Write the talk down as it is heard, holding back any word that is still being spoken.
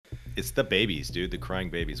It's the babies, dude. The crying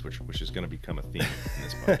babies, which is going to become a theme in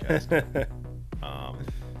this podcast.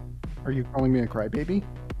 Are you calling me a crybaby?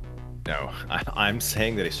 No, I'm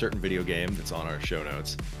saying that a certain video game that's on our show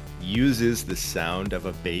notes uses the sound of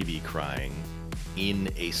a baby crying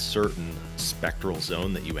in a certain spectral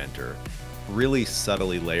zone that you enter, really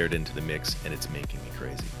subtly layered into the mix, and it's making me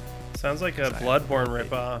crazy. Sounds like a Bloodborne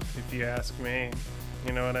ripoff, if you ask me.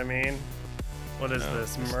 You know what I mean? What is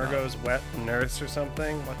this? Murgo's Wet Nurse or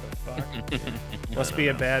something? What the fuck? Must be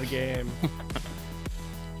a bad game.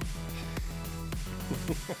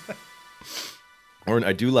 Oren,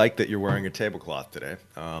 I do like that you're wearing a tablecloth today.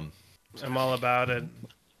 I'm all about it.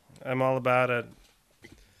 I'm all about it.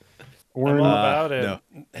 Oren, I'm all about it.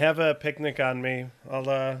 no. Have a picnic on me. I'll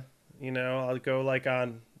I'll go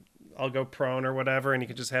I'll go prone or whatever, and you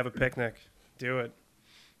can just have a picnic. Do it.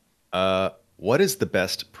 What is the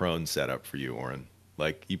best prone setup for you, Oren?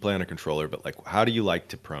 Like, you play on a controller, but like, how do you like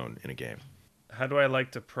to prone in a game? How do I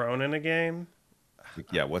like to prone in a game?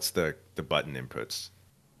 Yeah, what's the button inputs?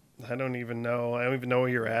 I don't even know. I don't even know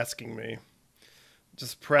what you're asking me.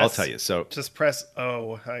 Just press. I'll tell you. So just press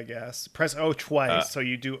O, I guess. Press O twice. So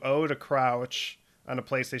you do O to crouch on a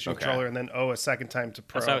PlayStation controller, and then O a second time to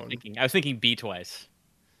prone. That's what I was thinking. I was thinking B twice.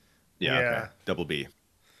 Yeah. Okay. Double B.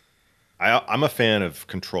 I'm a fan of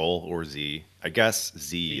Control or Z. I guess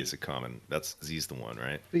Z is a common. Z's the one,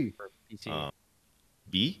 right? C. PC.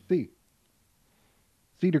 B? C.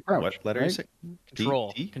 C to crouch. What letter right? is it?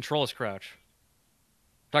 Control. D? Control is crouch.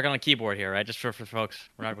 Talking on a keyboard here, right? Just for folks.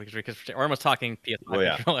 We're not because we're almost talking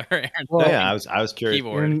PS5 controller. Well, yeah, I was curious.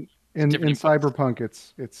 Keyboard. In Cyberpunk,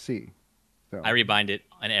 it's C. So. I rebind it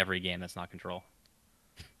on every game that's not Control.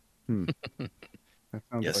 That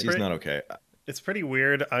sounds Yes, like he's not okay. It's pretty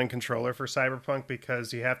weird on controller for Cyberpunk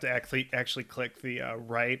because you have to actually click the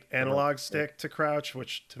right analog stick to crouch,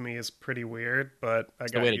 which to me is pretty weird, but I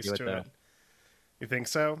got used to it. You think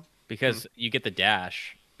so? Because you get the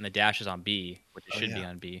dash, and the dash is on B, which it should be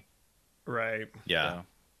on B. Right. Yeah. So.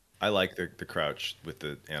 I like the crouch with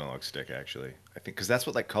the analog stick, actually. I think because that's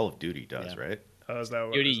what like Call of Duty does, right? Oh, is that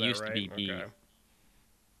what Duty is that used right? to be B. Okay.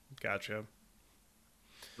 Gotcha.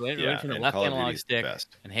 We went from the left analog stick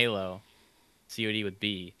and Halo, COD with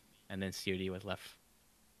B, and then COD with left.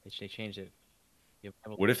 They changed it.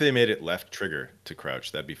 What if they made it left trigger to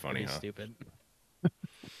crouch? That'd be funny, huh? Stupid.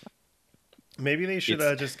 Maybe they should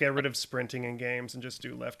just get rid of sprinting in games and just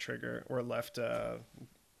do left trigger or left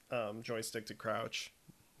joystick to crouch.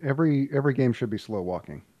 Every game should be slow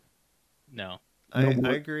walking. No. I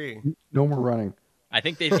agree. No more running. I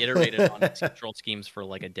think they've iterated on these control schemes for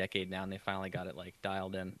like a decade now, and they finally got it like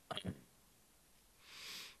dialed in.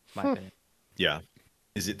 My opinion. Yeah.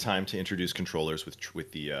 Is it time to introduce controllers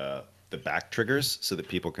with the back triggers so that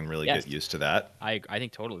people can really get used to that? I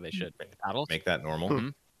think totally they should. Paddles? Make that normal. Mm-hmm.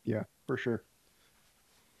 Yeah, for sure.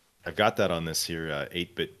 I've got that on this here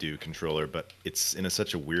 8-bit do controller, but it's in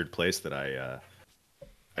such a weird place that I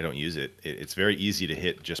don't use it. It's very easy to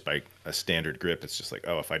hit just by a standard grip. It's just like,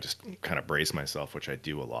 oh, if I just kind of brace myself, which I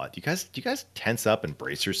do a lot. Do you guys tense up and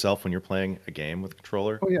brace yourself when you're playing a game with a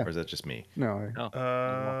controller? Oh, yeah. Or is that just me?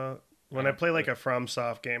 No. When I play like a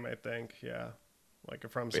FromSoft game, I think, like a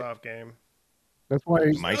FromSoft game. That's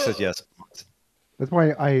why Mike says yes. That's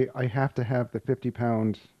why I have to have the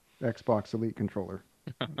 50-pound Xbox Elite controller.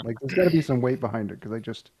 Like, there's got to be some weight behind it because I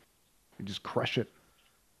just crush it.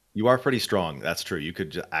 You are pretty strong. That's true. You could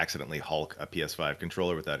just accidentally Hulk a PS5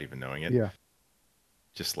 controller without even knowing it. Yeah.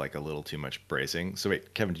 Just like a little too much bracing. So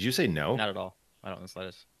wait, Kevin, did you say no? Not at all. I don't know the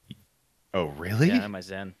slightest. Oh, really? Yeah, I'm my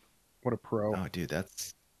Zen. What a pro. Oh, dude,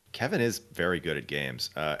 Kevin is very good at games.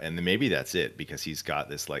 And then maybe that's it because he's got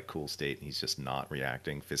this like cool state and he's just not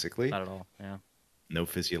reacting physically. Not at all. Yeah. No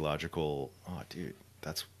physiological. Oh, dude,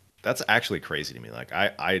 that's actually crazy to me. Like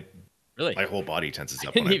I really, my whole body tenses up.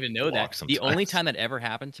 I didn't when even know that. Sometimes. The only time that ever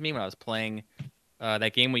happened to me when I was playing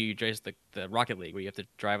that game where you race the Rocket League, where you have to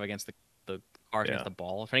drive against the cars against the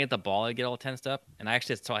ball. Trying to get the ball, I get all tensed up, and I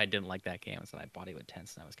actually saw I didn't like that game, so my body would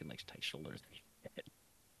tense, and I was getting like tight shoulders.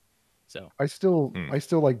 So I still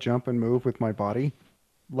like jump and move with my body.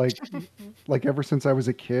 Like ever since I was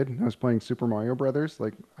a kid, I was playing Super Mario Brothers.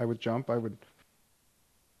 Like I would jump, I would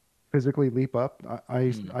physically leap up.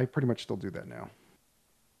 I pretty much still do that now.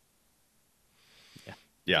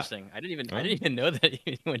 Yeah. Interesting. I didn't even know that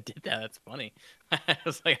anyone did that. That's funny. I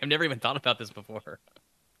was like, I've never even thought about this before.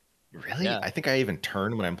 Really? Yeah. I think I even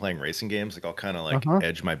turn when I'm playing racing games. Like I'll kind of like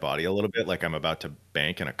edge my body a little bit, like I'm about to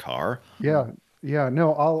bank in a car. Yeah.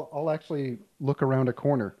 No, I'll actually look around a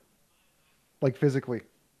corner, like physically.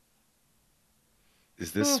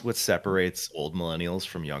 Is this what separates old millennials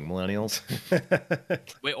from young millennials?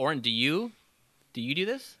 Wait, Oren, do you do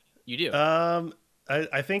this? You do.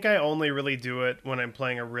 I think I only really do it when I'm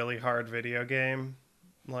playing a really hard video game,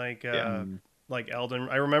 like Yeah. like Elden.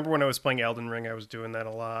 I remember when I was playing Elden Ring, I was doing that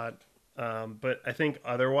a lot. But I think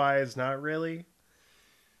otherwise, not really.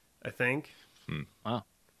 I think Hmm. Wow.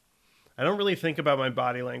 I don't really think about my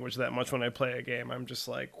body language that much when I play a game. I'm just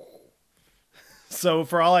like, so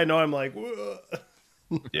for all I know, I'm like,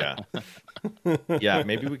 Yeah. Yeah,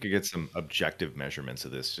 maybe we could get some objective measurements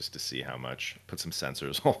of this just to see how much, put some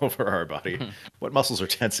sensors all over our body. What muscles are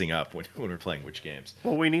tensing up when we're playing which games?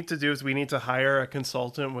 what we need to do is we need to hire a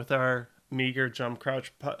consultant with our meager jump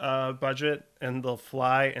crouch budget, and they'll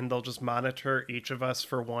fly and they'll just monitor each of us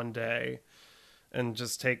for one day and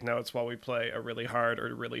just take notes while we play a really hard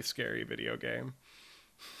or really scary video game.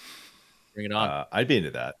 Bring it on. I'd be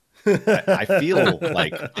into that. I feel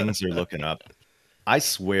like things are looking up. I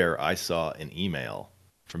swear I saw an email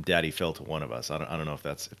from Daddy Phil to one of us. I don't know if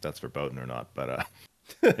that's verboten or not, but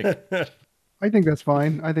I think that's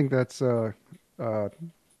fine. I think that's uh,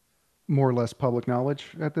 more or less public knowledge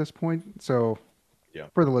at this point. So yeah.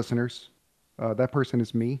 for the listeners, that person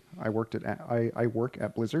is me. I work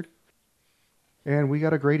at Blizzard, and we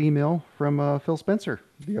got a great email from Phil Spencer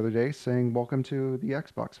the other day saying, "Welcome to the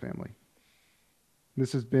Xbox family."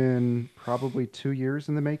 This has been probably 2 years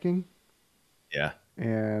in the making, Yeah.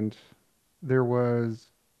 and there was,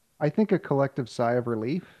 I think, a collective sigh of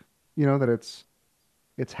relief. That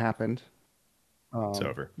it's happened. It's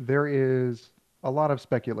over. There is a lot of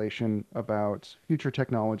speculation about future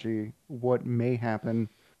technology, what may happen,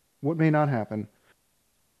 what may not happen,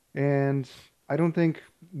 and I don't think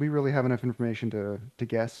we really have enough information to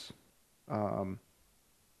guess. Um,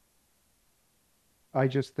 I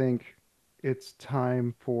just think it's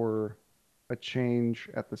time for a change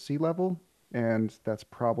at the sea level, and that's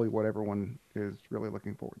probably what everyone is really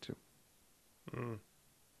looking forward to. Mm.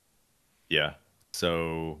 Yeah.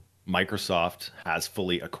 So Microsoft has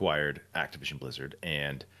fully acquired Activision Blizzard,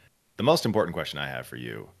 and the most important question I have for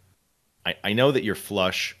you, I know that you're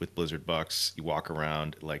flush with Blizzard bucks. You walk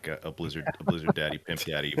around like a Blizzard daddy, pimp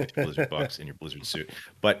daddy with your Blizzard bucks in your Blizzard suit.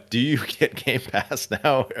 But do you get Game Pass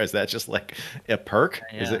now? Or is that just like a perk?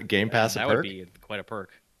 Is Yeah, it Game Pass a that would perk? be quite a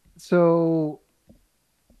perk. So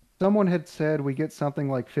someone had said we get something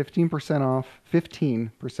like 15% off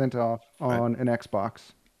Right. on an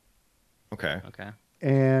Xbox, Okay. Okay.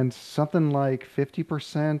 and something like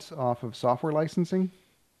 50% off of software licensing.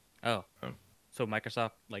 Oh, Oh, so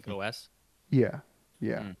Microsoft like OS? Yeah,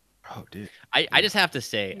 yeah, Mm. oh, dude. I just have to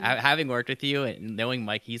say, having worked with you and knowing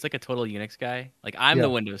Mike, he's like a total Unix guy. Like I'm yeah. the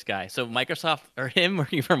Windows guy. So Microsoft or him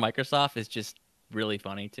working for Microsoft is just really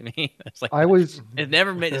funny to me. It's like I was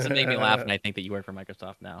doesn't make me laugh when I think that you work for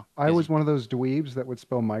Microsoft now. I was one of those dweebs that would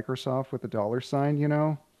spell Microsoft with a dollar sign.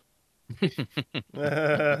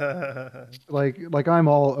 Like I'm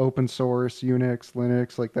all open source, Unix,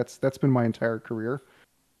 Linux, like that's been my entire career.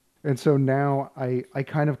 And so now I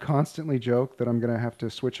kind of constantly joke that I'm going to have to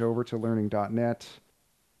switch over to learning .NET.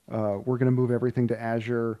 We're going to move everything to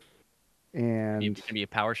Azure, You and can be a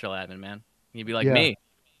PowerShell admin, man. You'd be like yeah, me.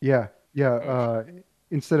 yeah. Oh,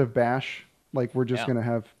 Instead of Bash, like we're just yeah. going to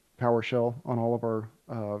have PowerShell on all of our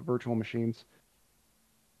virtual machines.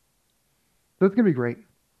 So it's going to be great.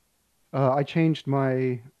 I changed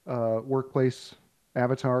my workplace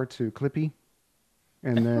avatar to Clippy,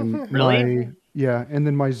 and then Really?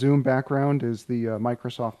 my Zoom background is the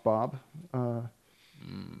Microsoft Bob. Uh,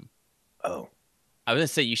 Mm. Oh, I was gonna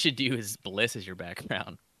say you should do his Bliss as your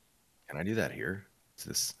background. can I do that here?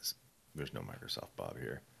 There's no Microsoft Bob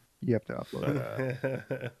here. you have to upload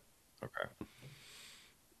But it. okay.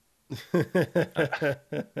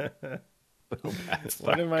 That's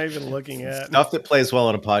What fine. am I even looking at? Stuff that plays well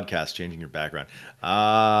on a podcast, changing your background.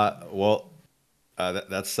 That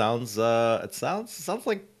sounds it sounds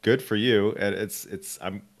like good for you, and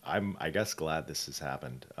I'm I guess glad this has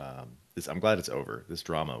happened. I'm glad it's over. This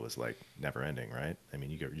drama was like never ending, right? I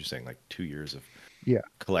mean, you're saying like 2 years of Yeah,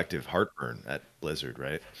 collective heartburn at Blizzard,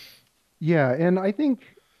 right? yeah, and I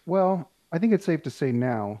think it's safe to say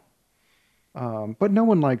now, but no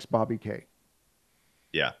one likes Bobby K.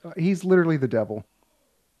 Yeah, He's literally the devil.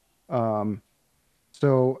 Um,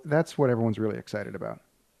 so that's what everyone's really excited about,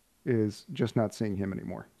 is just not seeing him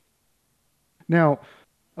anymore. Now,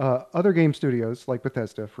 other game studios like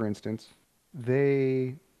Bethesda, for instance,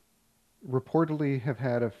 they reportedly have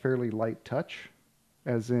had a fairly light touch,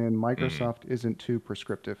 as in hmm, Microsoft isn't too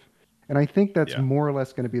prescriptive. And I think that's yeah, more or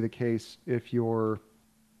less going to be the case if you're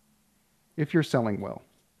selling well,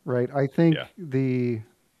 right? I think yeah,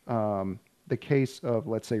 the case of,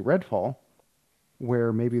 let's say, Redfall,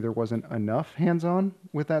 where maybe there wasn't enough hands-on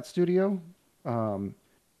with that studio, um,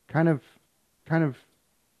 kind of kind of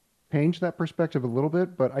change that perspective a little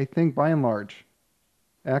bit, but I think by and large,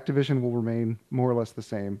 Activision will remain more or less the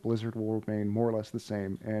same, Blizzard will remain more or less the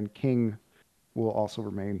same, and King will also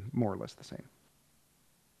remain more or less the same.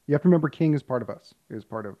 You have to remember King is part of us, is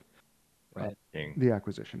part of Right. the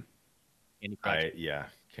acquisition. Candy Crush.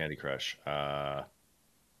 Candy Crush.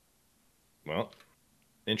 Well,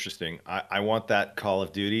 interesting. I want that Call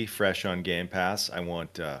of Duty fresh on Game Pass. I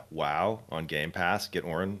want WoW on Game Pass. Get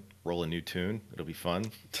Orin, roll a new tune. It'll be fun.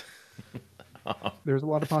 There's a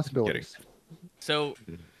lot of possibilities. So,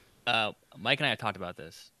 Mike and I have talked about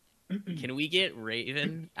this. Can we get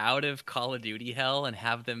Raven out of Call of Duty hell and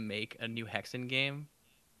have them make a new Hexen game?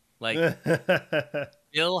 Like,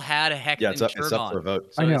 Bill had a Hexen it's shirt up on, for a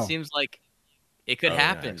vote. so I it know. seems like it could Yeah,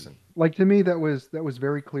 happen. Hexen. Like to me, that was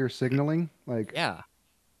very clear signaling. Like, Yeah.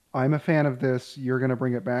 I'm a fan of this. You're gonna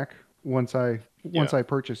bring it back once I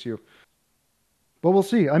purchase you. But we'll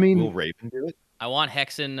see. I mean, Will Raven do it? I want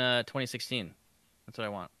Hexen 2016. That's what I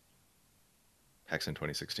want. Hexen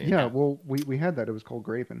 2016. yeah. Well, we had that. It was called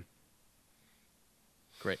Graven.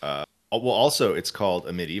 Great. Well, also it's called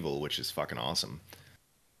A Medieval, which is fucking awesome.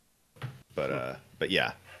 But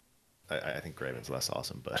yeah, I think Graven's less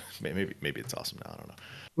awesome, but maybe it's awesome now. I don't know.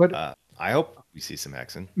 But I hope we see some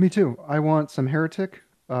Hexen. me too. I want some Heretic.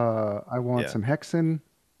 I want Yeah. some Hexen.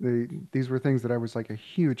 These were things that I was like a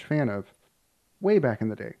huge fan of way back in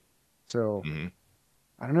the day. So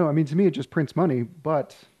I don't know. I mean, to me, it just prints money,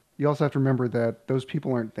 but you also have to remember that those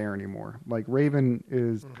people aren't there anymore. Like Raven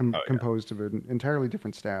is composed of an entirely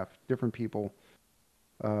different staff, different people,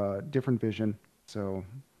 different vision. So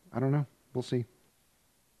I don't know. We'll see.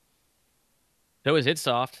 So is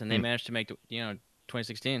Idsoft, and they managed to make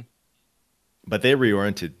 2016. But they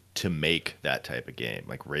reoriented to make that type of game.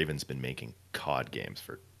 Like Raven's been making COD games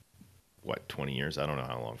for what, 20 years? I don't know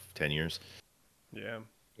how long. 10 years? Yeah.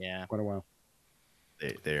 Yeah. Quite a while.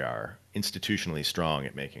 They are institutionally strong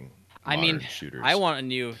at making I modern mean, shooters. I want a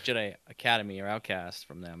new Jedi Academy or Outcast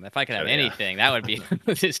from them. If I could have Yeah. anything, that would be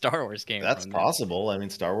a Star Wars game. That's from them. possible. I mean,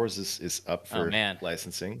 Star Wars is up for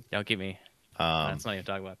licensing. Don't get me. Let's not even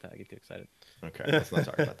talk about that. I get too excited. Okay, let's not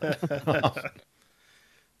talk about that.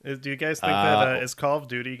 Do you guys think that is Call of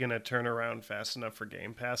Duty going to turn around fast enough for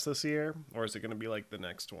Game Pass this year, or is it going to be like the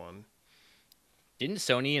next one? Didn't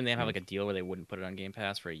Sony and they have like a deal where they wouldn't put it on Game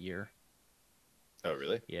Pass for a year? Oh,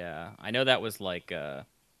 really? Yeah, I know that was like I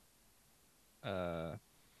can't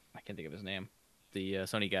think of his name. The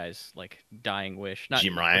Sony guy's like dying wish, not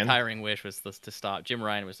Jim Ryan? retiring wish was to stop. Jim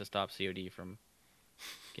Ryan was to stop COD from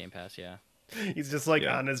Game Pass. Yeah. He's just like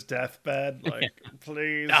on his deathbed, like,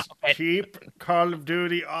 please keep Call of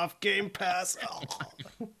Duty off Game Pass.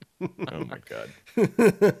 Oh my god.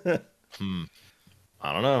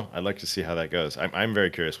 I don't know. I'd like to see how that goes. I'm very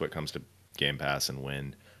curious what comes to Game Pass and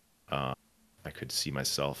when. I could see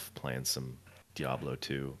myself playing some Diablo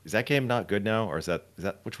 2. Is that game not good now, or is that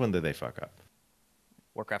which one did they fuck up?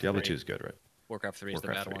 Warcraft Diablo 3. 2 is good, right? Warcraft 3 is the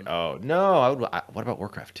bad one. Oh no! What about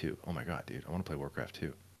Warcraft 2? Oh my god, dude! I want to play Warcraft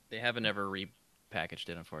 2. They haven't ever repackaged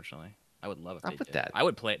it, unfortunately. I would love if Not they with did. that. I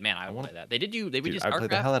would play it, man. I would play that. They did Dude, StarCraft. I played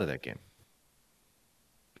the hell out of that game.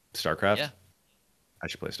 StarCraft. Yeah. I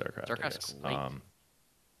should play StarCraft. StarCraft's great.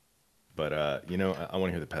 But I want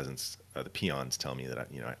to hear the peasants, the peons, tell me that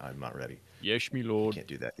I'm not ready. Yes, me lord. Can't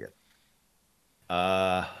do that yet.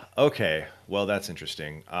 Okay, well that's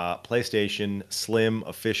interesting. PlayStation Slim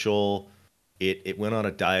official. It went on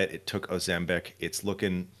a diet. It took Ozempic. It's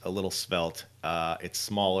looking a little svelte. It's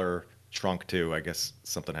smaller, shrunk too. I guess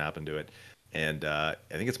something happened to it, and I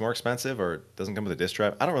think it's more expensive or it doesn't come with a disc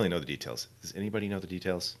drive. I don't really know the details. Does anybody know the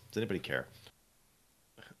details? Does anybody care?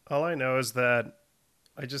 All I know is that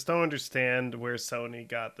I just don't understand where Sony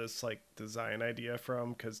got this like design idea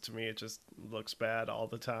from, because to me it just looks bad all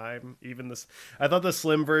the time. Even this, I thought the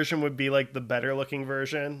slim version would be like the better looking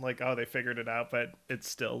version, like, oh, they figured it out, but it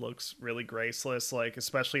still looks really graceless. Like,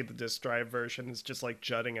 especially the disc drive version is just like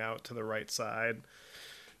jutting out to the right side.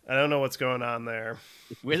 I don't know what's going on there.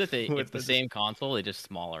 It's weird that it's the same console, they just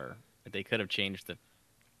smaller. They could have changed the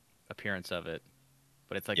appearance of it,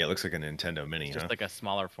 but it's like, yeah, it looks like a Nintendo Mini, just like a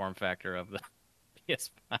smaller form factor of the PS5.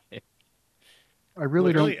 I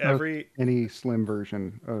really Literally don't trust any slim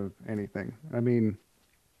version of anything. I mean,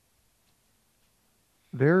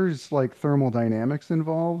 there's like thermodynamics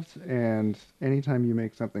involved, and anytime you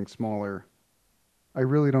make something smaller, I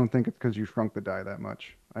really don't think it's because you shrunk the die that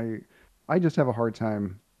much. I just have a hard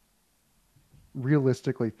time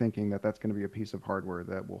realistically thinking that that's going to be a piece of hardware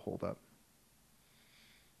that will hold up.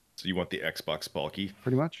 So you want the Xbox bulky?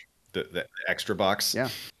 Pretty much. The extra box? Yeah.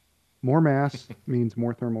 More mass means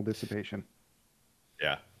more thermal dissipation.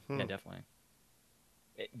 Yeah. Yeah, definitely.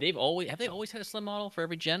 Have they always had a slim model for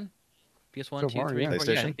every gen? PS1, So 2, far, 3, yeah. 4. Yeah, I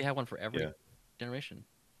PlayStation? think they have one for every Yeah. generation.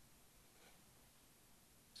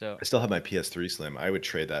 So I still have my PS3 Slim. I would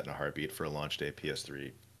trade that in a heartbeat for a launch day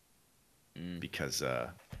PS3 because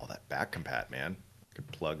all that back compat, man. I could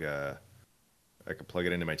plug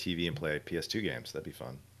it into my TV and play PS2 games. That'd be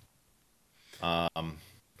fun. All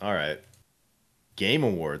right. Game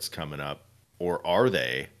Awards coming up, or are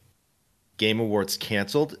they? Game Awards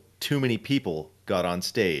canceled. Too many people got on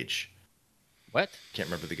stage. what? Can't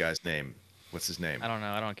remember the guy's name. What's his name? I don't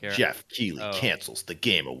know. I don't care. Jeff Keighley Oh. cancels the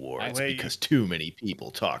Game Awards Wait, because too many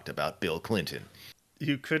people talked about Bill Clinton.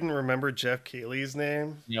 You couldn't remember Jeff Keighley's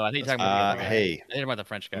name? No, I think you're talking about the other guy. Hey, I think you're about the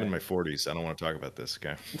French guy. I'm in my 40s. I don't want to talk about this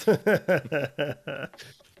guy.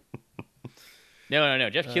 No.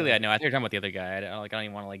 Jeff Keighley, I know. I think you're talking about the other guy. I don't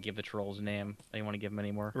even want to give the troll's name. I don't want to give him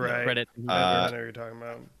any more credit. I know what you're talking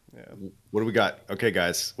about. Yeah. What do we got? Okay,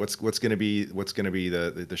 guys, what's gonna be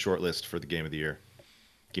the short list for the game of the year?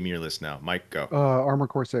 Give me your list now, Mike. Go. Armor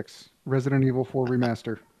Core 6, Resident Evil 4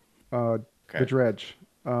 Remaster, The Okay. Dredge,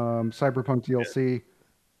 Cyberpunk DLC.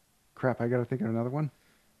 Crap, I gotta think of another one.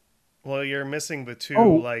 Well, you're missing the two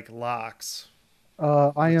locks.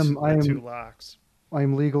 I am two locks. I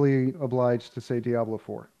am legally obliged to say Diablo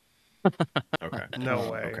 4. Okay.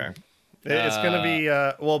 No way. Okay. It's gonna be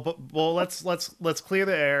let's clear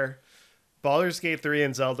the air. Baldur's Gate 3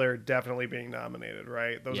 and Zelda are definitely being nominated,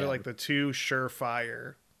 right? Those are like the two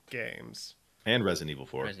surefire games. And Resident Evil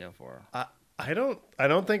 4. Resident Evil 4. I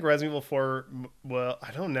don't think Resident Evil 4. Well,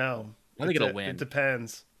 I don't know. I think it'll win. It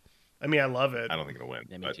depends. I mean, I love it. I don't think it'll win.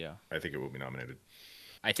 Yeah, me but too. I think it will be nominated.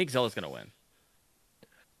 I think Zelda's gonna win.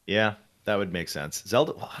 Yeah, that would make sense.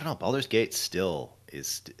 Zelda, well, I don't know. Baldur's Gate still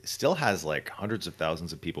has like hundreds of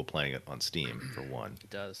thousands of people playing it on Steam for one. It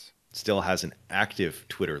does. Still has an active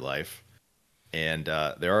Twitter life, and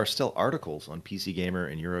there are still articles on PC Gamer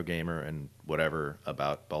and Eurogamer and whatever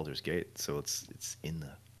about Baldur's Gate. So it's in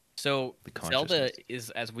the So the Zelda consciousness. is,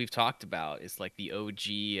 as we've talked about, is like the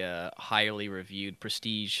OG, highly reviewed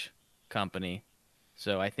prestige company.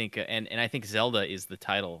 So I think, and I think Zelda is the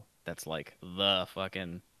title that's like the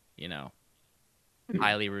fucking,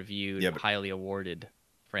 highly reviewed, Yeah, but- highly awarded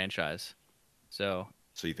franchise. So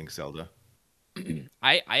So you think Zelda?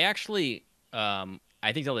 I actually,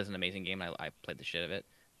 I think Zelda is an amazing game. I played the shit of it,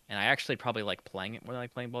 and I actually probably like playing it more than I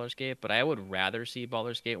like playing Baldur's Gate. But I would rather see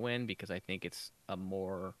Baldur's Gate win because I think it's a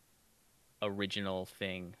more original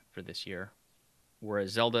thing for this year,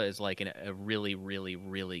 whereas Zelda is like a really, really,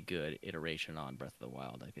 really good iteration on Breath of the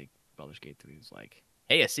Wild. I think Baldur's Gate 3 is like,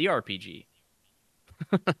 hey, a CRPG.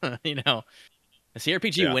 A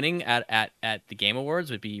CRPG winning at the Game Awards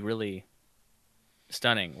would be really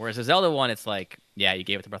stunning. Whereas the Zelda one, it's like, yeah, you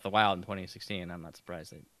gave it to Breath of the Wild in 2016. I'm not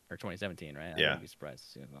surprised or 2017, right? I wouldn't be surprised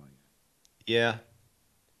to see it. Yeah.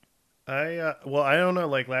 I don't know.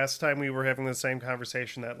 Like last time we were having the same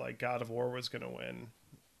conversation that like God of War was going to win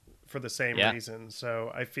for the same reason.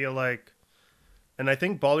 So I feel like, and I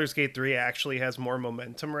think Baldur's Gate 3 actually has more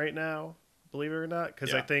momentum right now, believe it or not,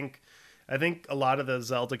 because I think a lot of the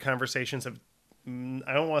Zelda conversations have,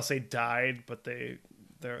 I don't want to say died, but they've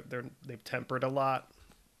tempered a lot.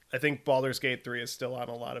 I think Baldur's Gate 3 is still on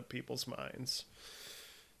a lot of people's minds.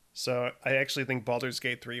 So I actually think Baldur's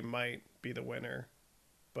Gate 3 might be the winner.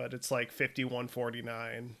 But it's like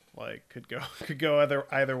 51-49. Like could go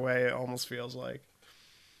either way, it almost feels like.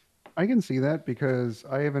 I can see that because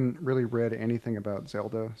I haven't really read anything about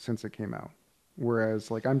Zelda since it came out. Whereas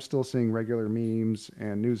like I'm still seeing regular memes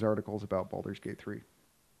and news articles about Baldur's Gate 3.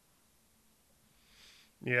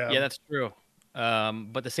 Yeah. Yeah, that's true.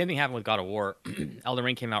 But the same thing happened with God of War. Elden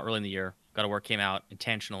Ring came out early in the year. God of War came out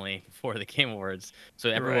intentionally before the Game Awards. So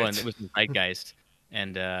everyone, it was the zeitgeist,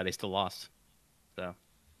 and they still lost. So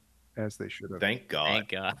As they should have. Thank God. thank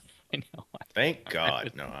God. I know. Thank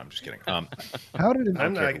God. No, I'm just kidding. How did it?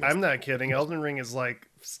 I'm not kidding. Elden Ring is like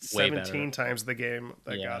Way 17 times the game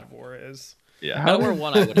that God of War is. Yeah. God of War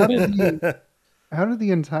 1, I would have been. How did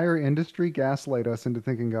the entire industry gaslight us into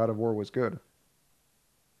thinking God of War was good?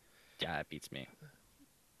 Yeah, it beats me.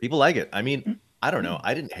 People like it. I mean, I don't know.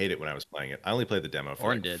 I didn't hate it when I was playing it. I only played the demo for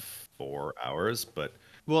Orin like did. 4 hours, but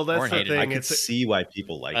Well, that's Orin the hated it. I thing. could see why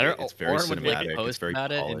people like it. It's very Orin would make a cinematic. It's post very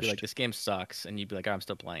about it and be polished. like, "This game sucks," and you'd be like, "Oh, I'm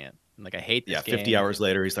still playing it." And like, I hate this Yeah, game. 50 hours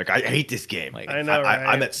later, he's like, I hate this game. Like, I know, right?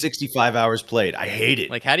 I'm at 65 hours played. I hate it.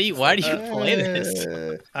 Like, why do you play this?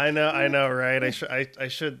 I know, right? I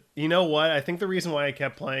should. You know what? I think the reason why I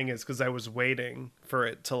kept playing is because I was waiting for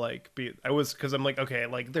it to like be. Because I'm like, okay,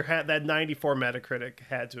 like there had that 94 Metacritic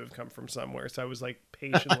had to have come from somewhere, so I was like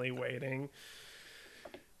patiently waiting.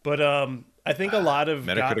 But I think a lot of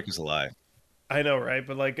Metacritic is a lie. I know, right?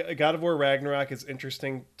 But like God of War Ragnarok is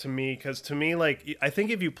interesting to me because to me, like I think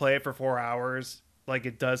if you play it for 4 hours, like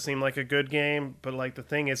it does seem like a good game. But like the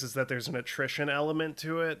thing is that there's an attrition element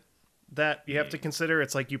to it that you have to consider.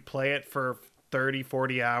 It's like you play it for 30,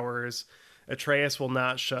 40 hours. Atreus will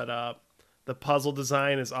not shut up. The puzzle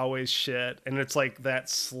design is always shit. And it's like that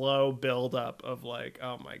slow build up of like,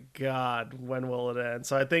 oh my God, when will it end?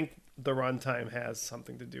 So I think the runtime has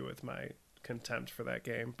something to do with my contempt for that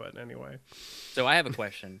game. But anyway. So I have a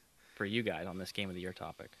question for you guys on this Game of the Year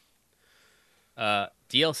topic.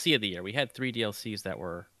 DLC of the year. We had 3 DLCs that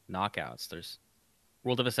were knockouts. There's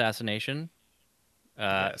World of Assassination,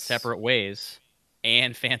 Yes. Separate Ways,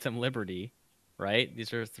 and Phantom Liberty, right?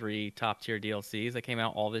 These are 3 top tier DLCs that came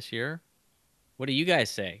out all this year. What do you guys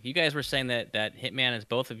say? You guys were saying that Hitman is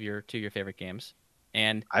both of 2 of your favorite games,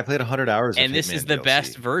 and I played 100 hours of and this Hitman is the DLC.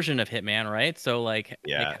 best version of Hitman, right? So like,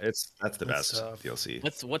 Yeah, that's the best tough. DLC.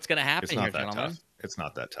 What's gonna happen It's not here, that gentlemen? tough. It's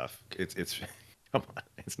not that tough. It's come on,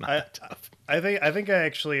 it's not I, that tough. I think I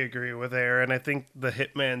actually agree with Aaron. I think the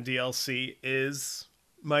Hitman DLC is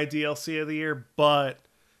my DLC of the year, but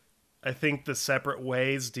I think the Separate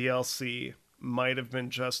Ways DLC might have been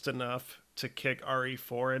just enough to kick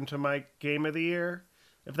RE4 into my game of the year,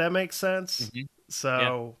 if that makes sense. Mm-hmm.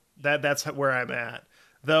 So that's where I'm at.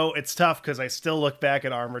 Though it's tough because I still look back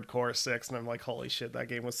at Armored Core 6 and I'm like, holy shit, that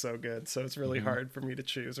game was so good. So it's really hard for me to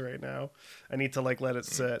choose right now. I need to like let it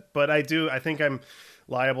sit. But I think I'm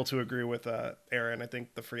liable to agree with Aaron. I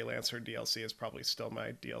think the Freelancer DLC is probably still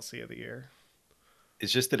my DLC of the year.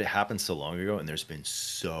 It's just that it happened so long ago, and there's been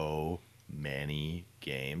so many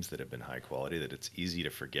games that have been high quality that it's easy to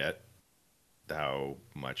forget how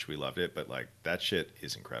much we loved it. But like that shit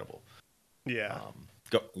is incredible. Yeah.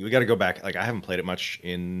 We got to go back. Like I haven't played it much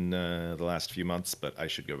in the last few months, but I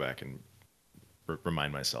should go back and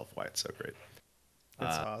remind myself why it's so great.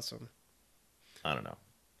 That's awesome. I don't know,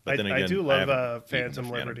 but then again, I do I love haven't Phantom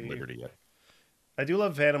eaten the Liberty. Liberty yet. I do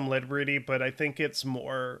love Phantom Liberty, but I think it's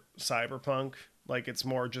more cyberpunk. Like it's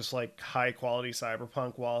more just like high quality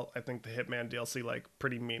cyberpunk. While I think the Hitman DLC like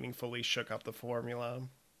pretty meaningfully shook up the formula.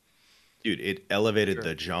 Dude, it elevated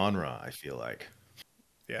the genre. I feel like.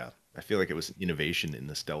 Yeah. I feel like it was innovation in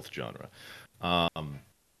the stealth genre.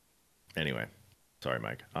 Anyway, sorry,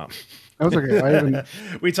 Mike. That was okay. I haven't.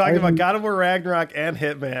 We talked about God of War Ragnarok and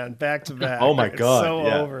Hitman back to back. Oh my It's God, so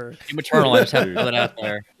yeah. over. Doom Eternal, I just have to throw that out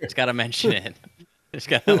there. Just got to mention it. Just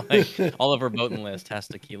got to like all of our voting list has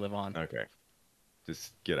to keep live on. Okay,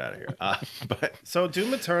 just get out of here. But So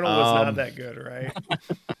Doom Eternal was not that good, right?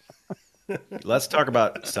 let's talk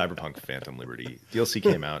about Cyberpunk Phantom Liberty. DLC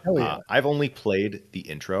came out. Hell yeah. I've only played the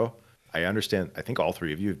intro. I understand. I think all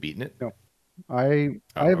 3 of you have beaten it. No, I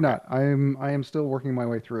Oh, have okay. not. I am still working my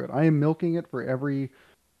way through it. I am milking it for every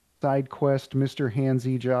side quest, Mr.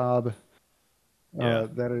 Handsy job. Yeah,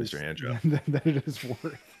 that is Mr. Handjob. that it is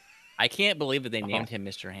worth. I can't believe that they named him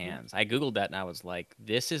Mr. Hands. I googled that and I was like,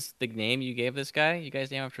 "This is the name you gave this guy? You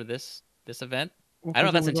guys named him after this event?" Well, I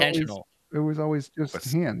don't know if 'cause that's intentional. It was always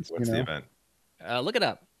just hands. What's you know? the event? Look it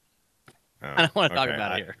up. Oh, I don't want to talk okay.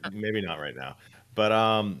 about it here. Maybe not right now.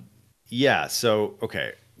 But yeah. So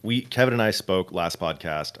okay, Kevin and I spoke last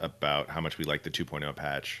podcast about how much we liked the 2.0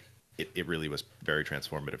 patch. It really was very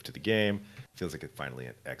transformative to the game. Feels like it finally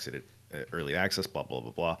exited early access. Blah blah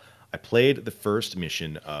blah blah. I played the first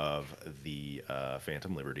mission of the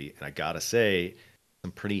Phantom Liberty, and I gotta say,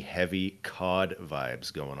 some pretty heavy COD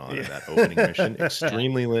vibes going on in that opening mission.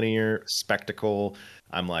 Extremely linear, spectacle.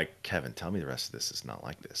 I'm like, Kevin, tell me the rest of this is not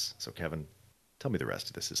like this. So Kevin, tell me the rest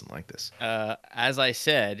of this isn't like this. As I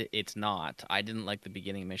said, it's not. I didn't like the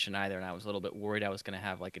beginning mission either, and I was a little bit worried I was going to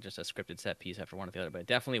have like just a scripted set piece after one or the other, but it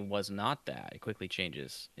definitely was not that. It quickly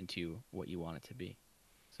changes into what you want it to be.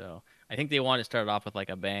 So I think they wanted to start off with like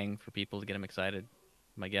a bang for people to get them excited.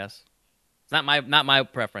 My guess. It's not my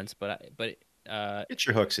preference, but Get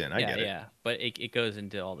your hooks in. I get it. Yeah, but it goes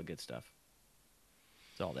into all the good stuff.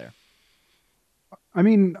 It's all there. I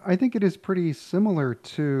mean, I think it is pretty similar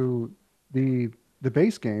to the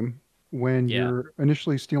base game when Yeah. you're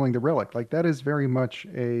initially stealing the relic. Like that is very much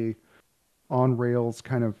a on rails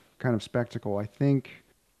kind of spectacle. I think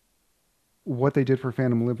what they did for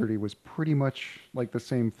Phantom Liberty was pretty much like the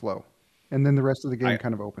same flow, and then the rest of the game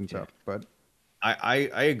kind of opens up. But I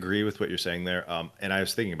agree with what you're saying there. And I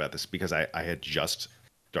was thinking about this because I had just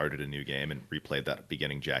started a new game and replayed that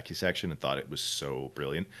beginning Jackie section and thought it was so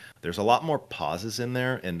brilliant. There's a lot more pauses in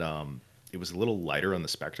there, and it was a little lighter on the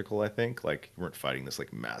spectacle, I think. Like you weren't fighting this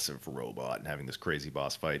like massive robot and having this crazy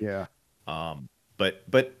boss fight. yeah, But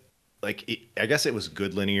like I guess it was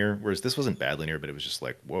good linear, whereas this wasn't bad linear, but it was just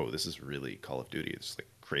like, whoa, this is really Call of Duty. It's like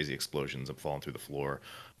crazy explosions. I'm falling through the floor.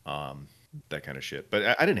 that kind of shit.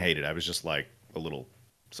 But I didn't hate it. I was just like a little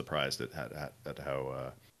surprised at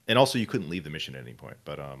how. And also, you couldn't leave the mission at any point.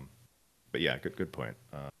 But yeah, good point.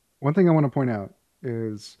 One thing I want to point out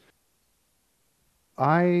is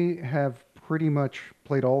I have pretty much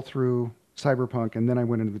played all through Cyberpunk, and then I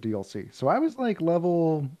went into the DLC. So I was like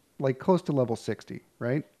close to level 60,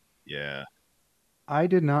 right? Yeah. I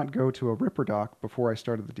did not go to a Ripper Dock before I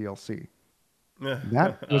started the DLC.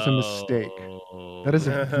 That was a mistake. That is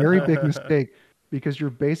a very big mistake because you're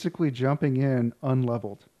basically jumping in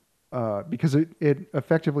unleveled. Because it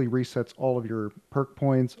effectively resets all of your perk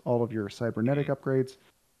points, all of your cybernetic upgrades.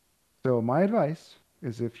 So my advice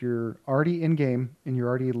is if you're already in game and you're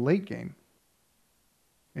already late game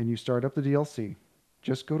and you start up the DLC,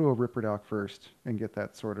 just go to a Ripper Dock first and get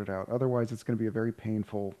that sorted out. Otherwise, it's going to be a very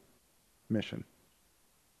painful mission.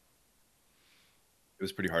 It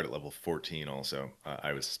was pretty hard at level 14 also.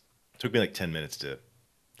 Took me like 10 minutes to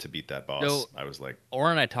beat that boss. So, I was like,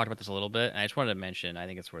 Oren and I talked about this a little bit, and I just wanted to mention, I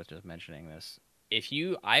think it's worth just mentioning this.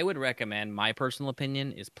 I would recommend, my personal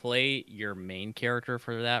opinion is play your main character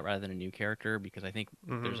for that rather than a new character, because I think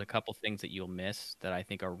there's a couple things that you'll miss that I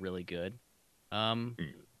think are really good.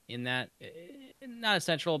 In that, not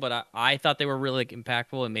essential, but I thought they were really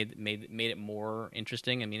impactful and made it more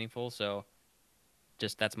interesting and meaningful. So,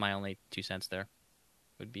 just that's my only 2 cents there.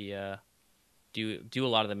 Would be do a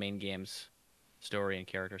lot of the main game's story and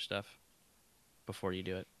character stuff before you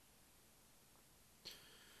do it.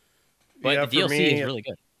 But Yeah, the DLC for me, is really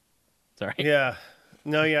good. Sorry. Yeah.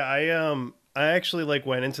 No, yeah, I actually like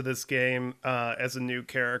went into this game as a new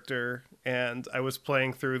character, and I was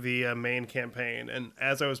playing through the main campaign, and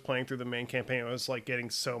as I was playing through the main campaign, I was like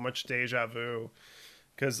getting so much deja vu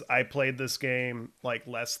because I played this game like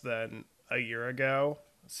less than a year ago.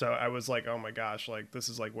 So I was like, oh my gosh, like this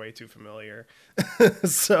is like way too familiar.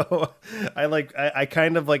 So I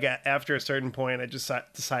kind of like after a certain point, I just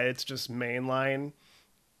decided to just mainline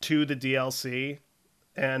to the DLC.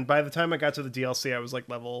 And by the time I got to the DLC, I was like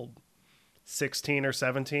level 16 or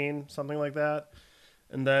 17, something like that.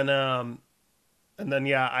 And then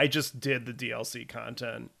yeah, I just did the DLC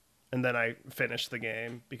content and then I finished the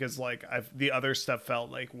game because like the other stuff felt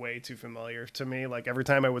like way too familiar to me. Like every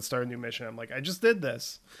time I would start a new mission, I'm like, I just did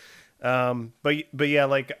this. But yeah,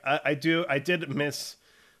 like I did miss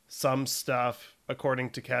some stuff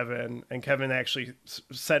according to Kevin, and Kevin actually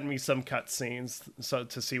sent me some cutscenes so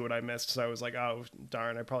to see what I missed. So I was like, oh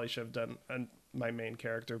darn, I probably should have done my main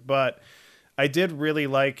character, but I did really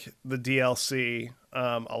like the DLC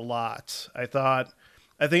a lot. I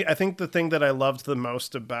think the thing that I loved the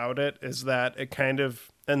most about it is that it kind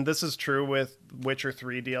of, and this is true with Witcher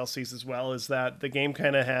 3 DLCs as well, is that the game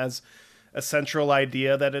kind of has a central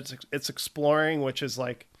idea that it's exploring, which is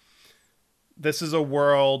like, this is a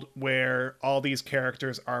world where all these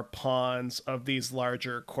characters are pawns of these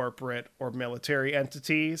larger corporate or military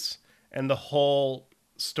entities, and the whole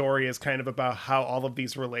story is kind of about how all of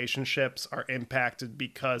these relationships are impacted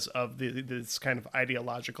because of this kind of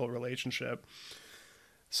ideological relationship.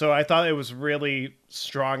 So I thought it was really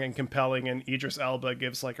strong and compelling, and Idris Elba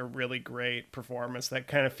gives like a really great performance that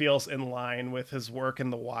kind of feels in line with his work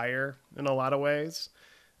in The Wire in a lot of ways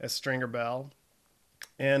as Stringer Bell.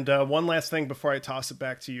 And one last thing before I toss it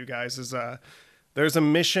back to you guys is there's a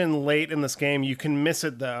mission late in this game. You can miss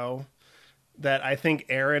it though, that I think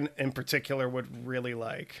Aaron in particular would really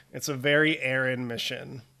like. It's a very Aaron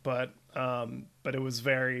mission, but it was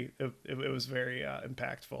very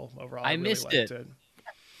impactful overall. I really missed liked it.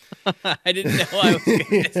 I didn't know I was gonna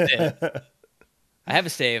miss it. I have a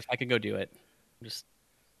save. I can go do it. Just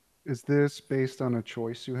Is this based on a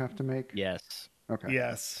choice you have to make? yes. Okay.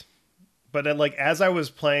 Yes. But then, like as I was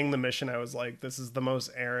playing the mission, I was like, "This is the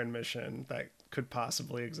most Aaron mission that could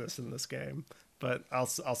possibly exist in this game." But I'll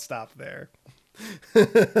stop there.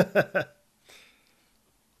 Can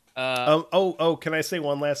I say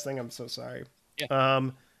one last thing? I'm so sorry. Yeah.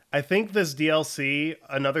 I think this DLC.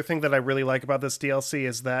 Another thing that I really like about this DLC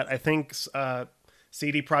is that I think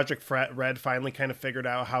CD Projekt Red finally kind of figured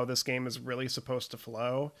out how this game is really supposed to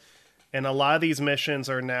flow, and a lot of these missions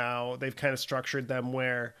are now they've kind of structured them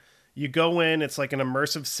where you go in, it's like an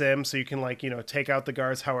immersive sim, so you can like, take out the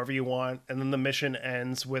guards however you want, and then the mission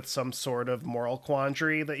ends with some sort of moral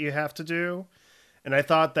quandary that you have to do. And I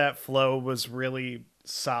thought that flow was really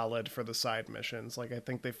solid for the side missions. Like I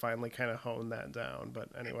think they finally kind of honed that down. But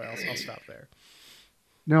anyway, I'll stop there.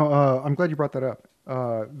 No, I'm glad you brought that up.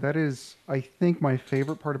 That is, I think, my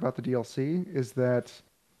favorite part about the DLC is that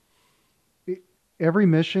every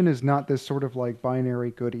mission is not this sort of like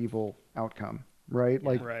binary good evil outcome, right?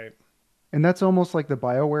 Like Right. And that's almost like the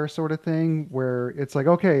BioWare sort of thing where it's like,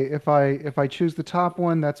 okay, if I choose the top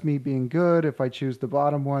one, that's me being good. If I choose the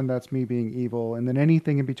bottom one, that's me being evil. And then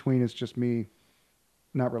anything in between is just me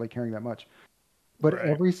not really caring that much. But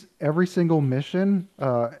Right. every single mission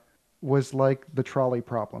was like the trolley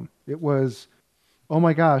problem. It was, oh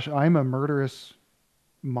my gosh, I'm a murderous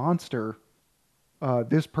monster.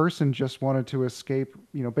 This person just wanted to escape,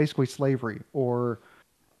 basically slavery. Or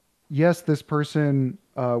yes, this person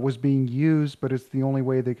was being used, but it's the only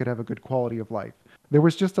way they could have a good quality of life. There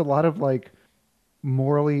was just a lot of like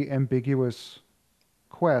morally ambiguous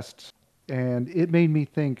quests, and it made me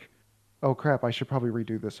think, oh crap, I should probably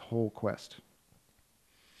redo this whole quest.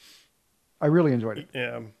 I really enjoyed it.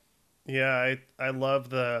 Yeah. Yeah, I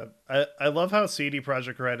love I love how CD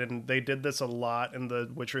Projekt Red, and they did this a lot in the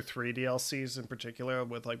Witcher 3 DLCs in particular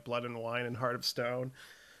with like Blood and Wine and Heart of Stone.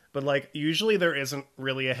 But like usually there isn't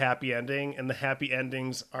really a happy ending, and the happy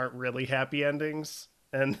endings aren't really happy endings.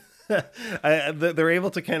 And they're able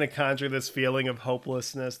to kind of conjure this feeling of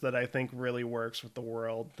hopelessness that I think really works with the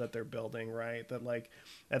world that they're building, right? That like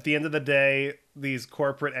at the end of the day, these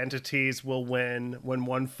corporate entities will win. When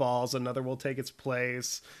one falls, another will take its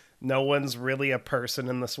place. No one's really a person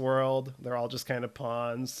in this world. They're all just kind of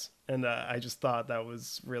pawns. And I just thought that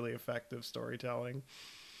was really effective storytelling.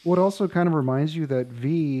 What also kind of reminds you that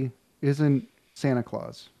V isn't Santa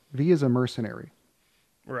Claus. V is a mercenary.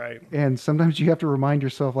 Right. And sometimes you have to remind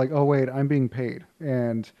yourself, like, oh wait, I'm being paid,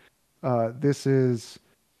 and this is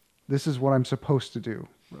what I'm supposed to do.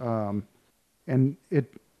 And it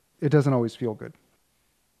doesn't always feel good.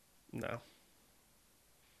 No.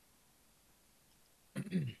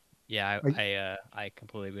 Yeah, I, I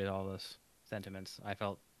completely agree with all those sentiments. I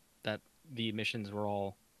felt that the missions were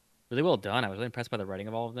all really well done. I was really impressed by the writing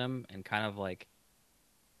of all of them and kind of like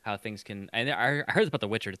how things can. And I heard about The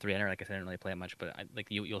Witcher 3. I never, like I said, I didn't really play it much, but like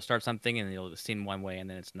you'll start something and you'll seem one way and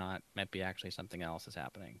then it's not might be actually something else is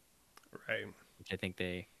happening. Right. Which I think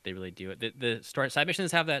they really do it. The start side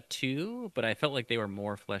missions have that too, but I felt like they were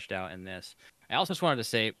more fleshed out in this. I also just wanted to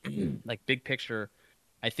say, like big picture,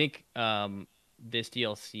 I think this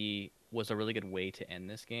DLC was a really good way to end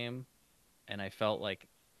this game, and I felt like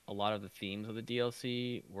a lot of the themes of the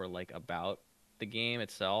DLC were like about the game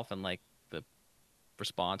itself and like the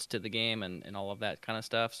response to the game and all of that kind of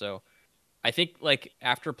stuff. So I think like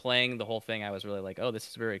after playing the whole thing, I was really like, oh,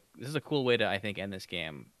 this is a cool way to I think end this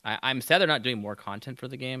game. I'm sad they're not doing more content for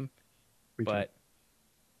the game, me too. but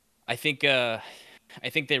I think I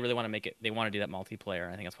think they really want to make it. They want to do that multiplayer.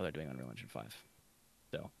 I think that's why they're doing Unreal Engine 5.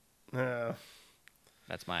 So Uh,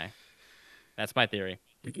 that's my theory.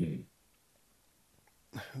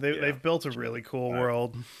 they've built a really cool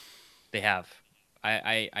world. They have.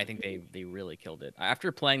 I think they really killed it.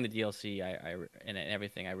 After playing the DLC, and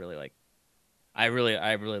everything, I really like.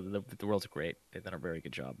 The world's great. They've done a very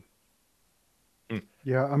good job.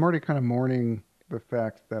 Yeah, I'm already kind of mourning the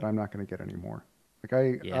fact that I'm not going to get any more.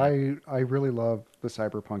 Like Yeah. I really love the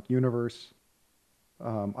cyberpunk universe.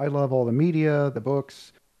 I love all the media, the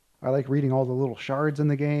books. I like reading all the little shards in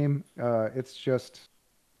the game. It's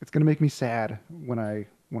going to make me sad when I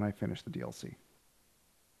finish the DLC,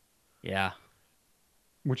 Yeah.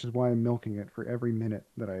 which is why I'm milking it for every minute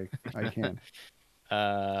that I can.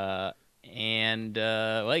 And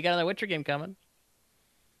well, you got another Witcher game coming.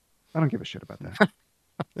 I don't give a shit about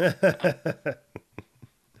that.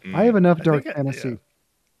 I I have enough dark think, yeah. fantasy.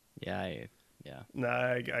 Yeah. Yeah.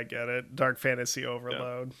 Nah, I get it. Dark fantasy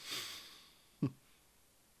overload.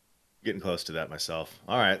 Getting close to that myself.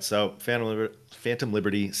 All right, so Phantom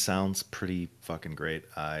Liberty sounds pretty fucking great.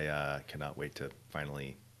 I cannot wait to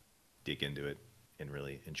finally dig into it and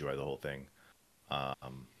really enjoy the whole thing.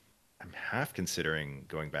 I'm half considering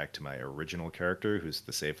going back to my original character, whose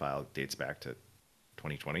the save file dates back to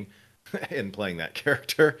 2020, and playing that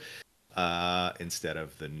character instead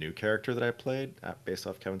of the new character that I played based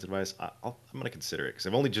off Kevin's advice. I'm going to consider it because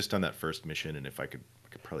I've only just done that first mission, and if I could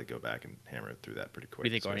probably go back and hammer through that pretty quick. Do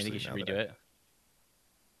you think, or you think you should especially redo now it?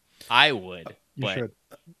 I would, You but should.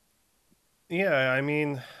 Yeah, I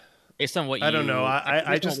mean, based on what I don't know. I based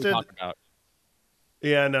on what just we did. talked about.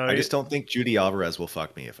 Yeah, no. I just don't think Judy Alvarez will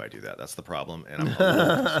fuck me if I do that. That's the problem, and I'm a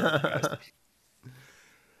little concerned, guys.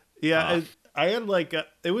 Yeah, I had like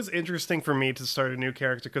it was interesting for me to start a new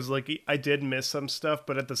character because like I did miss some stuff,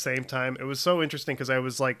 but at the same time it was so interesting because I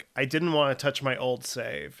was like I didn't want to touch my old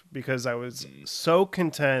save because I was so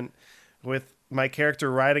content with my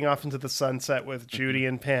character riding off into the sunset with Judy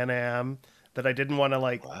and Pan Am that I didn't want to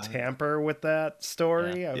like tamper with that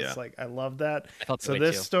story. I was like I love that. I felt So that way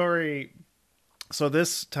this too. story, so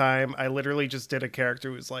this time I literally just did a character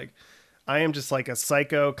who was like I am just like a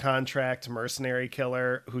psycho contract mercenary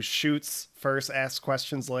killer who shoots first, asks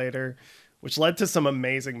questions later, which led to some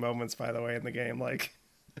amazing moments, by the way, in the game. Like,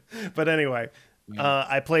 but anyway,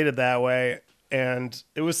 I played it that way, and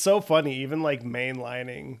it was so funny. Even like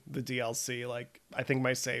mainlining the DLC, like I think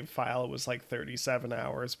my save file was like 37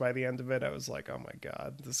 hours by the end of it. I was like, oh my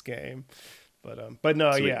god, this game. But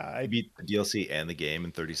no, So yeah, you beat the DLC and the game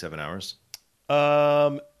in 37 hours?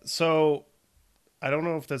 So I don't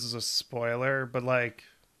know if this is a spoiler, but like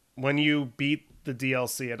when you beat the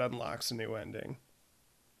DLC, it unlocks a new ending,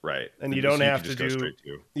 Right. and you So don't you have can to just go do. straight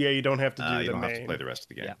to. Yeah, you don't have to do You the don't have to play main. the rest of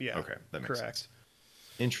the game. Yeah, Okay, that makes correct. sense.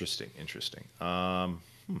 Interesting. All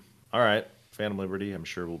right. Phantom Liberty. I'm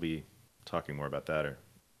sure we'll be talking more about that, or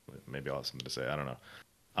maybe I'll have something to say. I don't know.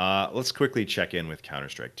 Let's quickly check in with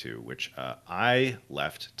Counter-Strike 2, which I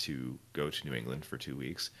left to go to New England for 2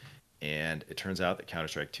 weeks. And it turns out that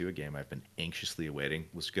Counter-Strike 2, a game I've been anxiously awaiting,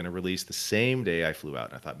 was going to release the same day I flew out.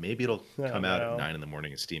 And I thought maybe it'll come out at 9 in the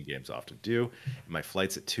morning, as Steam games often do. And my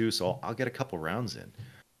flight's at 2, so I'll get a couple rounds in.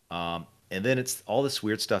 And then it's all this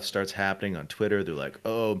weird stuff starts happening on Twitter. They're like,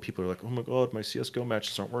 oh, and people are like, oh my god, my CS:GO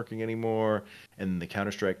matches aren't working anymore. And the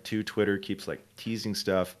Counter-Strike 2 Twitter keeps like teasing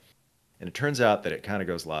stuff. And it turns out that it kind of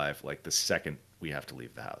goes live like the second we have to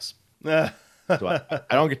leave the house. So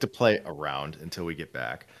I don't get to play around until we get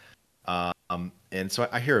back. And so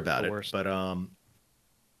I hear about it, but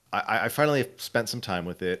I finally spent some time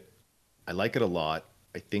with it. I like it a lot.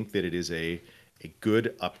 I think that it is a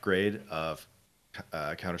good upgrade of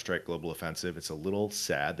Counter-Strike Global Offensive. It's a little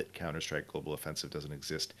sad that Counter-Strike Global Offensive doesn't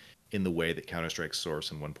exist in the way that Counter-Strike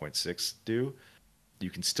Source and 1.6 do. You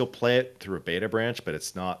can still play it through a beta branch, but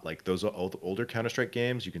it's not like those older Counter-Strike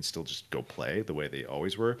games. You can still just go play the way they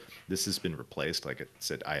always were. This has been replaced. Like it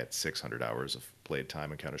said, I had 600 hours of played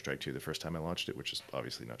time in Counter-Strike 2 the first time I launched it, which is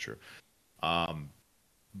obviously not true.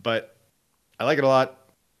 But I like it a lot.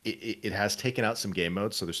 It has taken out some game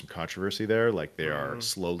modes, so there's some controversy there. Like they are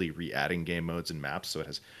slowly re-adding game modes and maps, so it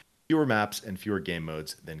has fewer maps and fewer game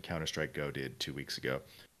modes than Counter-Strike Go did 2 weeks ago.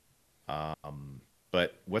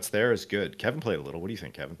 But what's there is good. Kevin played a little. What do you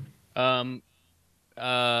think, Kevin?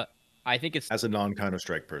 I think it's as a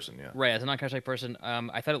non-Counter-Strike person, yeah. Right, as a non-Counter-Strike person,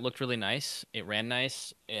 I thought it looked really nice. It ran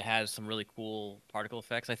nice. It has some really cool particle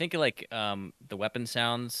effects. I think like the weapon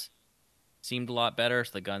sounds seemed a lot better,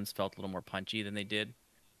 so the guns felt a little more punchy than they did.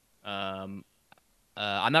 I'm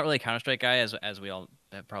not really a Counter-Strike guy, as we all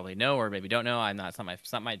probably know or maybe don't know. I'm not.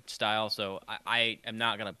 It's not my style, so I am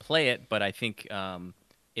not gonna play it. But I think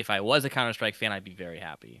if I was a Counter-Strike fan, I'd be very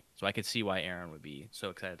happy. So I could see why Aaron would be so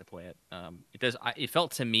excited to play it. It does. It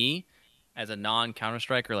felt to me, as a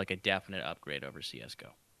non-Counter-Striker, like a definite upgrade over CS:GO.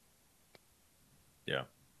 Yeah.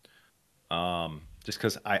 Just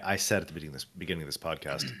because I said at the beginning of this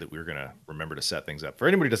podcast that we were going to remember to set things up. For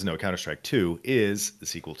anybody who doesn't know, Counter-Strike 2 is the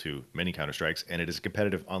sequel to many Counter-Strikes, and it is a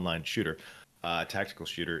competitive online shooter, tactical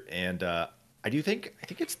shooter. And I think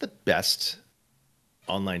it's the best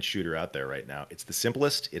online shooter out there right now. It's the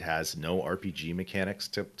simplest. It has no RPG mechanics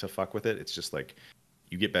to fuck with it. It's just like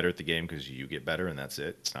you get better at the game because you get better, and that's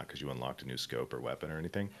it. It's not because you unlocked a new scope or weapon or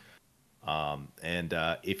anything. And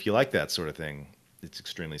if you like that sort of thing, it's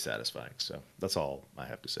extremely satisfying. So that's all I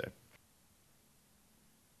have to say.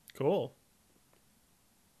 Cool.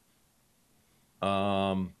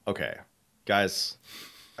 Okay, guys,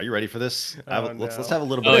 are you ready for this? Let's have a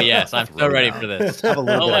little bit. Oh yes, I'm so ready for this. Let's have a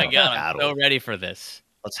little oh bit my god, I'm battle. so ready for this.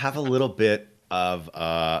 Let's have a little bit of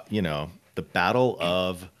the battle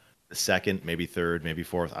of the second, maybe third, maybe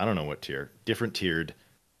fourth. I don't know what tier. Different tiered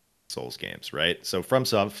Souls games, right? So From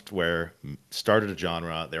Software started a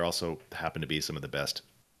genre. They also happen to be some of the best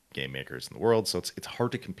game makers in the world. So it's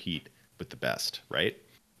hard to compete with the best, right?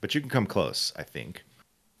 But you can come close, I think.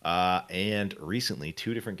 And recently,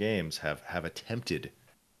 2 different games have attempted,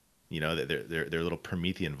 their little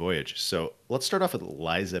Promethean voyage. So let's start off with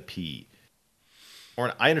Liza P.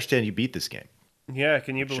 Oren, I understand you beat this game. Yeah,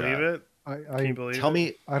 can you believe it? Can you believe tell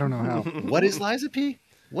me. I don't know how. What is Liza P?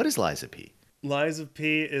 What is Liza P? Liza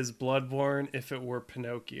P is Bloodborne if it were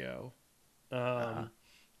Pinocchio. But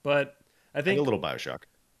I think and a little Bioshock.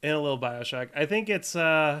 And a little Bioshock. I think it's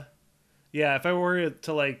if I were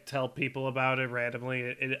to like tell people about it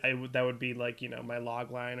randomly, that would be like, my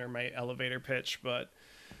log line or my elevator pitch, but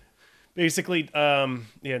basically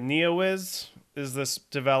NeoWiz is this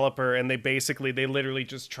developer, and they literally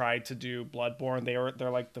just tried to do Bloodborne.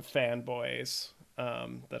 They're like the fanboys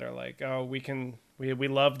that are like, oh, we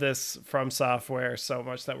love this From Software so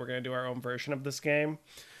much that we're going to do our own version of this game.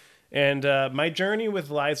 And my journey with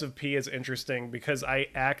Lies of P is interesting because I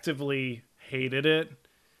actively hated it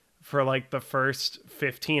for like the first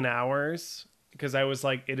 15 hours because I was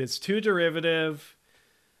like, it is too derivative.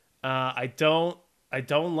 I don't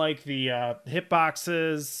like the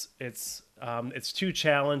hitboxes. It's too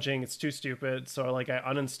challenging. It's too stupid. So like I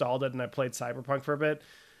uninstalled it and I played Cyberpunk for a bit.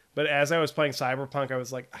 But as I was playing Cyberpunk, I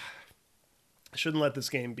was like, I shouldn't let this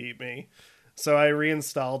game beat me. So I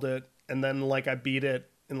reinstalled it and then like I beat it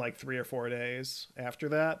in like 3 or 4 days after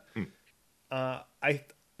that. I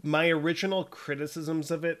my original criticisms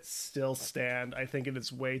of it still stand. I think it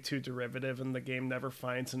is way too derivative and the game never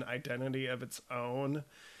finds an identity of its own.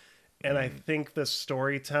 And I think the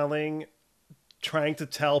storytelling, trying to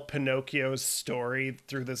tell Pinocchio's story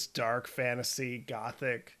through this dark fantasy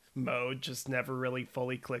gothic mode, just never really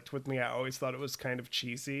fully clicked with me. I always thought it was kind of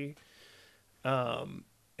cheesy.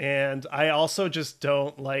 And I also just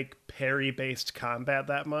don't like parry based combat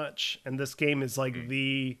that much. And this game is like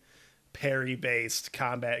the parry based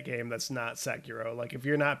combat game that's not Sekiro. Like if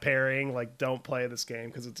you're not parrying, like don't play this game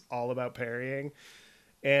because it's all about parrying.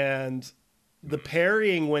 And the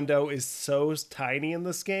parrying window is so tiny in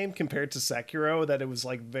this game compared to Sekiro that it was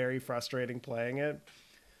like very frustrating playing it.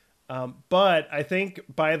 But I think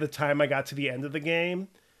by the time I got to the end of the game,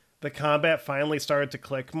 the combat finally started to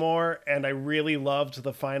click more, and I really loved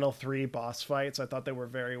the final 3 boss fights. I thought they were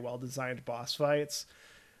very well designed boss fights.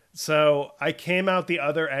 So I came out the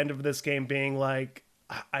other end of this game being like,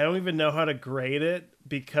 I don't even know how to grade it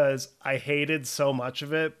because I hated so much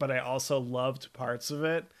of it, but I also loved parts of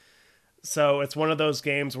it. So it's one of those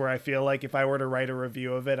games where I feel like if I were to write a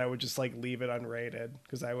review of it, I would just like leave it unrated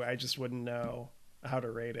because I just wouldn't know how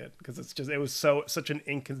to rate it because it was such an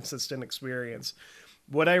inconsistent experience.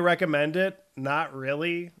 Would I recommend it? Not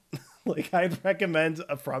really. Like I'd recommend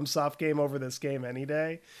a FromSoft game over this game any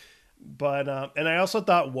day. But and I also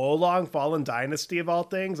thought Wolong Fallen Dynasty of all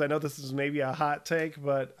things. I know this is maybe a hot take,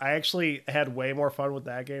 but I actually had way more fun with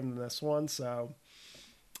that game than this one. So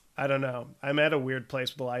I don't know. I'm at a weird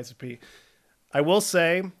place with Eliza P. I will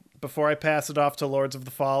say before I pass it off to Lords of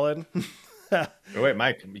the Fallen. Oh, wait,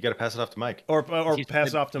 Mike, you got to pass it off to Mike. Or pass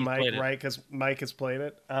it off to Mike, right? Because Mike has played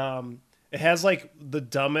it. It has like the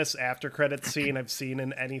dumbest after credit scene I've seen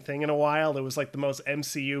in anything in a while. It was like the most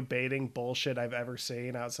MCU baiting bullshit I've ever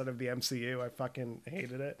seen outside of the MCU. I fucking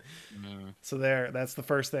hated it. So that's the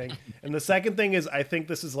first thing. And the second thing is I think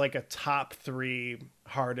this is like a top 3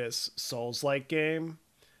 hardest Souls-like game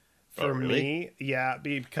for me. Yeah,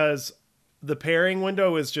 because the pairing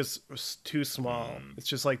window is just too small. It's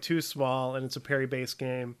just like too small, and it's a parry-based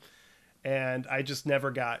game. And I just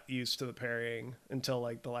never got used to the parrying until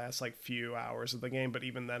like the last like few hours of the game. But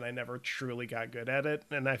even then, I never truly got good at it.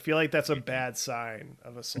 And I feel like that's a bad sign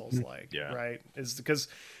of a Souls-like, right? Is because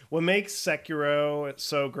what makes Sekiro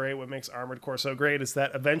so great, what makes Armored Core so great is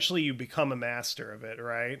that eventually you become a master of it,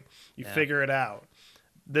 right? You figure it out.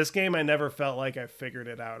 This game, I never felt like I figured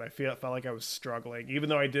it out. I felt like I was struggling, even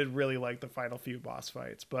though I did really like the final few boss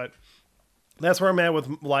fights. But that's where I'm at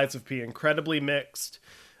with Lives of P. Incredibly mixed.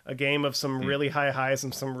 A game of some really high highs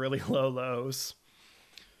and some really low lows.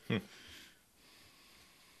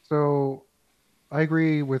 So I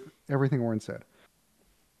agree with everything Warren said.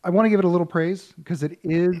 I want to give it a little praise because it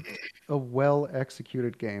is a well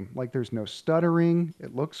executed game. Like there's no stuttering.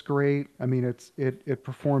 It looks great. I mean, it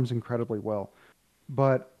performs incredibly well.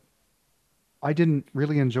 But I didn't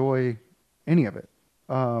really enjoy any of it.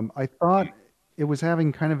 I thought it was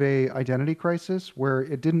having kind of a identity crisis where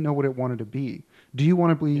it didn't know what it wanted to be. Do you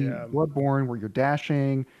want to be Bloodborne where you're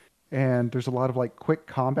dashing and there's a lot of like quick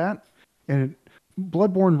combat? And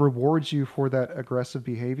Bloodborne rewards you for that aggressive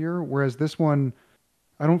behavior, whereas this one,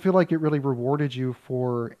 I don't feel like it really rewarded you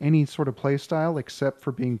for any sort of play style except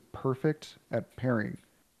for being perfect at parrying.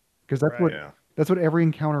 Because that's what every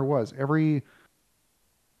encounter was. Every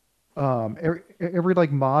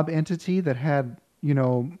like mob entity that had,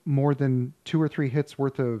 more than 2 or 3 hits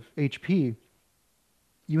worth of HP,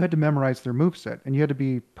 you had to memorize their moveset and you had to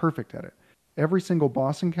be perfect at it. Every single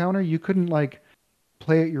boss encounter, you couldn't like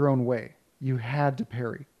play it your own way. You had to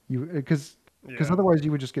parry. Because otherwise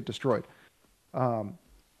you would just get destroyed. Um,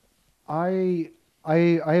 I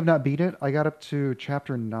have not beat it. I got up to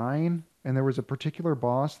chapter 9 and there was a particular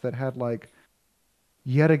boss that had like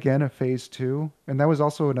yet again a phase 2, and that was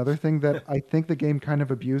also another thing that I think the game kind of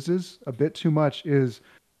abuses a bit too much is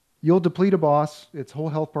you'll deplete a boss, its whole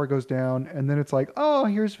health bar goes down, and then it's like, oh,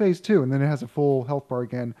 here's phase 2, and then it has a full health bar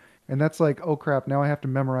again, and that's like, oh crap, now I have to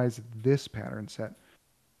memorize this pattern set.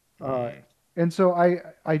 And so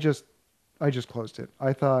I just closed it.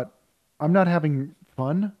 I thought I'm not having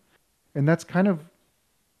fun, and that's kind of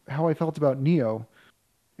how I felt about Neo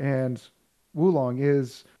and Wulong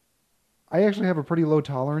is I actually have a pretty low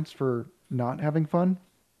tolerance for not having fun.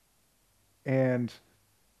 And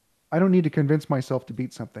I don't need to convince myself to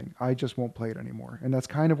beat something. I just won't play it anymore. And that's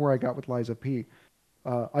kind of where I got with Lies of P.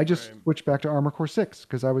 I just Right. switched back to Armored Core 6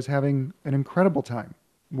 because I was having an incredible time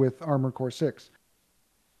with Armored Core 6.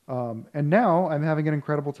 And now I'm having an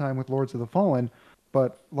incredible time with Lords of the Fallen,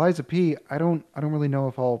 but Lies of P, I don't really know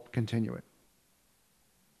if I'll continue it.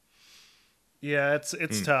 Yeah,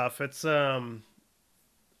 it's tough. It's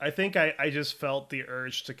I think I just felt the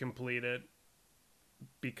urge to complete it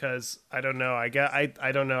because I don't know. I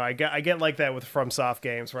don't know. I get like that with FromSoft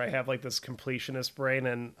games where I have like this completionist brain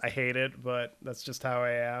and I hate it, but that's just how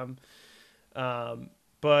I am.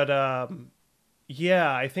 But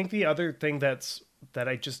yeah, I think the other thing that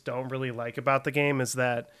I just don't really like about the game is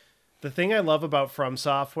that the thing I love about From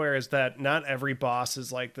Software is that not every boss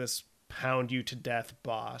is like this pound you to death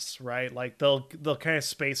boss, right? Like they'll kind of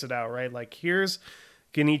space it out, right? Like here's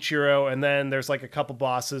Genichiro, and then there's like a couple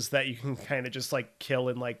bosses that you can kind of just like kill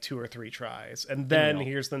in like 2 or 3 tries, and then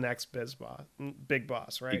here's the next big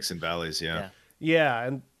boss, right? Peaks and valleys, yeah. Yeah,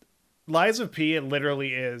 and Lies of P, it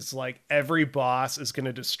literally is like every boss is going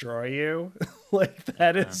to destroy you. Like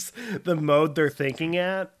that is the mode they're thinking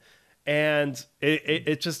at. And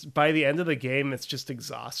it just by the end of the game, it's just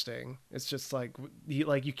exhausting. It's just like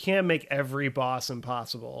you can't make every boss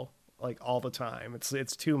impossible like all the time.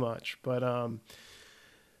 It's too much. But I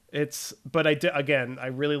did again. I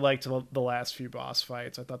really liked the last few boss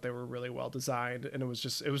fights. I thought they were really well designed, and it was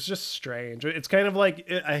just strange. It's kind of like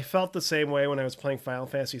I felt the same way when I was playing Final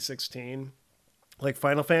Fantasy 16. Like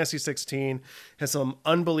Final Fantasy 16 has some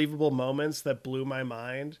unbelievable moments that blew my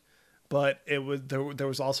mind, but there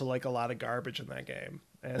was also like a lot of garbage in that game.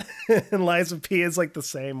 And, and Lies of P is like the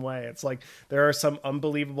same way. It's like there are some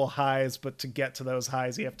unbelievable highs, but to get to those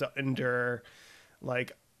highs, you have to endure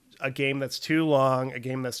like a game that's too long, a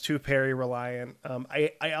game that's too parry reliant.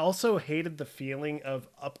 I also hated the feeling of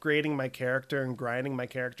upgrading my character and grinding my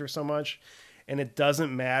character so much. And it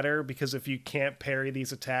doesn't matter because if you can't parry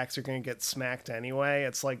these attacks, you're going to get smacked anyway.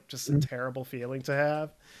 It's like just a terrible feeling to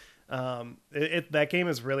have. That game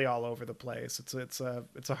is really all over the place. It's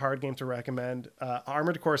a hard game to recommend.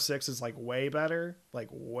 Armored Core 6 is like way better,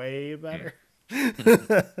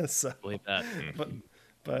 So, Believe that.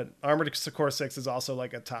 but Armored Core 6 is also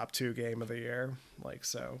like a top 2 game of the year, like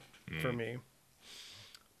so for me.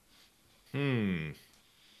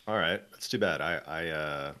 All right, that's too bad.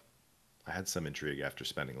 I had some intrigue after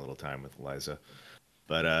spending a little time with Eliza,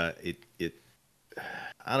 but I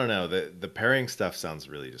don't know. The pairing stuff sounds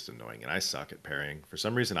really just annoying, and I suck at pairing. For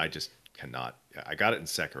some reason, I just cannot. I got it in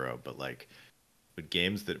Sekiro, but like with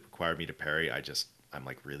games that require me to parry, I'm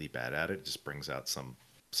like really bad at it. It just brings out some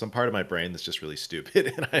part of my brain that's just really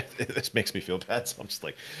stupid, and this makes me feel bad. So I'm just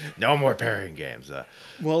like, no more parrying games.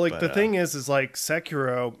 Well, like the thing is like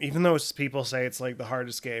Sekiro, even though people say it's like the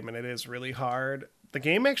hardest game, and it is really hard, the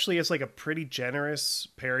game actually is like a pretty generous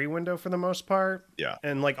parry window for the most part. Yeah.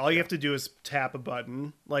 And like all you have to do is tap a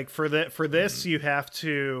button. Like for this, you have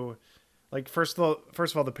to, like first of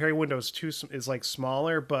all, the parry window is like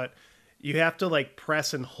smaller, but you have to like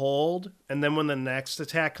press and hold, and then when the next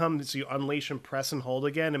attack comes, you unleash and press and hold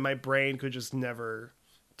again. And my brain could just never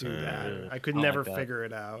do that. I could never figure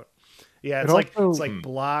it out. Yeah, it's like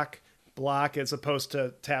block as opposed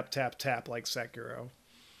to tap tap tap like Sekiro.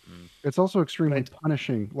 It's also extremely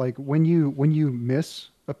punishing. Like when you miss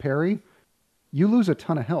a parry, you lose a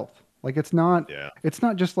ton of health. Like it's not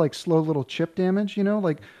just like slow little chip damage, you know?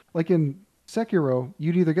 Like in Sekiro,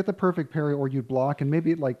 you'd either get the perfect parry or you'd block and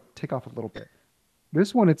maybe it like tick off a little bit.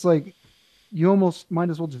 This one, it's like you almost might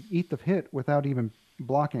as well just eat the hit without even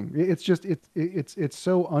blocking. It's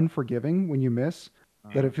so unforgiving when you miss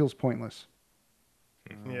that it feels pointless.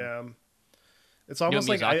 Yeah, it's almost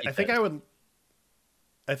like I think I would.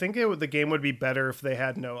 I think the game would be better if they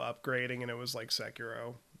had no upgrading and it was like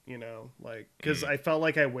Sekiro, you know, like because I felt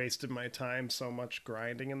like I wasted my time so much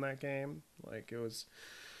grinding in that game. Like it was,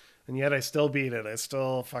 and yet I still beat it. I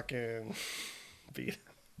still fucking beat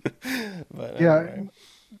it. But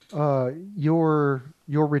yeah, your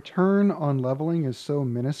return on leveling is so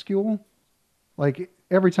minuscule. Like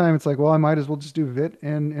every time it's like, well, I might as well just do Vit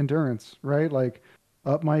and endurance, right? Like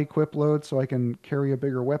up my equip load so I can carry a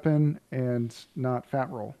bigger weapon and not fat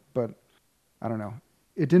roll. But I don't know.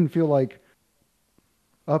 It didn't feel like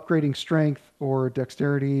upgrading strength or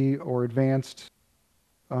dexterity or advanced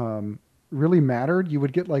really mattered. You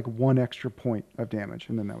would get like 1 extra point of damage,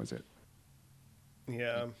 and then that was it.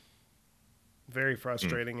 yeah, very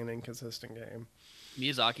frustrating and inconsistent game.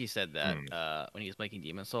 Miyazaki said that when he was making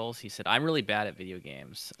Demon Souls, he said, "I'm really bad at video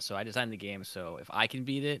games, so I designed the game so if I can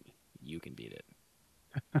beat it, you can beat it."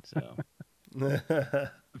 So,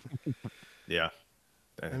 yeah,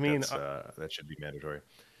 I mean, that should be mandatory.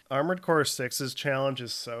 Armored Core 6's challenge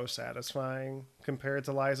is so satisfying compared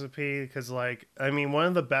to Lies of P because, like, I mean, one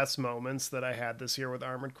of the best moments that I had this year with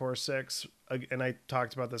Armored Core 6, and I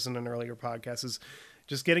talked about this in an earlier podcast, is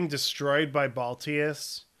just getting destroyed by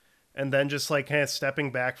Baltius and then just like kind of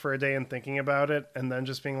stepping back for a day and thinking about it and then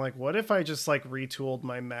just being like, what if I just like retooled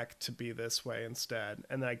my mech to be this way instead?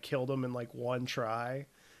 And then I killed him in like one try.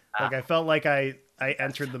 Like I felt like I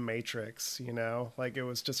entered the Matrix, you know? Like it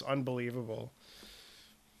was just unbelievable.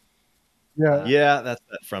 Yeah, Yeah, that's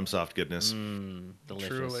that FromSoft goodness. Delicious.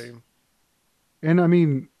 Truly. and I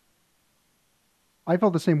mean, I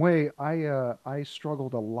felt the same way. I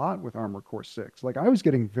struggled a lot with Armored Core 6. Like I was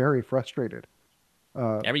getting very frustrated.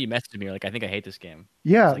 Whenever you messaged me, you're like, I think I hate this game. I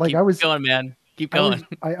Yeah, was like, like keep going, man. Keep going.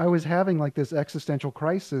 I was having like this existential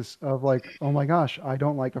crisis of like, oh my gosh, I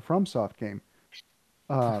don't like a FromSoft game.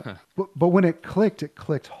 But when it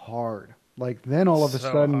clicked hard. Like then all of a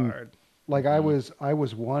So sudden, hard. like I was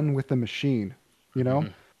one with the machine, you know?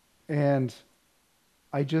 And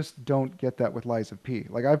I just don't get that with Lies of P.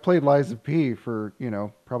 Like I've played Lies of P for,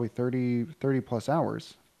 probably 30 plus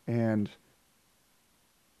hours. And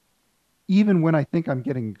even when I think I'm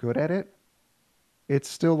getting good at it, it's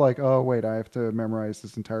still like, oh wait, I have to memorize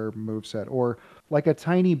this entire move set. Or like a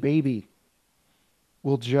tiny baby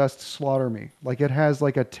will just slaughter me. Like it has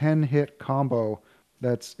like a 10 hit combo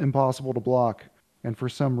that's impossible to block. And for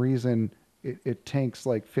some reason, it tanks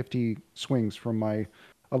like 50 swings from my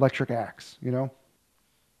electric axe, you know?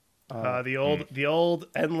 The old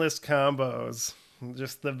endless combos,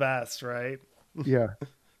 just the best, right? Yeah.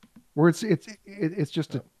 Where it's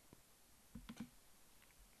just a,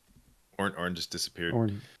 Orange just disappeared. or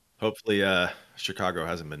Hopefully, Chicago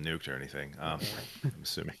hasn't been nuked or anything. I'm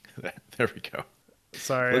assuming. There we go.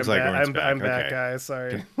 Sorry, Looks I'm like back. Orange's I'm, back. I'm back, Okay. guys.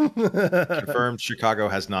 Sorry. Confirmed. Chicago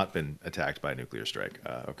has not been attacked by a nuclear strike.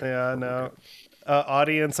 Okay. Yeah, We're no. good.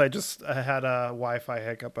 Audience, I had a Wi-Fi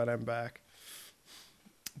hiccup, but I'm back.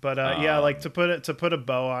 But yeah, like to put a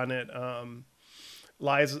bow on it,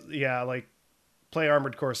 lies. Yeah, like play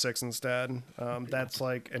Armored Core 6 instead. That's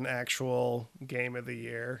like an actual game of the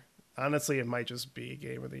year. Honestly, it might just be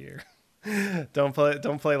game of the year. Don't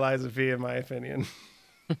play Lies of P, in my opinion.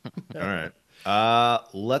 All right.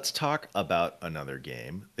 Let's talk about another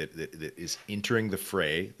game that is entering the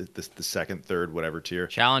fray, the second, third, whatever tier.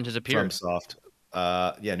 Challenge has appeared. FromSoft.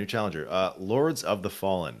 Yeah, new challenger. Lords of the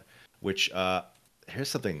Fallen, which here's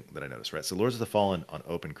something that I noticed, right? So Lords of the Fallen on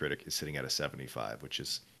OpenCritic is sitting at a 75, which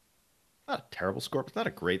is not a terrible score, but it's not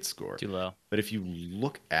a great score. Too low. But if you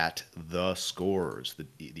look at the scores,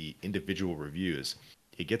 the individual reviews,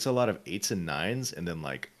 it gets a lot of 8s and 9s and then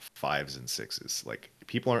like 5s and 6s. Like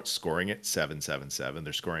people aren't scoring it 7, 7, 7.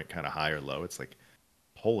 They're scoring it kind of high or low. It's like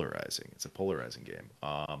polarizing. It's a polarizing game.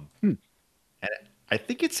 And I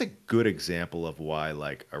think it's a good example of why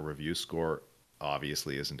like a review score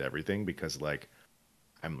obviously isn't everything, because like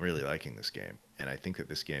I'm really liking this game, and I think that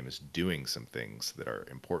this game is doing some things that are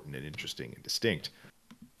important and interesting and distinct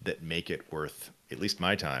that make it worth at least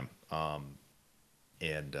my time.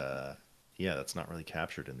 And yeah, that's not really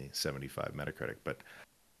captured in the 75 Metacritic. But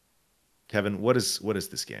Kevin, what is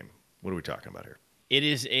this game? What are we talking about here? It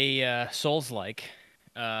is a Souls-like,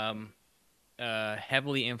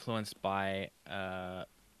 heavily influenced by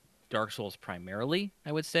Dark Souls primarily,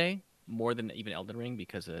 I would say, more than even Elden Ring,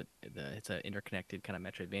 because it's an interconnected kind of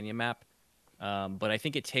Metroidvania map. But I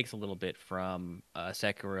think it takes a little bit from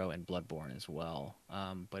Sekiro and Bloodborne as well.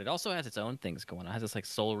 But it also has its own things going on. It has this like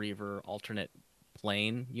Soul Reaver alternate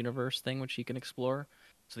plane universe thing which you can explore.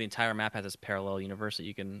 So the entire map has this parallel universe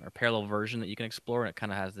or parallel version that you can explore, and it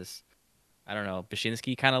kind of has this, I don't know,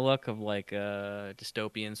 Bashinsky kind of look of like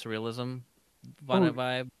dystopian surrealism oh,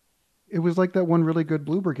 vibe. it was like that one really good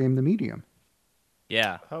Bloober game, The Medium.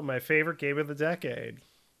 Yeah. Oh, my favorite game of the decade.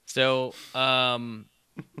 So,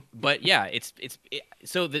 but yeah,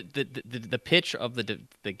 so the pitch of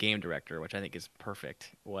the game director, which I think is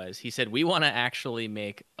perfect, was he said we want to actually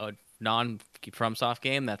make a non FromSoft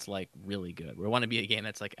game that's like really good. We want to be a game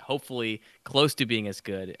that's like hopefully close to being as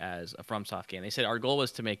good as a FromSoft game. They said our goal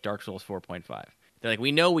was to make Dark Souls 4.5. They're like,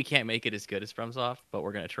 we know we can't make it as good as FromSoft, but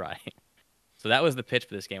we're gonna try. So that was the pitch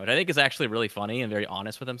for this game, which I think is actually really funny and very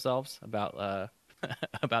honest with themselves about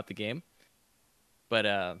about the game.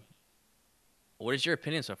 But what is your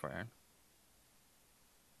opinion so far, Aaron?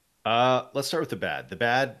 Let's start with the bad. The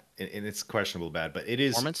bad, and it's questionable bad, but it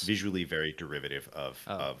is Performance? visually very derivative of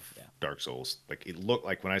Yeah. Dark Souls. Like it looked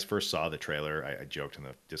like when I first saw the trailer, I joked in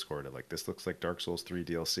the Discord, like this looks like Dark Souls 3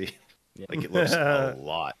 DLC. Yeah. Like it looks a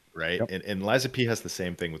lot, right? Yep. And Lies of P has the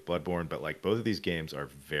same thing with Bloodborne, but like both of these games are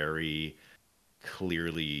very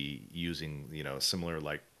clearly using, similar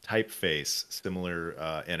like typeface, similar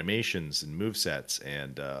animations and movesets,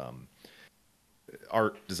 and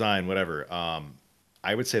art design, whatever.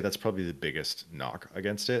 I would say that's probably the biggest knock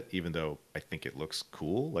against it, even though I think it looks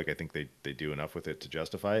cool. Like I think they do enough with it to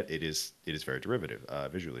justify it. It is very derivative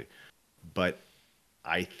visually, but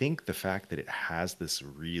I think the fact that it has this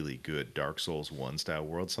really good Dark Souls 1 style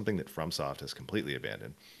world, something that FromSoft has completely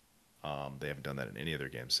abandoned. They haven't done that in any other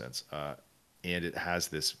game since. And it has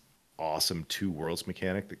this awesome two worlds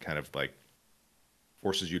mechanic that kind of like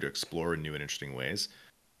forces you to explore in new and interesting ways.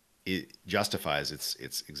 It justifies its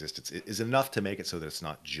existence. It is enough to make it so that it's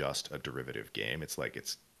not just a derivative game. It's like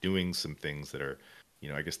it's doing some things that are,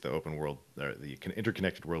 I guess the open world, or the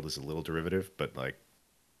interconnected world is a little derivative, but like,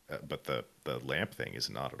 but the lamp thing is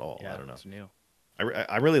not at all. Yeah, I don't know. it's new.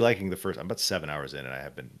 I'm really liking the first. I'm about 7 hours in, and I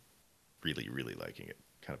have been really, really liking it.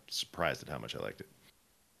 Kind of surprised at how much I liked it.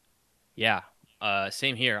 Yeah.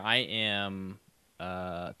 Same here. I am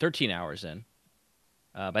 13 hours in.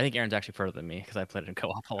 But I think Aaron's actually further than me because I played it in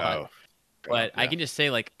co-op a lot. Oh, But co-op, I yeah. can just say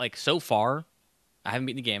like so far, I haven't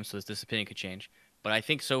beaten the game, so this opinion could change. But I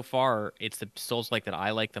think so far it's the Souls like that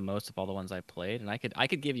I like the most of all the ones I played, and I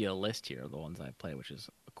could give you a list here of the ones I played, which is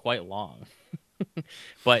quite long.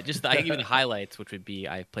 But just I can give you the highlights, which would be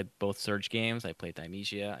I played both Surge games, I played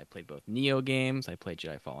Dimesia, I played both Neo games, I played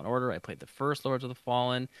Jedi Fallen Order, I played the first Lords of the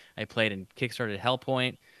Fallen, I played and kickstarted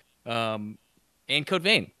Hellpoint, um, and Code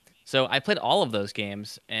Vein. So I played all of those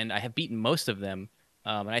games, and I have beaten most of them.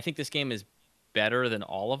 And I think this game is better than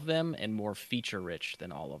all of them and more feature rich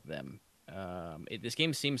than all of them. This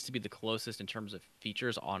game seems to be the closest in terms of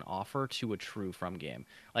features on offer to a true From game.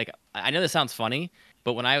 Like I know this sounds funny,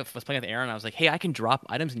 but when I was playing with Aaron, I was like, "Hey, I can drop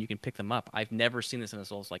items and you can pick them up." I've never seen this in a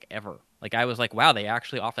Souls like ever. Like I was like, "Wow, they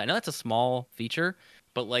actually offer that." I know that's a small feature,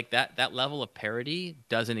 but like that level of parity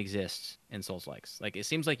doesn't exist in Souls likes. Like it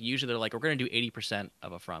seems like usually they're like, "We're going to do 80%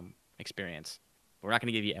 of a From experience. We're not going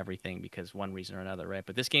to give you everything because one reason or another, right?"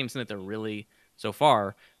 But this game seems that they're really so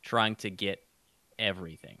far trying to get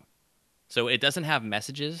everything. So it doesn't have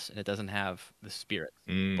messages and it doesn't have the spirits,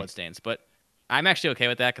 Mm, bloodstains. But I'm actually okay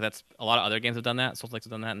with that because that's a lot of other games have done that. Souls likes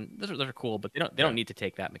have done that, and those are cool. But they don't yeah, need to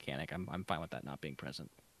take that mechanic. I'm fine with that not being present.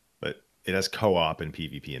 but it has co-op and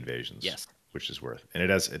PvP invasions, Yes, which is worth. And it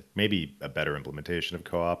has maybe a better implementation of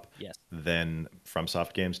co-op yes. than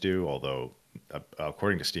FromSoft games do. Although,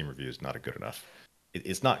 according to Steam reviews, not a good enough.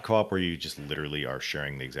 It's not co-op where you just literally are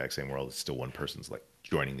sharing the exact same world. It's still one person's like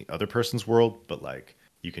joining the other person's world, but like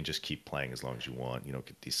you can just keep playing as long as you want. You don't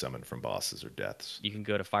get desummoned from bosses or deaths. You can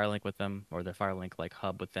go to Firelink with them or the Firelink like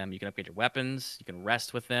hub with them. You can upgrade your weapons. You can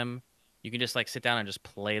rest with them. You can just like sit down and just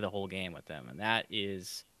play the whole game with them. And that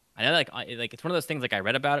is, I know like it's one of those things like I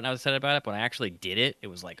read about it and I was excited about it, but when I actually did it, it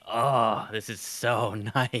was like, oh, this is so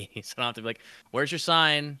nice. I don't have to be like, where's your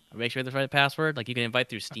sign? Make sure you have the right password. Like you can invite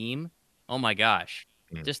through Steam. Oh my gosh,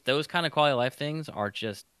 Mm. just those kind of quality of life things are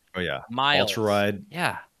just Oh yeah, Ultra miles. Ride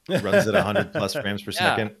Yeah, runs at 100 plus frames per yeah,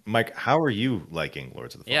 second. Mike, how are you liking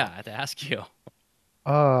Lords of the yeah. Fallen? I have to ask you.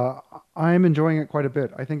 Uh, I'm enjoying it quite a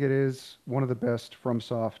bit. I think it is one of the best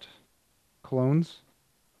FromSoft clones.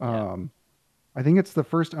 Yeah. Um, I think it's the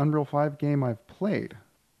first Unreal 5 game I've played.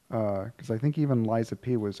 Because I think even Liza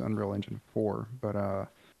P was Unreal Engine 4, but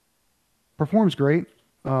performs great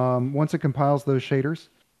once it compiles those shaders.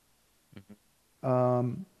 Mhm.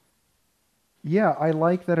 Um, yeah, I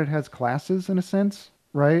like that it has classes in a sense,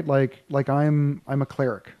 right? Like I'm a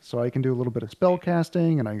cleric, so I can do a little bit of spell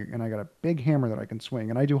casting, and I got a big hammer that I can swing,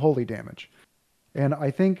 and I do holy damage. And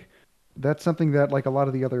I think that's something that like a lot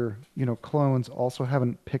of the other clones also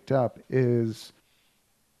haven't picked up is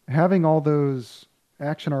having all those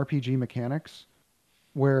action RPG mechanics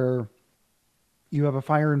where you have a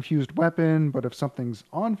fire infused weapon, but if something's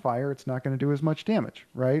on fire, it's not going to do as much damage,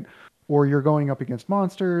 right? Or you're going up against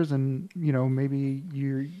monsters and maybe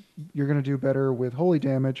you're going to do better with holy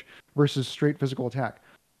damage versus straight physical attack.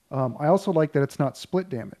 I also like that it's not split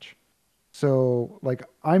damage. So like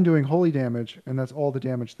I'm doing holy damage and that's all the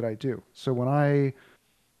damage that I do. So when I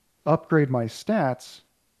upgrade my stats,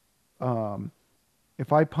 um,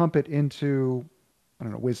 if I pump it into, I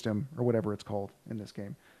don't know, wisdom or whatever it's called in this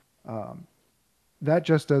game, um, that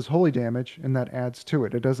just does holy damage and that adds to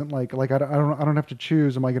it. It doesn't I don't have to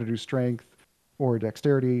choose. Am I going to do strength or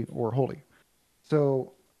dexterity or holy?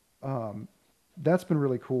 So um, that's been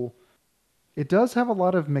really cool. It does have a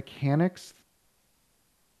lot of mechanics,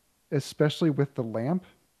 especially with the lamp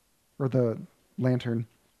or the lantern,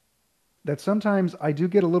 that sometimes I do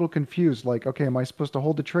get a little confused. Like, okay, am I supposed to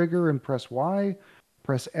hold the trigger and press Y,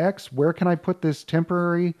 press X? Where can I put this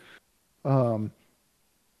temporary um,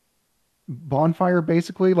 bonfire?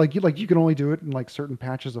 Basically, like you can only do it in like certain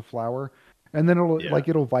patches of flower, and then it'll Yeah.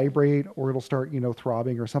 it'll vibrate or it'll start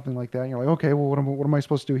throbbing or something like that. And you're like, okay, well, what am I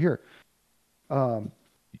supposed to do here?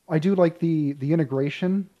 I do like the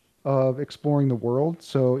integration of exploring the world.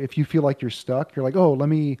 So if you feel like you're stuck, you're like, oh, let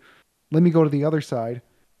me go to the other side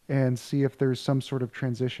and see if there's some sort of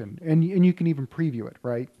transition, and you can even preview it,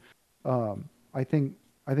 right? Um, I think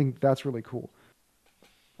that's really cool.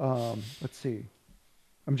 Let's see.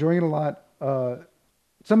 I'm enjoying it a lot.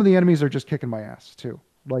 Some of the enemies are just kicking my ass too.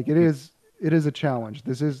 Like it is a challenge.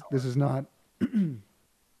 This is not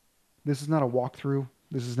this is not a walkthrough.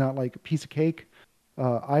 This is not like a piece of cake.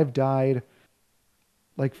 I've died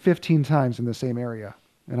like 15 times in the same area,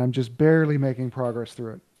 and I'm just barely making progress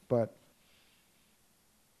through it. But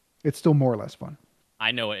it's still more or less fun.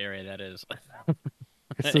 I know what area that is.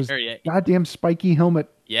 It's those Area. goddamn spiky helmet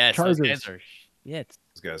Yes, those guys chargers. are shit.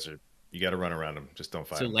 Those guys are. You got to run around them. Just don't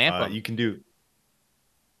fight So them. lamp them. You can do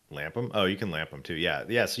lamp them. Oh, you can lamp them too. Yeah,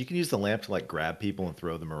 yeah. So you can use the lamp to like grab people and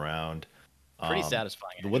throw them around. Pretty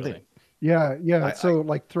satisfying, The one actually. thing Yeah, yeah. I So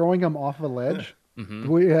like throwing them off a ledge,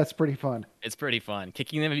 Mm-hmm. that's pretty fun. It's pretty fun.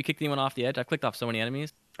 Kicking them, if you kick anyone off the edge, I've clicked off so many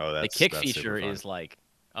enemies. oh The kick that's super feature fun. is like,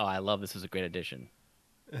 oh, I love this. Is a great addition.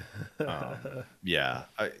 Yeah,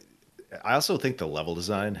 I also think the level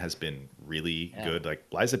design has been really Yeah. good. Like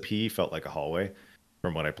Liza P felt like a hallway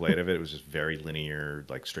from what I played of it. It was just very linear,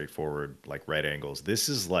 like straightforward, like right angles. This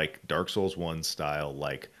is like Dark Souls 1 style,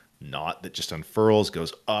 like knot that just unfurls,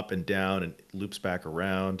 goes up and down and loops back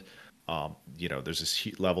around. There's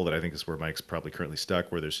this level that I think is where Mike's probably currently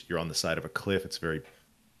stuck, where you're on the side of a cliff. It's very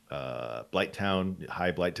Blight Town,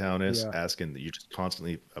 high Blight Town is Yeah. asking that you're just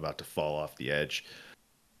constantly about to fall off the edge.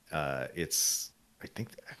 It's I think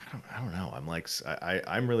I don't know.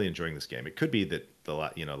 I'm really enjoying this game. It could be that the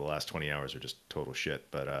last 20 hours are just total shit,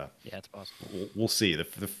 but Yeah, it's possible. we'll see. The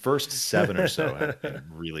first 7 or so have been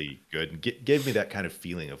really good and gave me that kind of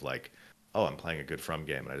feeling of like, oh, I'm playing a good From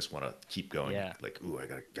game and I just want to keep going. Yeah. Like, ooh, I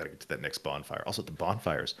gotta get to that next bonfire. Also, the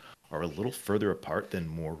bonfires are a little further apart than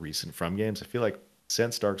more recent From games. I feel like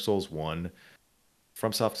since Dark Souls 1,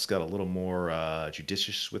 FromSoft has got a little more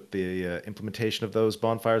judicious with the implementation of those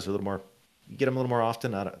bonfires. A little more, you get them a little more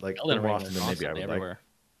often. I don't, like a Elden little more Ring, often they're than maybe I constantly would like. everywhere.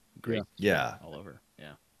 Great. Yeah. All over.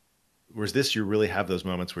 Yeah. Whereas this, you really have those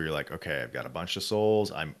moments where you're like, okay, I've got a bunch of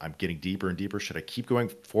souls. I'm getting deeper and deeper. Should I keep going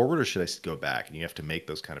forward or should I go back? And you have to make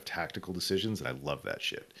those kind of tactical decisions. And I love that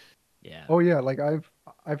shit. Yeah. Oh yeah, like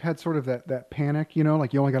I've had sort of that panic,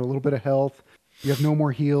 like you only got a little bit of health, you have no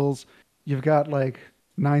more heals, you've got like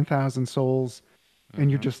 9,000 souls, and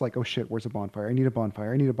you're just like, oh shit, where's a bonfire? I need a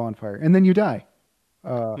bonfire. I need a bonfire, and then you die.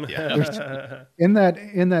 Yeah. There's in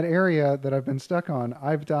that area that I've been stuck on,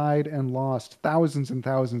 I've died and lost thousands and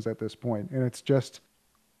thousands at this point, and it's just,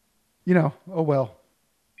 oh well.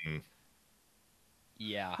 Mm.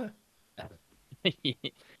 Yeah.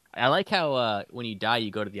 I like how when you die, you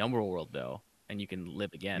go to the Umbral world though, and you can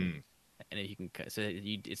live again. Mm. And if you can, so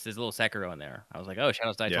it's this little Sekiro in there. I was like, oh,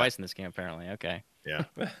 Shadows die Yeah. twice in this game apparently. Okay. Yeah.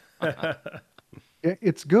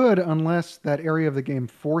 It's good unless that area of the game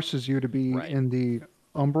forces you to be Right. in the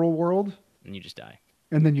Umbral world, And you just die.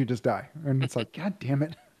 and then you just die, and it's like, God damn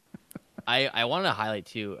it. I wanted to highlight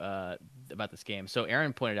too about this game. So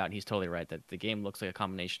Aaron pointed out, and he's totally right, that the game looks like a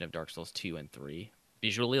combination of Dark Souls 2 and 3.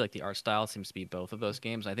 Visually, like the art style seems to be both of those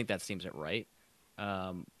games. I think that seems it right.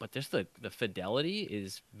 But just the fidelity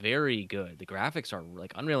is very good. The graphics are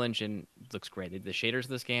like Unreal Engine looks great. The shaders of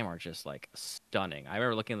this game are just like stunning. I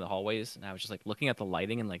remember looking at the hallways and I was just like looking at the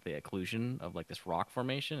lighting and like the occlusion of like this rock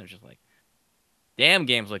formation. It was just like, damn,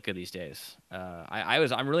 games look good these days.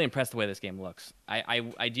 I'm really impressed the way this game looks.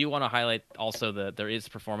 I do want to highlight also there is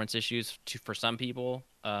performance issues for some people.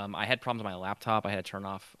 I had problems on my laptop. I had to turn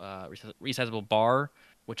off resizable bar,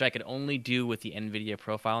 which I could only do with the NVIDIA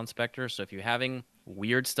Profile Inspector. So if you're having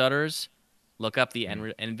weird stutters, look up the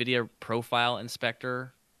NVIDIA Profile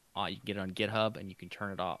Inspector. You can get it on GitHub and you can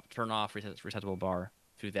turn off resizable bar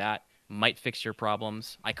through that. Might fix your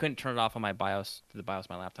problems. I couldn't turn it off on my BIOS through the BIOS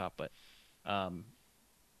of my laptop, but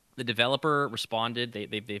the developer responded.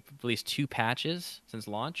 They've released 2 patches since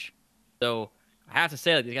launch. So I have to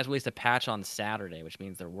say, like, these guys released a patch on Saturday, which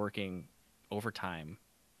means they're working overtime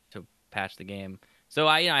to patch the game. So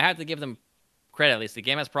I have to give them credit. At least the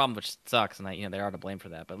game has problems, which sucks, and they are to blame for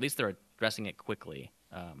that. But at least they're addressing it quickly.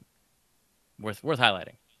 Worth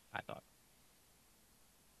highlighting, I thought.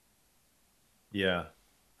 Yeah.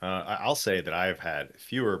 I'll say that I've had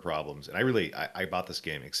fewer problems, and I bought this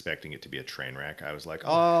game expecting it to be a train wreck. I was like,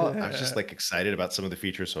 oh, I was just like excited about some of the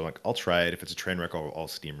features, so I'm like, I'll try it. If it's a train wreck, I'll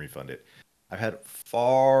Steam refund it. I've had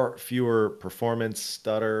far fewer performance,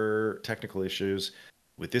 stutter, technical issues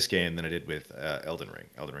with this game than I did with Elden Ring.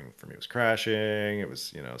 Elden Ring for me was crashing. It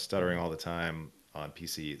was stuttering all the time on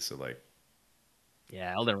PC. So like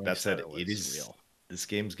Yeah, Elden Ring that said, stutter it was is real. this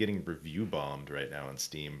game's getting review bombed right now on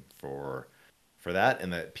Steam for that,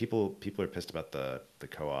 and that people are pissed about the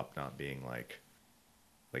co-op not being like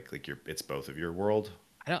it's both of your world.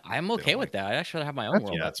 I'm They okay don't with like. that. I actually have my own That's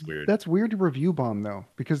world. Yeah, it's weird. that's weird to review bomb though,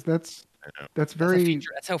 because that's I know. that's That's a very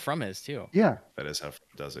feature. That's how From is too. yeah. That is how it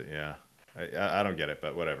does it. Yeah, I don't get it,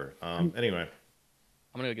 but whatever. I'm- Anyway,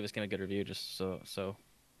 I'm gonna go give this game a good review just so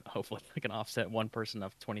hopefully I can offset one person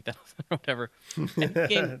of 20,000 or whatever. I think the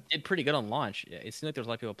game did pretty good on launch. It seemed like there was a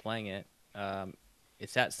lot of people playing it.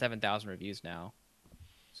 It's at 7,000 reviews now,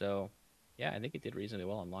 so yeah, I think it did reasonably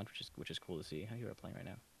well on launch, which is cool to see. How you are playing right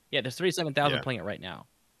now? Yeah, there's 37,000 yeah, playing it right now.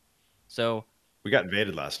 So we got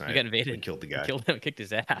invaded last we night. got invaded. We killed the We guy. killed him, kicked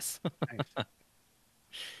his ass. Nice.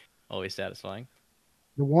 Always satisfying.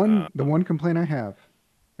 The one complaint I have,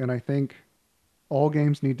 and I think all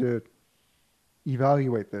games need to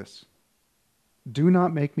evaluate this. Do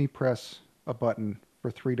not make me press a button for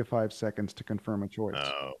 3 to 5 seconds to confirm a choice.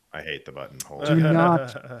 Oh, I hate the button. Holy Do crap.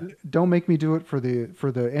 not don't make me do it for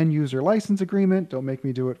the end user license agreement. Don't make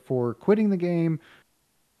me do it for quitting the game.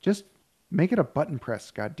 Just make it a button press,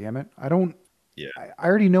 god damn it. Yeah, I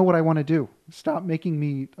already know what I want to do. Stop making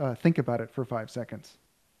me think about it for 5 seconds.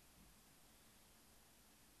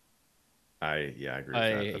 I agree with I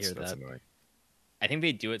that. hear That's that. annoying. I think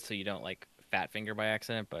they do it so you don't like fat finger by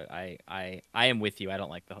accident, but I am with you. I don't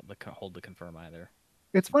like the hold to confirm either.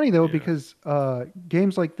 It's funny though Yeah. because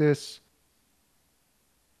games like this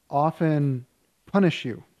often punish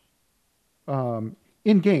you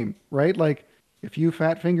in game, right? Like if you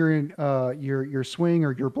fat finger in your swing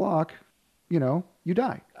or your block, you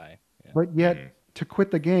die. Yeah. But Mhm. yet to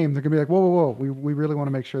quit the game, they're gonna be like, whoa, whoa, whoa, we really want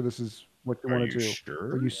to make sure this is what you Are want you to do. Are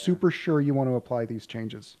sure? you super sure you want to apply these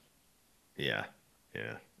changes? Yeah,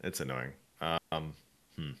 yeah. It's annoying.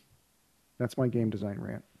 Hmm. That's my game design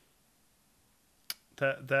rant.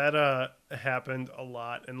 That happened a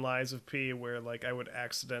lot in Lies of P, where like I would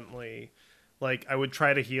accidentally, like I would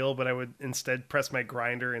try to heal, but I would instead press my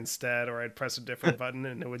grinder instead, or I'd press a different button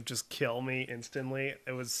and it would just kill me instantly.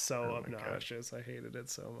 It was so Oh my God. obnoxious. I hated it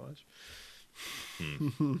so much.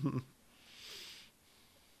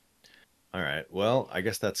 All right. Well, I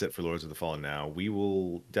guess that's it for Lords of the Fallen now. We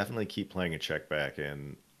will definitely keep playing a check back,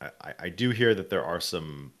 and I do hear that there are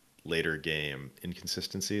some later game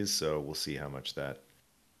inconsistencies, so we'll see how much that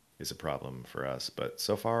is a problem for us. But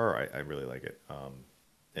so far, I really like it.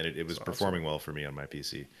 And it was That's performing well for me on my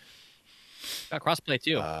PC. Got crossplay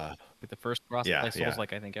too. Uh, Like the first yeah, crossplay Souls yeah.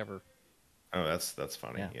 like I think ever. Oh, that's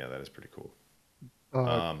funny. Yeah. Yeah, that is pretty cool.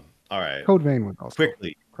 Uh, All right. Code Vein was also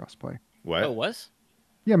Quickly. crossplay. Oh, it What? was?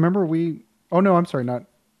 Yeah, remember we? Oh no, I'm sorry, not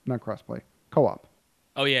crossplay. Co-op.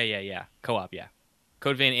 Oh yeah. Co-op, yeah.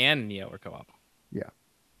 Code Vein and Neo were co-op. Yeah.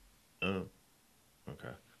 Oh, okay.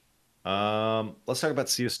 Let's talk about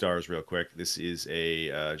Sea of Stars real quick. This is a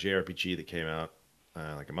JRPG that came out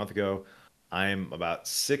like a month ago. I'm about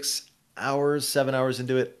 6 hours, 7 hours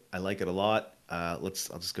into it. I like it a lot. I'll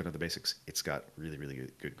just go to the basics. It's got really, really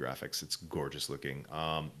good graphics. It's gorgeous looking.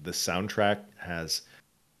 The soundtrack has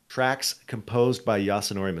tracks composed by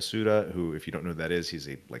Yasunori Masuda, who, if you don't know who that is, he's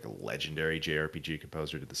a legendary JRPG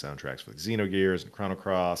composer. Did the soundtracks for Xenogears and Chrono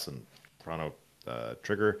Cross and Chrono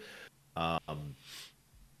Trigger.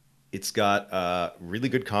 It's got really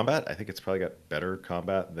good combat. I think it's probably got better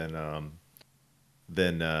combat than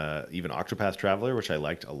even Octopath Traveler, which I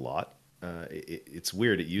liked a lot. It's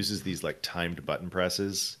weird. It uses these like timed button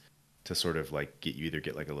presses to sort of like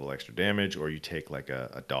get like a little extra damage, or you take like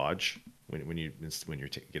a dodge when you're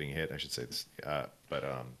getting hit. I should say this, but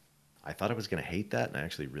I thought I was gonna hate that, and I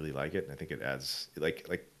actually really like it. And I think it adds like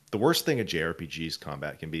the worst thing a JRPG's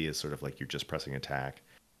combat can be is sort of like you're just pressing attack,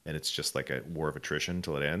 and it's just like a war of attrition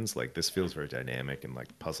till it ends. Like this feels very dynamic and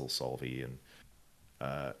like puzzle solvy, and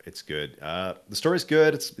it's good. The story's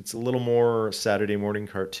good. It's a little more Saturday morning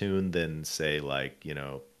cartoon than say like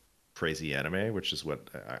crazy anime, which is what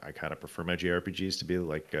I kind of prefer my JRPGs to be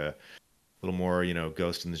like. A little more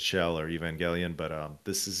Ghost in the Shell or Evangelion, but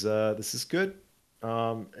this is good.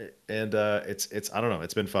 And it's I don't know.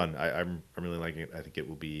 It's been fun. I'm really liking it. I think it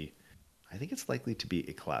will be. I think it's likely to be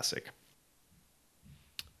a classic.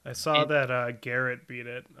 I saw And that Garrett beat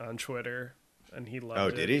it on Twitter, and he loved Oh,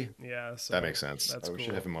 it. did he? Yeah, so That makes sense. that's We should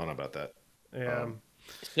cool. have him on about that. Yeah,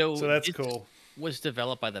 so so that's this cool. was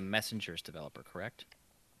developed by the Messengers developer, correct?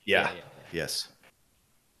 Yeah. Yeah. Yes.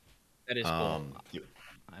 That is cool. You-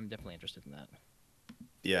 I'm definitely interested in that.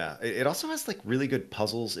 Yeah, it also has like really good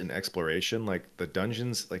puzzles and exploration. Like the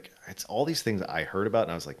dungeons, like it's all these things I heard about,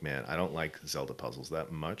 and I was like, man, I don't like Zelda puzzles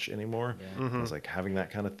that much anymore. Yeah. I was like, having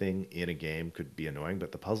that kind of thing in a game could be annoying,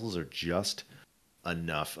 but the puzzles are just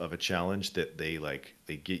enough of a challenge that they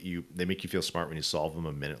make you feel smart when you solve them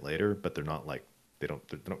a minute later, but they're not like they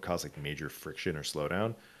don't cause like major friction or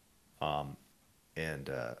slowdown. Um, and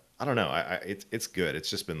I don't know, it's good. I've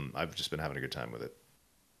just been having a good time with it.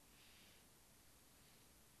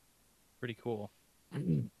 Pretty cool.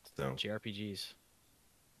 So JRPGs.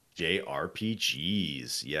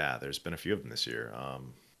 JRPGs. Yeah, there's been a few of them this year.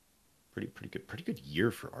 Pretty good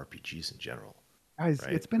year for RPGs in general, Guys,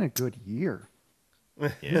 right? it's been a good year. Yeah,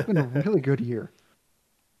 It's been a really good year.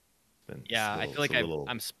 Yeah, I feel like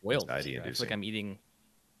I'm spoiled this year. I feel like anxiety-inducing. I'm eating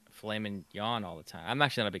filet mignon all the time. I'm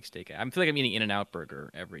actually not a big steak guy. I feel like I'm eating In-N-Out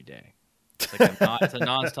burger every day. It's like it's a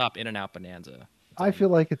nonstop In-N-Out bonanza. That's all I I'm feel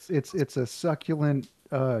like it's a succulent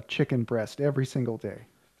chicken breast every single day.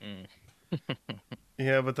 eating.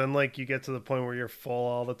 Yeah, but then like you get to the point where you're full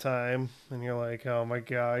all the time and you're like, "Oh my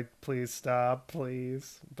god, please stop,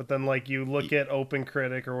 please." But then like you look at Open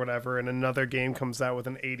Critic or whatever and another game comes out with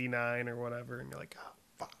an 89 or whatever and you're like, "Oh,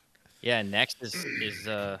 fuck." Yeah, next is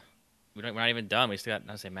we're not even done. We still got,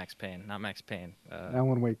 not say Max Payne, not Max Payne.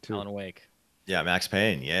 Alan Wake 2. Alan Wake. Yeah, Max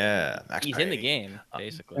Payne. Yeah, Max He's Payne. in the game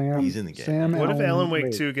basically. He's in the game. Sam What if Alan Wake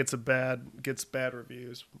Wake. 2 gets bad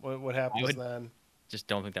reviews? What happens would- then? Just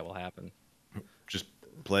don't think that will happen. Just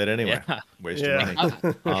play it anyway. Yeah. Waste your Yeah.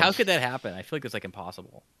 money. How could that happen? I feel like it's like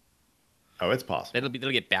impossible. Oh, it's possible.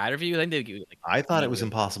 They'll get bad reviews. I think they get like. I thought it was really-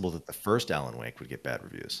 impossible that the first Alan Wake would get bad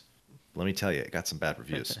reviews. Let me tell you, it got some bad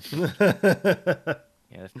reviews.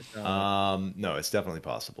 Yeah. No, it's definitely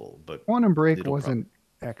possible, but Quantum Break it'll wasn't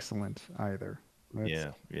excellent either.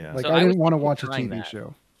 yeah. Like So I I didn't was want to watch a trying TV that.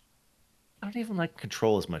 show. I don't even like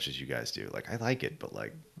Control as much as you guys do. Like I like it, but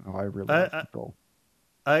like Oh, I really I- like Control.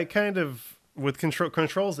 I kind of with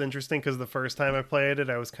Control's interesting because the first time I played it,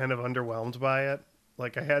 I was kind of underwhelmed by it.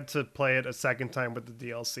 Like I had to play it a second time with the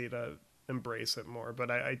DLC to embrace it more.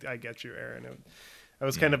 But I get you, Aaron. I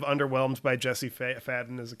was kind of underwhelmed by Jesse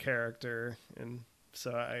Fadden as a character, and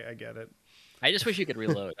so I get it. I just wish you could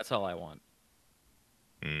reload. That's all I want.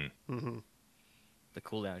 Mm-hmm. The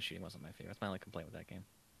cooldown shooting wasn't my favorite. That's my only complaint with that game.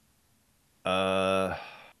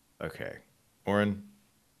 okay. Oren,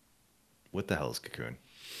 what the hell is Cocoon?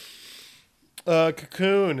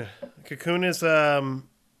 Cocoon. Cocoon is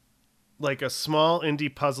like a small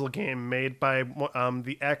indie puzzle game made by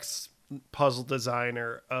the ex puzzle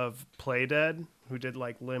designer of Playdead, who did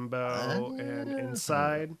like Limbo and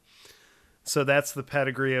Inside. So that's the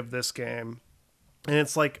pedigree of this game. And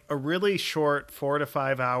it's like a really short 4 to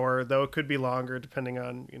 5 hour, though it could be longer depending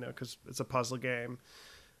on, because it's a puzzle game.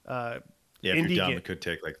 Yeah, if Indie you're dumb, game. it could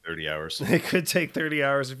take like 30 hours. It could take 30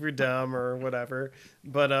 hours if you're dumb or whatever.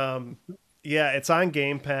 But yeah, it's on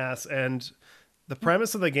Game Pass. And the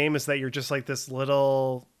premise of the game is that you're just like this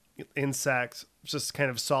little insect just kind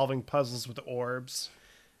of solving puzzles with orbs.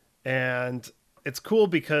 And it's cool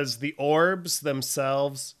because the orbs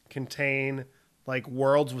themselves contain like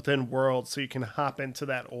worlds within worlds. So you can hop into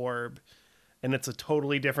that orb and it's a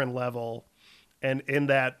totally different level. And in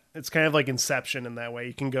that, it's kind of like Inception in that way.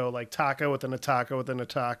 You can go like taco within a taco within a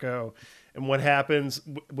taco. And what happens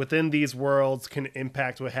within these worlds can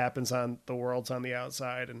impact what happens on the worlds on the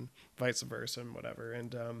outside and vice versa and whatever.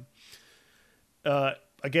 And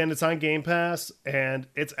again, it's on Game Pass and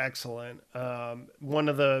it's excellent. One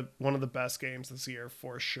of the best games this year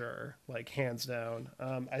for sure, like hands down.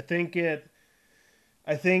 I think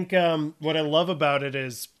what I love about it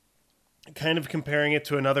is kind of comparing it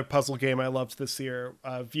to another puzzle game I loved this year,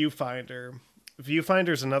 Viewfinder. Viewfinder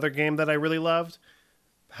is another game that I really loved.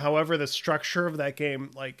 However, the structure of that game,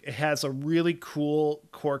 like it has a really cool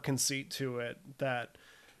core conceit to it that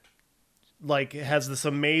like it has this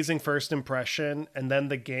amazing first impression and then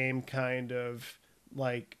the game kind of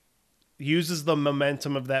like uses the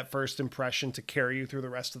momentum of that first impression to carry you through the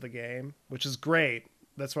rest of the game, which is great.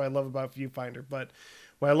 That's what I love about Viewfinder. But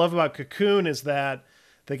what I love about Cocoon is that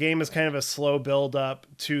the game is kind of a slow build up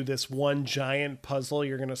to this one giant puzzle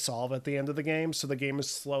you're going to solve at the end of the game. So the game is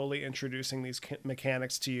slowly introducing these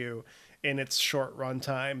mechanics to you in its short run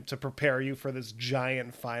time to prepare you for this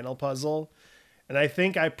giant final puzzle. And I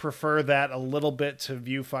think I prefer that a little bit to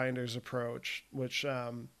Viewfinder's approach, which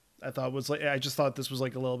I thought was like, I just thought this was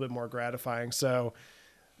like a little bit more gratifying. So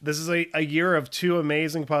this is a year of two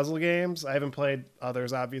amazing puzzle games. I haven't played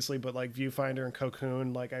others, obviously, but like Viewfinder and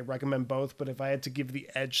Cocoon, like I recommend both. But if I had to give the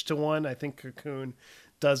edge to one, I think Cocoon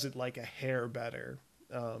does it like a hair better.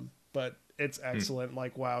 But it's excellent.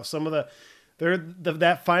 Like, wow, some of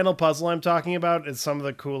That final puzzle I'm talking about is some of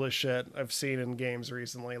the coolest shit I've seen in games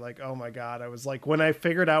recently. Like, oh my god, I was like, when I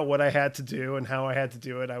figured out what I had to do and how I had to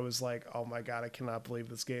do it, I was like, oh my god, I cannot believe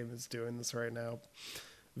this game is doing this right now.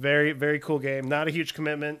 Very, very cool game. Not a huge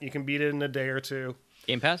commitment. You can beat it in a day or two.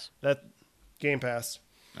 Game Pass? That Game Pass.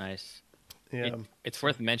 Nice. Yeah. It's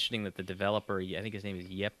worth mentioning that the developer, I think his name is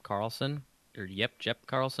Jep Carlson, or Jep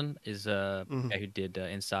Carlson, is the guy who did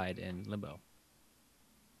Inside and Limbo.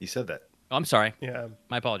 You said that. Oh, I'm sorry. Yeah.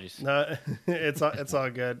 My apologies. No, it's all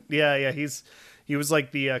good. Yeah. He was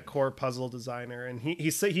like the core puzzle designer, and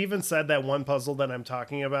he even said that one puzzle that I'm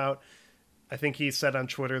talking about. I think he said on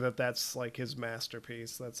Twitter that that's like his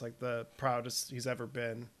masterpiece. That's like the proudest he's ever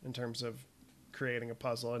been in terms of creating a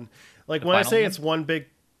puzzle. And like when I say it's one big,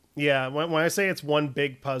 when I say it's one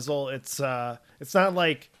big puzzle, it's not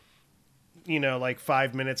like, like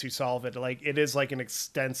 5 minutes you solve it. Like it is like an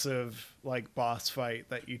extensive like boss fight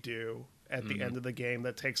that you do at the end of the game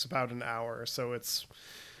that takes about an hour. So it's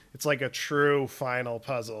like a true final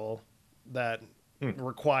puzzle that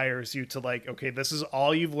requires you to like, okay, this is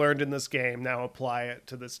all you've learned in this game. Now apply it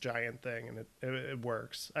to this giant thing, and it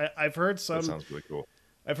works. I've heard some. That sounds really cool.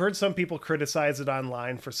 I've heard some people criticize it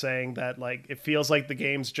online for saying that like it feels like the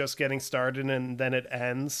game's just getting started and then it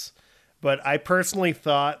ends. But I personally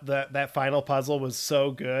thought that final puzzle was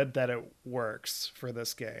so good that it works for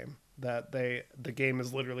this game. That the game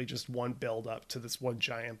is literally just one build up to this one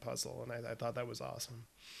giant puzzle, and I thought that was awesome.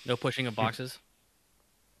 No pushing of boxes.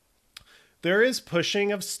 There is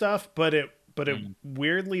pushing of stuff, but it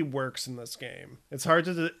weirdly works in this game. It's hard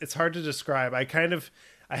to describe.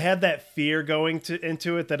 I had that fear going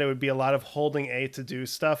into it that it would be a lot of holding A to do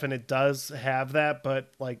stuff, and it does have that,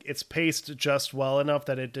 but like it's paced just well enough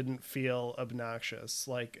that it didn't feel obnoxious,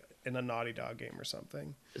 like in a Naughty Dog game or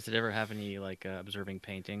something. Does it ever have any like observing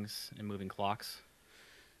paintings and moving clocks?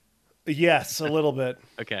 Yes, a little bit.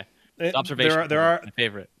 Okay. Observation. There are my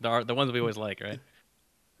favorite. The ones we always like, right?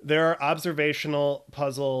 There are observational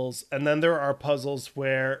puzzles, and then there are puzzles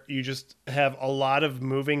where you just have a lot of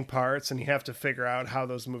moving parts, and you have to figure out how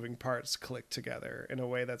those moving parts click together in a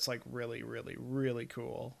way that's like really, really, really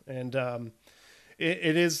cool. And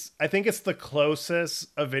it is, I think it's the closest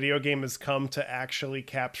a video game has come to actually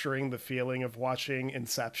capturing the feeling of watching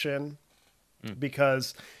Inception,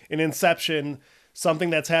 because in Inception, something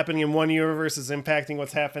that's happening in one universe is impacting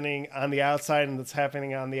what's happening on the outside, and that's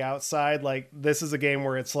happening on the outside. Like this is a game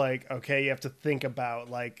where it's like, okay, you have to think about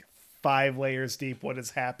like 5 layers deep what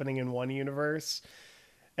is happening in one universe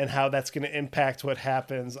and how that's going to impact what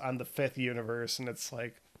happens on the 5th universe. And it's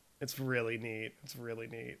like, it's really neat. It's really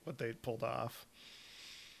neat what they pulled off.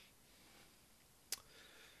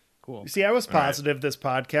 Cool. You see, I was positive this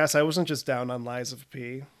podcast. I wasn't just down on Lies of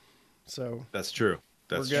P. So that's true.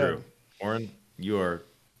 That's true. Oren, you're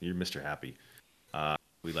Mr. Happy.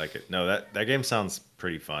 We like it. No, that game sounds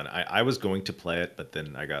pretty fun. I was going to play it, but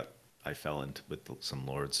then I fell into with some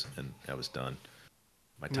lords, and I was done.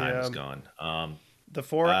 My time was gone. The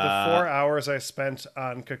 4 hours I spent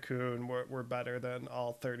on Cocoon were better than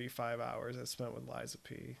all 35 hours I spent with Lies of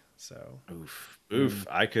P. So oof.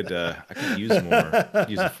 I could use more.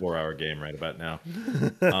 Use a 4-hour game right about now.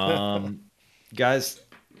 Guys,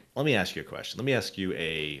 let me ask you a question. Let me ask you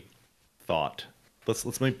a thought.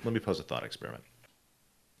 Let me pose a thought experiment.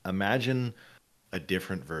 Imagine a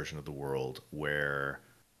different version of the world where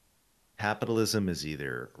capitalism is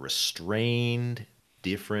either restrained,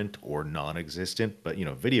 different, or non-existent, but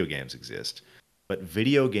video games exist. But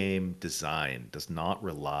video game design does not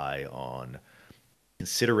rely on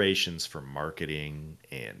considerations for marketing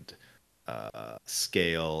and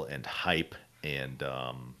scale and hype and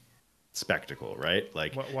spectacle, right?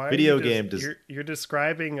 Like video game you're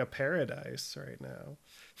describing a paradise right now.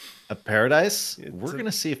 A paradise? We're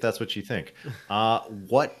gonna see if that's what you think.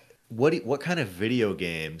 What kind of video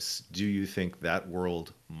games do you think that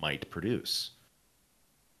world might produce?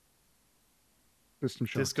 System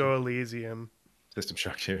Shock. Disco Elysium. System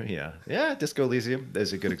Shock 2, yeah. Disco Elysium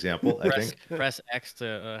is a good example. I think. Press X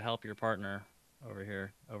to help your partner over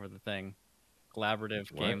here over the thing.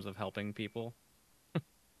 Collaborative games of helping people.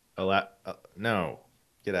 No,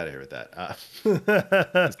 get out of here with that.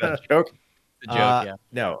 Is that a joke? The joke, yeah.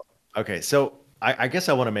 No. Okay, so I guess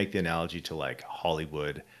I want to make the analogy to like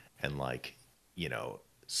Hollywood and like,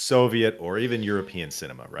 Soviet or even European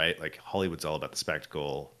cinema, right? Like Hollywood's all about the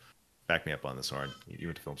spectacle. Back me up on this, Oren. You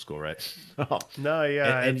went to film school, right? No,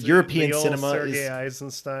 yeah. And European the old cinema Sergei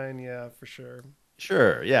Eisenstein, yeah, for sure.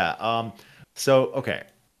 Sure, yeah. So, okay.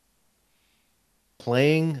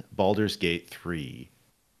 Playing Baldur's Gate 3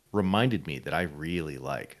 reminded me that I really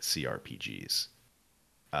like CRPGs.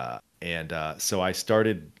 So I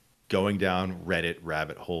started going down Reddit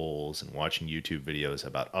rabbit holes and watching YouTube videos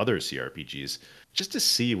about other CRPGs just to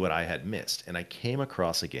see what I had missed. And I came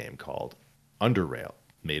across a game called Underrail,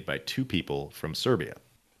 made by two people from Serbia.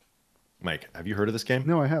 Mike, have you heard of this game?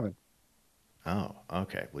 No, I haven't. Oh,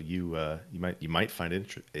 okay. Well, you might find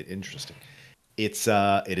it interesting. It is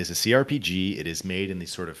a CRPG. It is made in the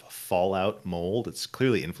sort of Fallout mold. It's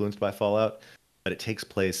clearly influenced by Fallout, but it takes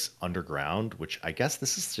place underground, which I guess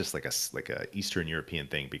this is just like a Eastern European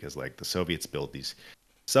thing because like the Soviets built these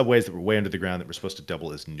subways that were way under the ground that were supposed to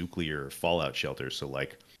double as nuclear fallout shelters. So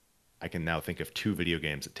like I can now think of two video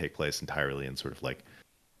games that take place entirely in sort of like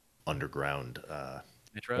underground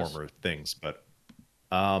former things. But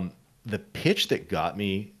the pitch that got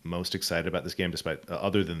me most excited about this game, despite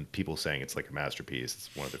other than people saying it's like a masterpiece,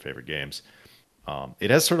 it's one of their favorite games. It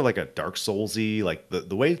has sort of like a Dark Soulsy, like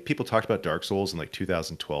the way people talked about Dark Souls in like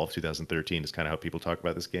 2012, 2013 is kind of how people talk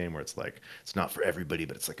about this game, where it's like it's not for everybody,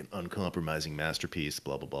 but it's like an uncompromising masterpiece,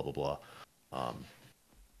 blah blah blah blah blah.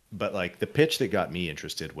 But like the pitch that got me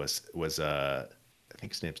interested was I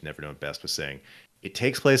think his name's Never Known Best was saying it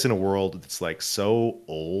takes place in a world that's like so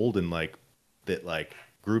old and like that like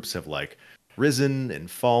groups have like risen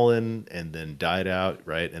and fallen and then died out,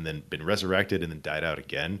 right? And then been resurrected and then died out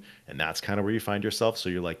again. And that's kind of where you find yourself. So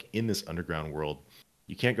you're like in this underground world.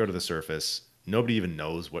 You can't go to the surface. Nobody even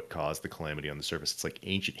knows what caused the calamity on the surface. It's like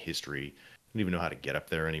ancient history. You don't even know how to get up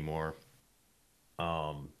there anymore.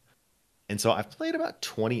 And so I've played about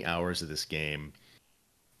 20 hours of this game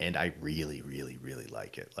and I really, really, really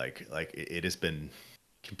like it. Like it has been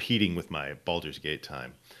competing with my Baldur's Gate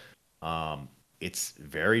time. It's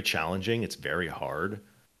very challenging. It's very hard.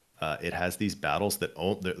 It has these battles that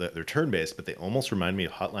they're turn-based, but they almost remind me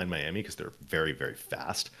of Hotline Miami because they're very, very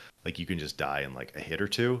fast. Like you can just die in like a hit or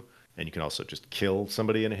two, and you can also just kill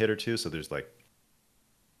somebody in a hit or two. So there's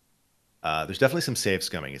definitely some save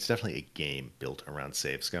scumming. It's definitely a game built around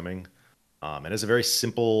save scumming. It has a very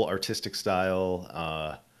simple artistic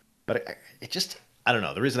style, but it just I don't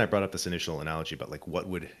know. The reason I brought up this initial analogy about like what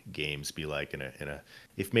would games be like in a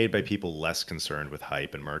if made by people less concerned with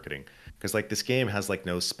hype and marketing, because like this game has like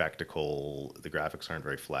no spectacle. The graphics aren't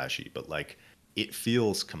very flashy, but like it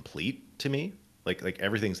feels complete to me. Like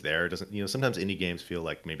everything's there. It doesn't sometimes indie games feel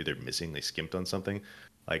like maybe they're missing. They skimped on something.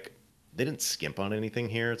 Like they didn't skimp on anything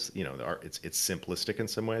here. It's the art. It's simplistic in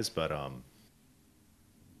some ways, but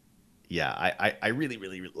yeah, I really,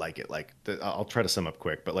 really like it. Like, I'll try to sum up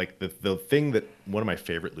quick, but like the thing that one of my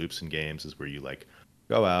favorite loops in games is where you like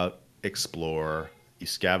go out, explore, you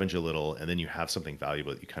scavenge a little, and then you have something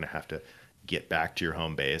valuable that you kind of have to get back to your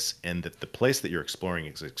home base, and that the place that you're exploring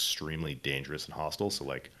is extremely dangerous and hostile. So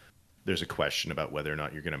like, there's a question about whether or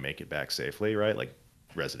not you're going to make it back safely, right? Like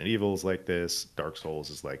Resident Evil is like this, Dark Souls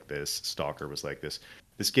is like this, Stalker was like this.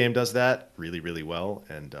 This game does that really, really well,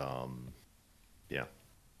 and yeah.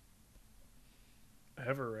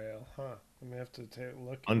 Everrail, huh? I'm gonna have to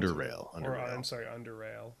look Underrail. Or I'm sorry,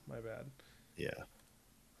 Underrail. My bad. Yeah.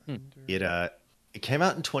 It came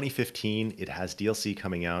out in 2015. It has DLC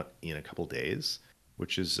coming out in a couple days,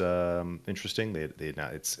 which is interesting. They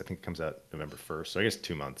not it's I think it comes out November 1st, so I guess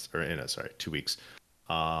 2 months or 2 weeks.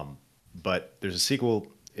 But there's a sequel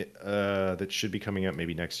that should be coming out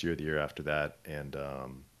maybe next year, or the year after that, and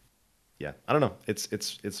yeah, I don't know.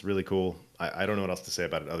 It's really cool. I don't know what else to say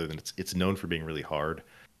about it other than it's known for being really hard.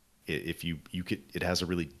 If you could, it has a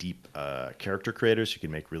really deep character creator, so you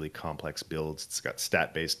can make really complex builds. It's got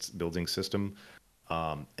stat-based building system,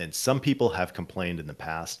 and some people have complained in the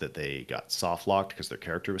past that they got soft locked because their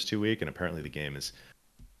character was too weak. And apparently, the game is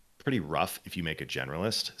pretty rough if you make a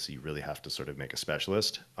generalist, so you really have to sort of make a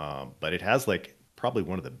specialist. But it has like probably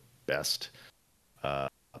one of the best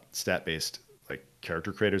stat-based like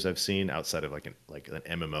character creators I've seen outside of like an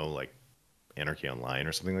MMO like Anarchy Online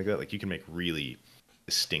or something like that. Like you can make really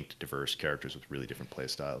distinct, diverse characters with really different play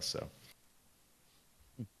styles. So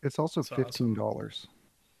It's also That's $15.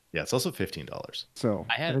 yeah, it's also $15. So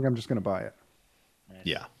I think I'm just gonna buy it. Nice.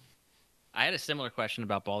 Yeah. I had a similar question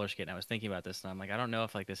about Baldur's Gate, and I was thinking about this, and I'm like, I don't know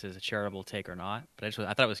if like this is a charitable take or not, but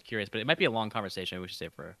I thought it was curious, but it might be a long conversation. We should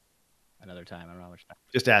save for another time. I don't know how much time.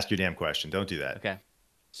 Just ask your damn question. Don't do that. Okay.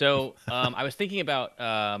 So I was thinking about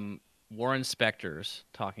Warren Spector's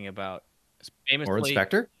talking about Or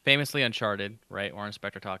Inspector? famously Uncharted, right? Warren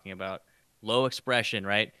Spector talking about low expression,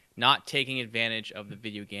 right? Not taking advantage of the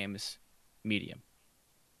video game's medium.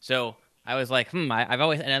 So I was like, I've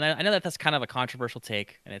always, and I know that that's kind of a controversial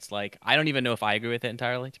take, and it's like I don't even know if I agree with it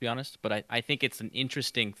entirely, to be honest. But I think it's an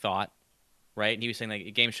interesting thought, right? And he was saying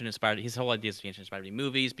like games should inspire. His whole idea is games should inspire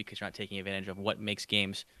movies because you're not taking advantage of what makes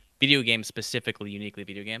games, video games specifically, uniquely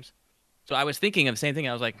video games. So I was thinking of the same thing.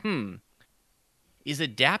 I was like, Is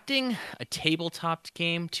adapting a tabletop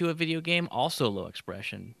game to a video game also low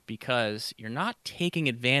expression because you're not taking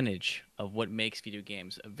advantage of what makes video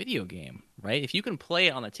games a video game, right? If you can play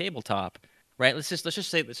it on the tabletop, right? Let's just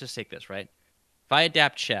take this, right? If I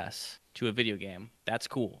adapt chess to a video game, that's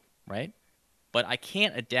cool, right? But I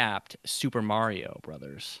can't adapt Super Mario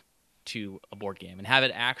Brothers to a board game and have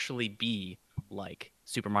it actually be like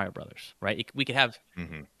Super Mario Brothers, right? We could have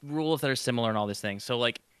rules that are similar and all these things. So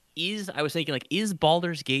like, I was thinking like, is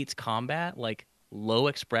Baldur's Gate's combat like low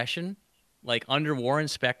expression, like under Warren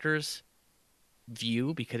Spector's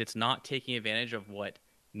view, because it's not taking advantage of what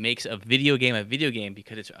makes a video game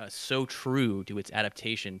because it's so true to its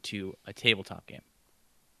adaptation to a tabletop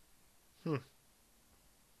game.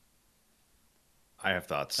 I have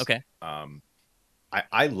thoughts. Okay.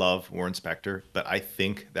 I love Warren Spector, but I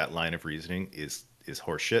think that line of reasoning is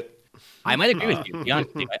horseshit. I might agree with you. To be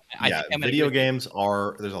honest, I think I might video agree with you. games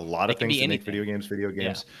are. There's a lot They of can things be that make anything. video games video Yeah.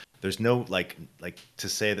 games. There's no like to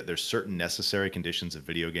say that there's certain necessary conditions of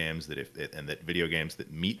video games that and that video games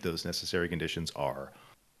that meet those necessary conditions are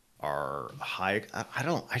high.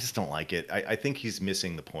 I just don't like it. I think he's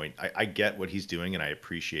missing the point. I get what he's doing and I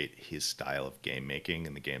appreciate his style of game making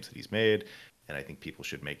and the games that he's made. And I think people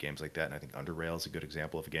should make games like that. And I think Under Rail is a good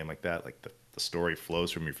example of a game like that. Like the story flows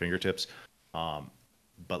from your fingertips.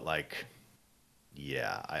 But like,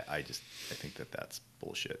 yeah, I think that that's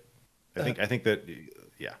bullshit. I think that,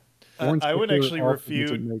 yeah. Warren I would Spector actually also refute.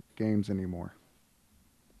 doesn't make games anymore.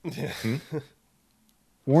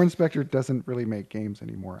 Warren Spector doesn't really make games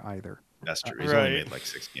anymore either. That's true. He's Right. only made like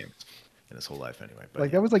 6 games in his whole life anyway. But Like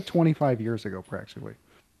yeah. that was like 25 years ago, practically.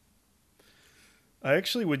 I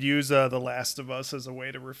actually would use The Last of Us as a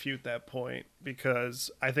way to refute that point,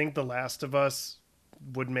 because I think The Last of Us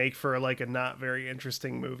would make for like a not very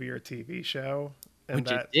interesting movie or TV show, and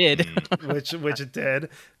Which it did. which it did.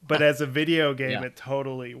 But as a video game, Yeah. it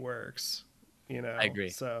totally works. You know, I agree.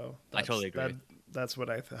 So I totally agree. That's what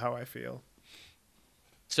how I feel.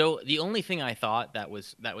 So the only thing I thought that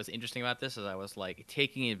was interesting about this is I was like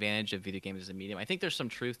taking advantage of video games as a medium. I think there's some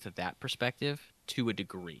truth to that perspective to a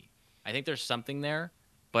degree. I think there's something there,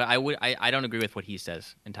 but I don't agree with what he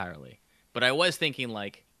says entirely. But I was thinking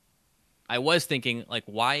like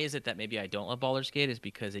why is it that maybe I don't love Baldur's Gate is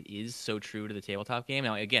because it is so true to the tabletop game.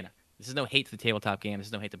 Now again, this is no hate to the tabletop game. This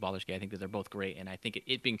is no hate to Baldur's Gate. I think that they're both great, and I think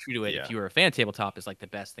it being true to it, Yeah. if you were a fan of tabletop, is like the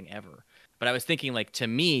best thing ever. But I was thinking like to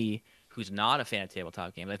me, who's not a fan of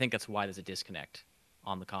tabletop games, I think that's why there's a disconnect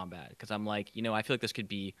on the combat, because I'm like, I feel like this could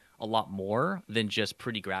be a lot more than just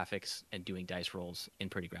pretty graphics and doing dice rolls in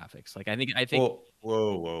pretty graphics. Like I think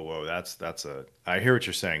Whoa. That's a. I hear what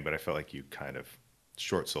you're saying, but I felt like you kind of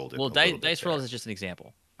short sold it. well, a little bit dice there. rolls is just an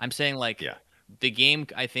example. I'm saying like Yeah. the game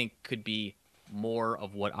I think could be more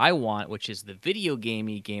of what I want, which is the video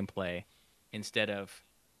gamey gameplay instead of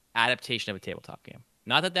adaptation of a tabletop game.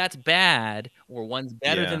 Not that that's bad or one's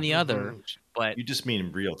better than the other, but You just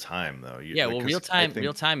mean real time, though. yeah, well, 'cause I think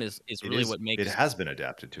real time is really what it makes. It has been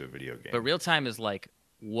adapted to a video game. But real time is like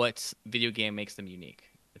what video game makes them unique.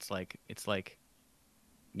 It's like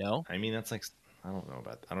no. I mean, that's like I don't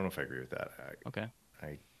know if I agree with that. Okay.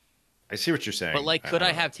 I see what you're saying. But like, could I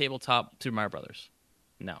don't know. have tabletop Super Mario Brothers?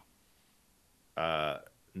 No.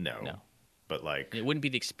 No. But like, It wouldn't be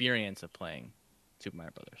the experience of playing Super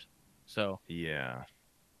Mario Brothers. So yeah.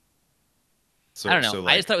 So I don't know. So I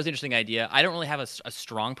like, just thought it was an interesting idea. I don't really have a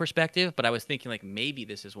strong perspective, but I was thinking like maybe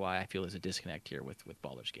this is why I feel there's a disconnect here with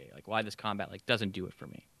Baldur's Gate. Like why this combat like doesn't do it for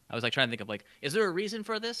me. I was like trying to think of like, is there a reason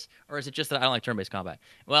for this, or is it just that I don't like turn-based combat?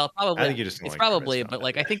 Well, probably. I think you just don't it's like turn-based probably, but combat,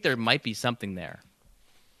 like I yeah. think there might be something there,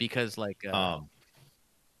 because like yeah.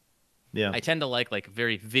 I tend to like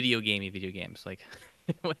very video games, like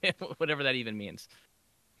whatever that even means.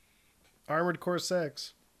 Armored Core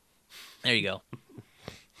 6. There you go.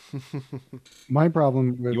 My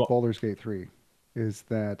problem with You want- Baldur's Gate 3 is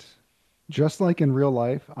that just like in real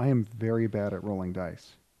life, I am very bad at rolling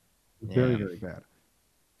dice. Very, Yeah. very bad.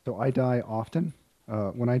 So I die often.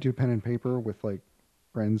 When I do pen and paper with like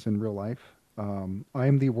friends in real life, I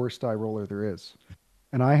am the worst die roller there is.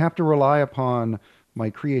 And I have to rely upon my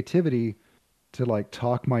creativity to like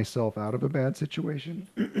talk myself out of a bad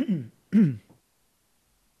situation.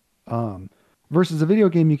 Versus a video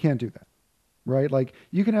game, you can't do that, right? Like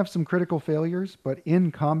you can have some critical failures, but in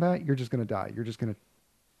combat, you're just going to die. You're just going to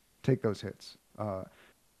take those hits.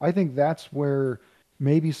 I think that's where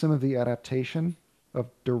maybe some of the adaptation of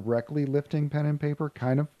directly lifting pen and paper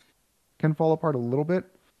kind of can fall apart a little bit.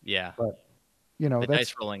 Yeah. But you know, The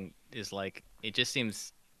that's dice rolling is like it just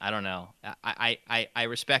seems. I don't know. I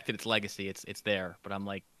respected its legacy. It's there, but I'm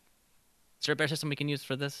like, is there a better system we can use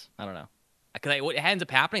for this? I don't know. Because what ends up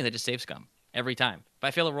happening is I just save scum. every time. If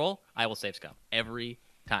I fail a roll, I will save scum every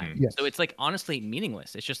time. Yes. So it's like honestly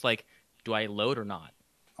meaningless. It's just like, do I load or not?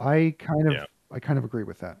 I kind Yeah. of agree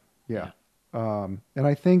with that. Yeah. Yeah. And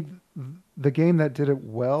I think the game that did it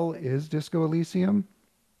well is Disco Elysium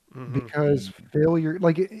because failure,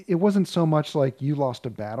 like it wasn't so much like you lost a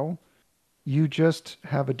battle, you just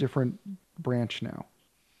have a different branch now.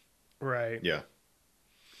 Right. Yeah.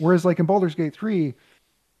 Whereas like in Baldur's Gate 3,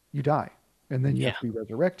 you die and then you Yeah. have to be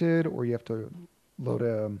resurrected or you have to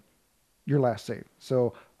load your last save.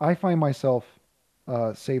 So I find myself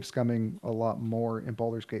save scumming a lot more in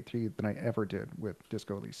Baldur's Gate 3 than I ever did with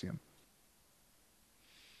Disco Elysium.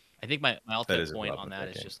 I think my That ultimate is a point problem on with that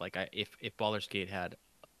that is game. just like if Baldur's Gate had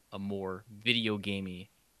a more video gamey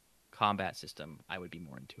combat system, I would be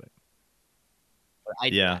more into it.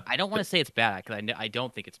 But Yeah. I don't want to say it's bad because I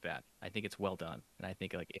don't think it's bad. I think it's well done, and I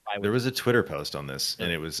think like if I There would was a Twitter post on this, and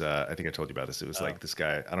really, it was I think I told you about this. It was oh like this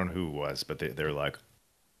guy, I don't know who it was, but they're like,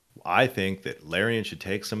 I think that Larian should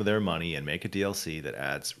take some of their money and make a DLC that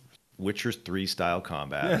adds Witcher 3 style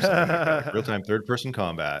combat or something like that, like real time third person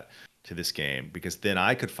combat to this game, because then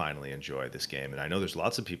I could finally enjoy this game. And I know there's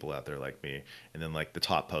lots of people out there like me. And then like the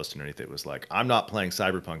top post underneath it was like, I'm not playing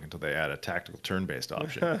Cyberpunk until they add a tactical turn based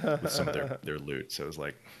option with some of their loot. So it was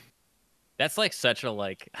like, that's like such a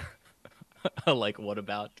like a like what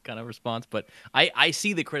about kind of response. But I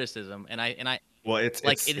see the criticism, and I well,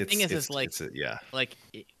 like the thing is like it's a, yeah, like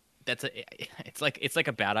it, that's a it's like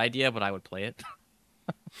a bad idea, but I would play it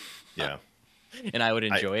yeah. and I would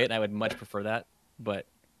I enjoy it. And I would much prefer that, but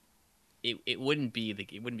it wouldn't be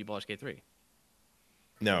it wouldn't be Baldur's Gate 3.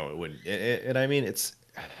 No, it wouldn't. And I mean,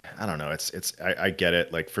 I don't know. I get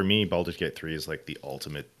it. Like for me, Baldur's Gate 3 is like the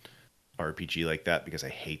ultimate RPG like that because I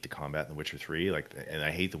hate the combat in The Witcher 3. Like, and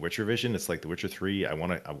I hate the Witcher vision. It's like The Witcher 3. I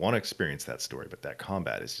want to experience that story, but that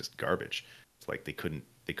combat is just garbage. It's like they couldn't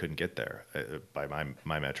get there by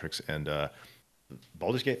my metrics. And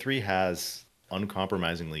Baldur's Gate 3 has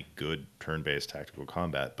uncompromisingly good turn-based tactical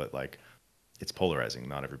combat, but like it's polarizing.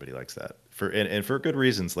 Not everybody likes that and for good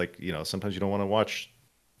reasons. Like, you know, sometimes you don't want to watch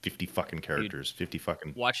 50 fucking Dude, characters, 50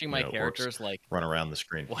 fucking, watching you my know, orcs characters like run around the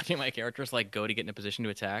screen. watching my characters like go to get in a position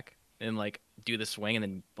to attack and like do the swing and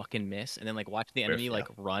then fucking miss and then like watch the enemy Yeah. like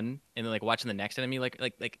run and then like watching the next enemy like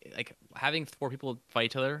having four people fight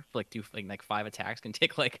each other for like do like 5 attacks can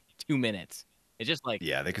take like 2 minutes. It's just like,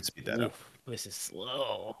 Yeah, they could speed that up. oof, this is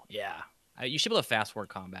slow. Yeah, you should be able to fast forward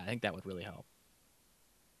combat. I think that would really help.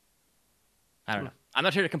 I don't know. I'm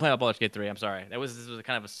not here to complain about Baldur's Gate 3. I'm sorry. This was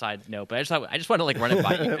kind of a side note, but I just wanted to like run it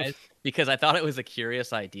by you guys because I thought it was a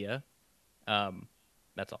curious idea.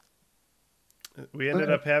 That's all. We ended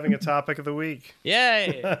up having a topic of the week.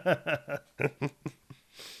 Yay!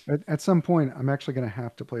 At some point, I'm actually going to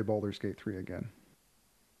have to play Baldur's Gate 3 again.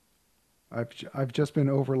 I've just been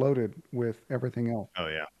overloaded with everything else. Oh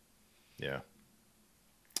yeah. Yeah.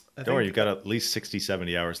 I Don't worry, think you've got at least 60,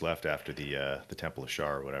 70 hours left after the Temple of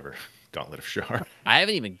Shar or whatever. Gauntlet of Shar. I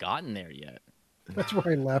haven't even gotten there yet. That's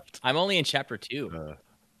where I left. I'm only in chapter 2.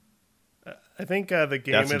 I think the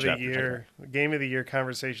That's in chapter game of the year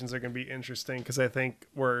conversations are going to be interesting because I think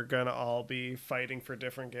we're going to all be fighting for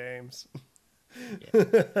different games.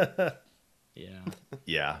 Yeah.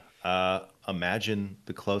 Yeah. Imagine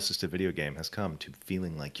the closest a video game has come to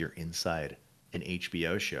feeling like you're inside an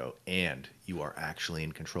HBO show and you are actually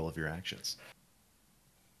in control of your actions.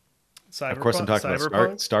 Of course, I'm talking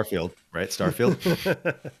about Starfield, right?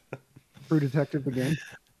 Starfield. True Detective, the game.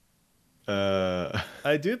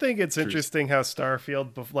 I do think it's interesting how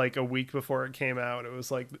Starfield, like a week before it came out, it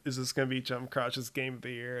was like, is this going to be Jump Crouch's game of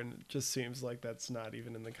the year? And it just seems like that's not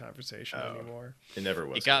even in the conversation anymore. It never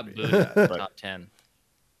was. It got gonna be. booed out of the top 10.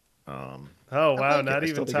 Oh, wow. like it. Not I even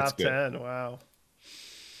still think it's top good. 10. Wow.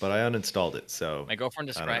 But I uninstalled it, so My girlfriend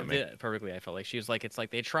I don't know, described it perfectly. I felt like she was like, it's like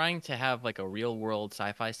they're trying to have like a real world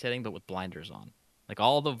sci-fi setting, but with blinders on. Like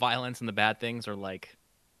all the violence and the bad things are like,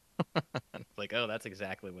 like, oh, that's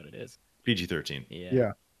exactly what it is. PG-13. Yeah.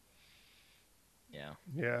 Yeah. Yeah.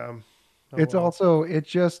 Yeah. Oh, It's well. also, it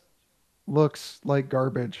just looks like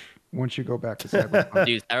garbage once you go back to Cyberpunk.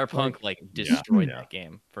 Dude, Cyberpunk like destroyed Yeah. that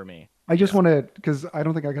game for me. I just want to, because I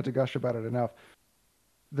don't think I got to gush about it enough.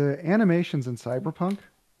 The animations in Cyberpunk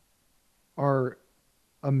are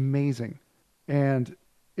amazing. And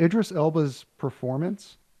Idris Elba's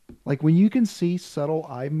performance, like when you can see subtle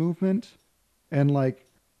eye movement and like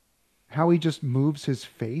how he just moves his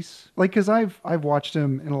face, like because I've watched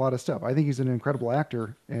him in a lot of stuff. I think he's an incredible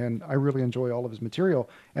actor and I really enjoy all of his material.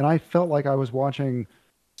 And I felt like I was watching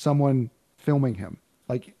someone filming him.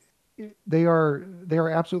 Like they are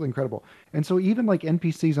absolutely incredible. And so even like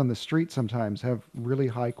NPCs on the street sometimes have really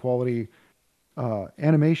high quality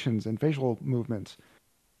animations and facial movements.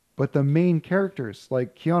 But the main characters,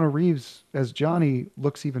 like Keanu Reeves as Johnny,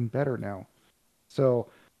 looks even better now. So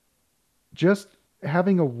just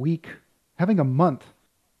having having a month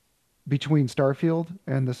between Starfield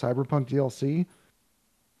and the Cyberpunk DLC,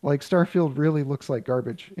 like Starfield really looks like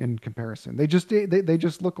garbage in comparison. They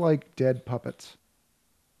just look like dead puppets.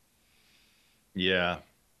 Yeah,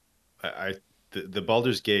 I the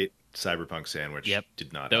Baldur's Gate Cyberpunk sandwich Yep.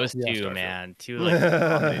 did not help Those Yeah. two, Starfield. man. Two like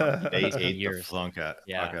phenomenal They two ate the years. fuck out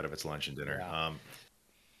of its lunch and dinner. Yeah.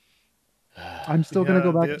 I'm still gonna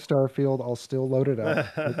go Yeah, back to Starfield. I'll still load it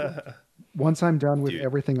up. Like, once I'm done with Dude,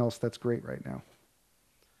 everything else that's great right now.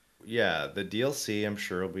 yeah, the DLC I'm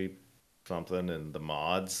sure will be something, and the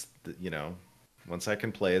mods, you know, once I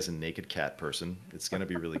can play as a naked cat person, it's gonna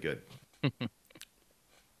be really good.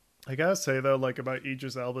 I gotta say though, like about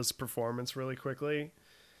Idris Elba's performance, really quickly.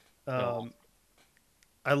 No.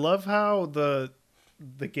 I love how the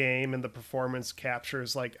game and the performance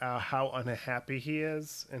captures like how unhappy he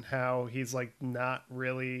is and how he's like not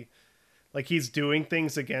really like he's doing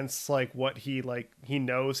things against like what he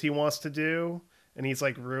knows he wants to do, and he's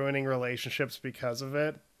like ruining relationships because of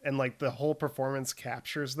it, and like the whole performance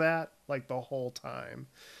captures that like the whole time.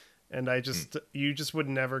 And you just would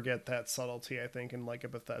never get that subtlety, I think, in like a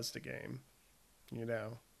Bethesda game, you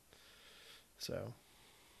know. So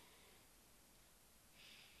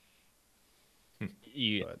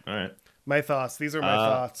You, but All right. my thoughts, these are my Uh,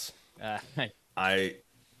 thoughts. uh, I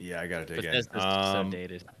yeah, I gotta dig in. Bethesda's just so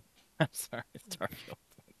dated. I'm sorry, Starfield.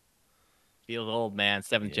 Feels old, man.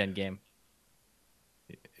 Seventh Yeah, gen game.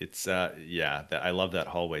 it's yeah, I love that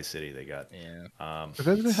hallway city they got. Yeah.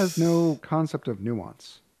 Bethesda has no concept of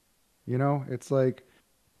nuance. You know, it's like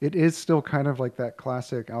it is still kind of like that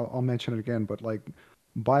classic. I'll mention it again, but like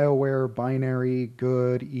BioWare binary,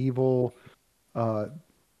 good, evil, uh,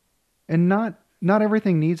 and not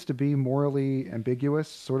everything needs to be morally ambiguous.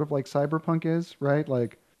 Sort of like Cyberpunk is, right?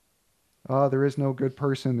 Like, there is no good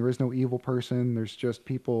person, there is no evil person. There's just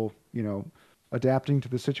people, adapting to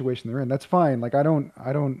the situation they're in. That's fine. Like, I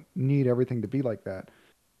don't need everything to be like that.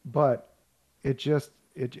 But it just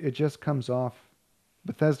comes off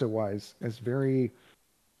Bethesda wise as very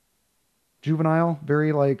juvenile,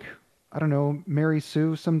 very like, I don't know, Mary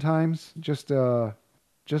Sue sometimes. Just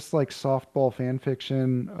like softball fan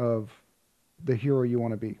fiction of the hero you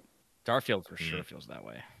want to be. Starfield for Mm, sure feels that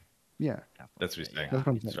way. Yeah, that's what Definitely. he's saying. that's Yeah. what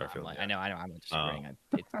I'm saying. I'm Starfield, like, yeah. I know, I'm not Um,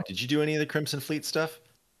 disagreeing. did you do any of the Crimson Fleet stuff?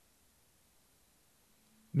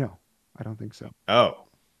 No, I don't think so. Oh,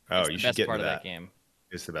 oh, It's you the should best get part into of that that. game.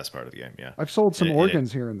 It's the best part of the game, yeah. I've sold some And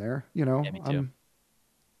organs here and there. Yeah, me too. I'm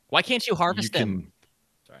Why can't you you harvest them? can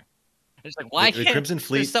Sorry. It's like, why the can't Crimson there's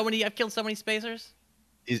Fleet so many I've killed so many spacers?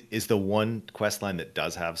 is the one quest line that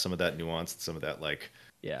does have some of that nuance, some of that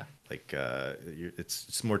Yeah.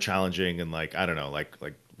 it's more challenging, and like I don't know,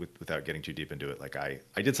 without getting too deep into it, like I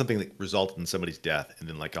did something that resulted in somebody's death, and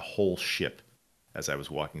then like a whole ship as I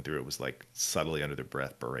was walking through it was like subtly under their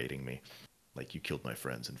breath berating me, like, you killed my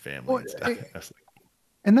friends and family well, and stuff. I was like,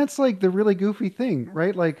 and that's like the really goofy thing,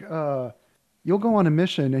 right? Like, you'll go on a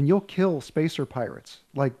mission and you'll kill spacer pirates,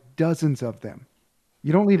 like dozens of them.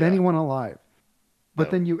 You don't leave yeah, anyone alive. But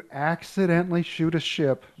no, then you accidentally shoot a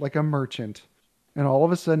ship like a merchant, and all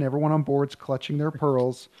of a sudden everyone on board's clutching their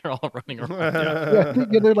pearls. They're all running around. yeah,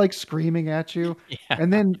 Yeah, they're like screaming at you, Yeah.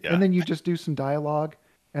 and yeah, then you just do some dialogue,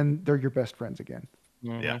 and they're your best friends again.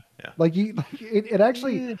 yeah, Hmm. yeah. Like it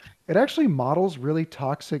actually models really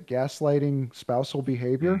toxic gaslighting spousal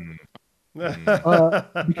behavior. Mm,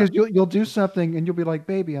 mm, Because you'll do something and you'll be like,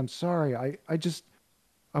 "Baby, I'm sorry. I,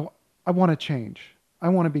 I want to change. I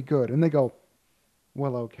want to be good." And they go,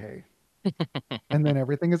 "Well, okay." And then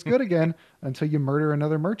everything is good again until you murder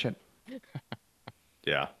another merchant.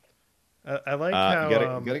 yeah. I like You how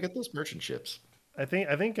gotta get those merchant ships. I think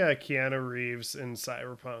Keanu Reeves in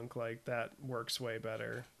Cyberpunk like that works way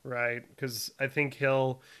better, right? Because I think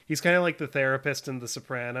he's kind of like the therapist in The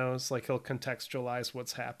Sopranos. Like he'll contextualize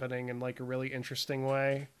what's happening in like a really interesting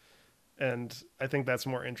way, and I think that's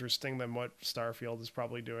more interesting than what Starfield is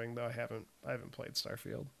probably doing. Though I haven't played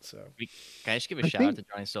Starfield, so Can I just give a I shout out think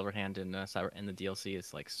to Johnny Silverhand in Cyber in the DLC?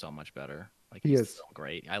 It's like so much better. Like he he's is. so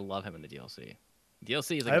great. I love him in the DLC.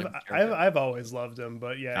 DLC is like a I've different I've character. I've always loved him.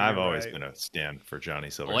 But yeah, I've you're always right. been a stand for Johnny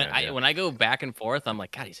When Silverhand. I Yeah. when I go back and forth, I'm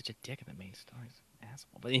like, God, he's such a dick in the main story. He's an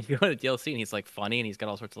asshole. But if you go to the DLC and he's like funny and he's got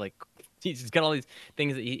all sorts of like, he's got all these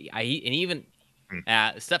things that and even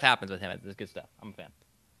Mm, stuff happens with him. It's good stuff. I'm a fan.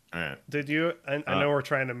 all right. Did you? I Uh, know we're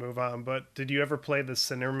trying to move on, but did you ever play the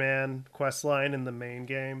Sinnerman quest line in the main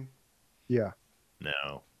game? Yeah.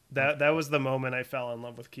 no. That was the moment I fell in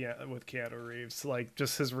love with Keanu Reeves. Like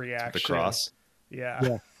just his The reaction. cross. Yeah.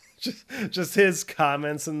 Yeah. just his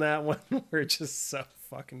comments in that one were just so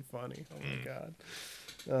fucking funny. Oh my god.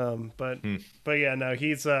 But yeah, no,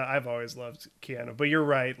 he's I've always loved Keanu. But you're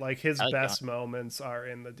right, like his best moments are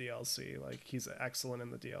in the DLC. Like he's excellent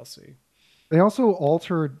in the DLC. They also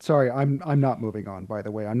altered. Sorry, I'm not moving on. By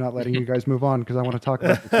the way, I'm not letting you guys move on because I want to talk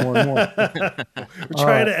about this more and more. We're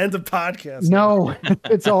trying to end the podcast. No,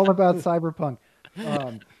 it's all about Cyberpunk.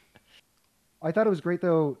 I thought it was great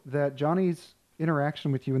though that Johnny's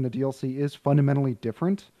interaction with you in the DLC is fundamentally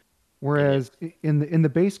different. Whereas in the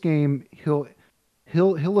base game, he'll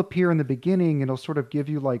appear in the beginning and he'll sort of give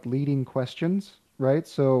you like leading questions, right?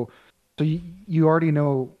 So you already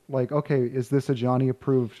know like, okay, is this a Johnny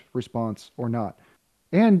approved response or not?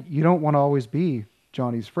 And you don't want to always be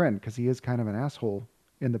Johnny's friend because he is kind of an asshole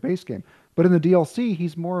in the base game. But in the DLC,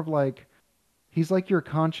 he's like your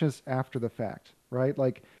conscious after the fact, right?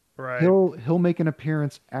 Like Right. he'll make an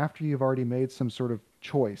appearance after you've already made some sort of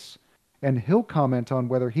choice, and he'll comment on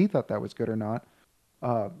whether he thought that was good or not.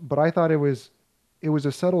 But I thought it was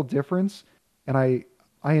a subtle difference, and I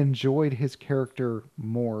enjoyed his character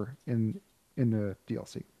more in the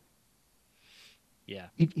DLC. Yeah.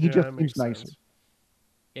 He Yeah, just that seems makes nicer. sense.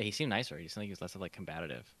 Yeah, he seemed nicer. He seemed like he was less of like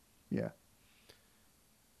combative. Yeah.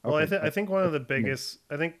 Well, Okay, I think one of the me. biggest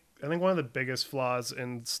I think one of the biggest flaws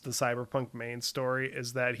in the Cyberpunk main story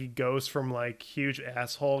is that he goes from like huge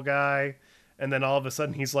asshole guy, and then all of a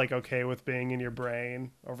sudden he's like okay with being in your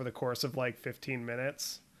brain over the course of like 15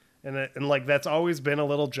 minutes. And like that's always been a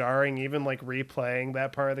little jarring. Even like replaying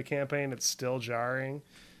that part of the campaign, it's still jarring.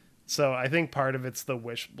 So I think part of it's the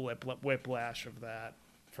whiplash of that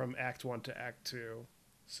from Act 1 to Act 2.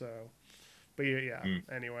 So, but yeah.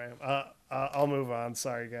 Anyway, I'll move on.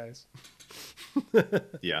 Sorry, guys.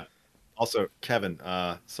 Yeah. Also, Kevin,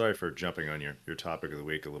 sorry for jumping on your topic of the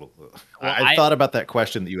week a little. Well, I thought about that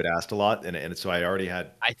question that you had asked a lot, and so I already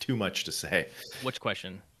had too much to say Which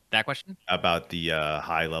question? That question? about the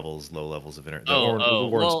high levels, low levels of the War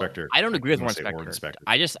Well, Inspector. I don't agree with I'm War gonna say War Inspector.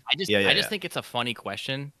 Inspector. I just think it's a funny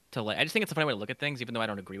question to like. I just think it's a funny way to look at things, even though I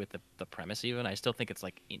don't agree with the premise. Even I still think it's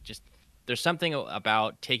like just there's something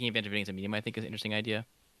about taking advantage of being a medium. I think is an interesting idea,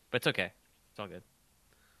 but it's okay. It's all good.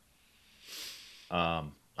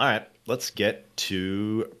 All right, let's get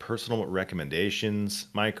to personal recommendations.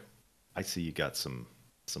 Mike, I see you got some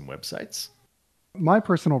websites. My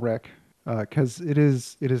personal rec, because it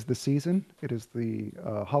is the season. It is the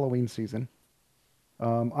Halloween season.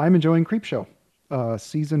 I'm enjoying Creepshow.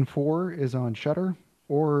 Season 4 is on Shutter,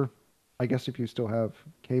 or I guess if you still have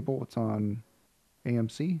cable, it's on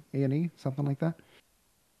AMC, A&E, something like that.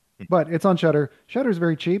 But it's on Shutter. Shutter's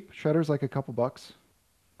very cheap. Shutter's like a couple bucks,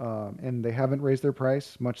 and they haven't raised their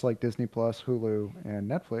price, much like Disney Plus, Hulu, and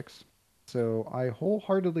Netflix. So I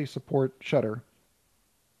wholeheartedly support Shutter.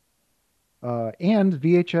 And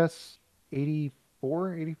VHS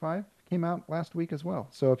 84, 85 came out last week as well.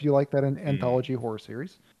 So if you like that anthology horror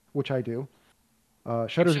series, which I do,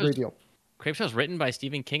 Shutter's a great deal. Creepshow's written by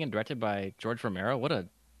Stephen King and directed by George Romero. What a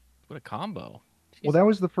combo. Jeez. Well, that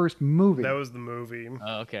was the first movie. That was the movie.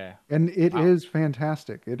 Oh, okay. And it is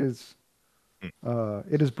fantastic. It is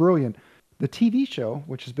brilliant. The TV show,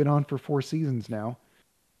 which has been on for 4 seasons now,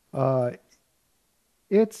 uh,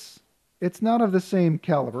 it's not of the same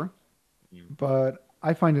caliber, but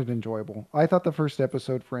I find it enjoyable. I thought the first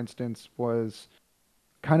episode, for instance, was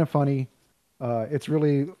kind of funny. It's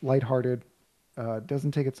really lighthearted.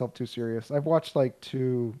 Doesn't take itself too serious. I've watched like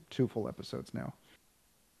two full episodes now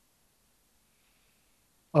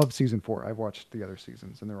of season 4. I've watched the other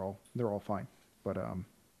seasons, and they're all fine. But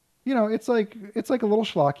it's like a little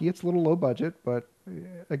schlocky. It's a little low budget, but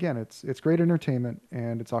again, it's great entertainment,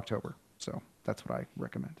 and it's October, so that's what I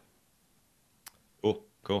recommend.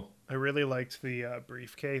 Cool. I really liked the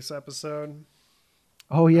briefcase episode.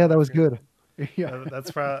 Oh yeah, that was good. Yeah,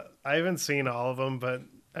 That's probably I haven't seen all of them, but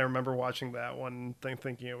I remember watching that one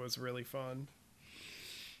thinking it was really fun.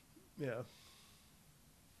 Yeah.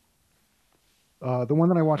 The one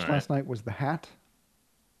that I watched last night was The Hat.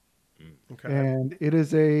 Okay. And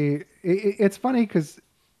it's funny because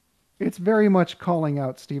it's very much calling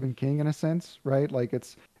out Stephen King in a sense, right? Like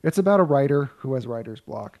it's about a writer who has writer's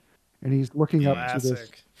block, and he's looking up to this,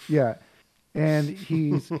 Classic. yeah, and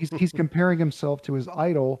he's comparing himself to his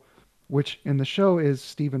idol, which in the show is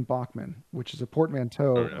Stephen Bachman, which is a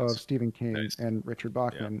portmanteau of Stephen King and Richard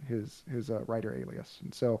Bachman, his writer alias,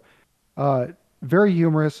 and so very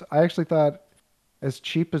humorous. I actually thought, as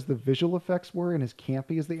cheap as the visual effects were and as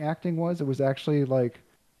campy as the acting was, it was actually like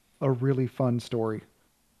a really fun story.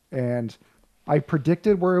 And I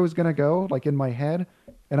predicted where it was going to go, like in my head,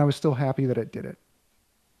 and I was still happy that it did it.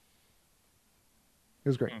 It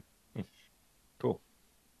was great. Cool.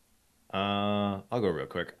 I'll go real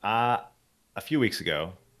quick. A few weeks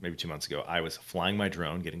ago, maybe 2 months ago, I was flying my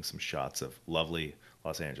drone, getting some shots of lovely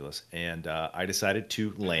Los Angeles, and I decided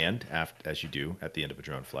to land, after, as you do at the end of a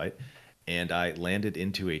drone flight, and I landed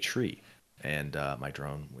into a tree, and my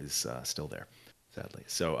drone was still there, sadly.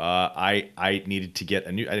 So I needed to get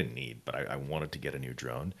a new. I didn't need, but I wanted to get a new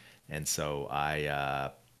drone, and so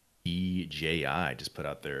DJI just put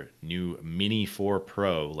out their new Mini 4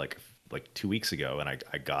 Pro like 2 weeks ago, and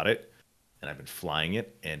I got it and I've been flying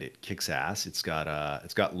it, and it kicks ass. It's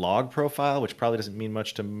got log profile, which probably doesn't mean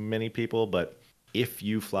much to many people, but if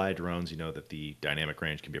you fly drones, you know that the dynamic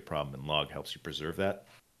range can be a problem, and log helps you preserve that.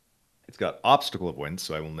 It's got obstacle avoidance,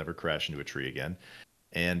 so I will never crash into a tree again.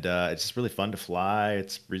 And it's just really fun to fly.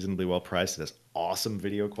 It's reasonably well priced. It has awesome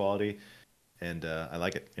video quality, and I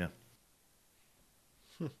like it. Yeah.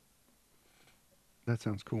 That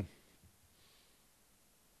sounds cool.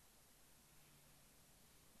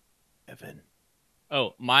 Evan.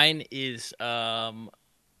 Oh, mine is I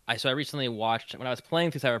recently watched when I was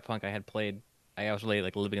playing through Cyberpunk. I was really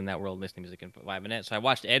like living in that world, listening to music and vibing it. So I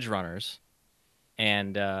watched Edge Runners,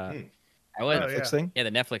 and I was Oh, Netflix yeah. thing. yeah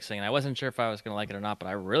the Netflix thing. And I wasn't sure if I was gonna like it or not, but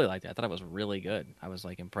I really liked it. I thought it was really good. I was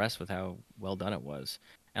like impressed with how well done it was,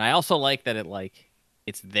 and I also like that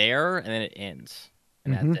it's there and then it ends,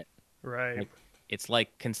 and Mm-hmm. that's it. Right. Like it's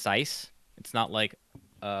like concise. It's not like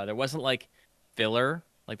there wasn't like filler.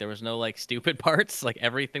 Like there was no like stupid parts. Like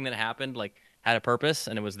everything that happened like had a purpose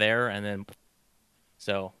and it was there. And then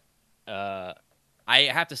so uh, I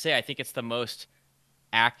have to say I think it's the most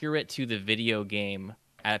accurate to the video game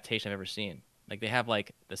adaptation I've ever seen. Like they have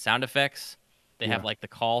like the sound effects, they have Yeah. like the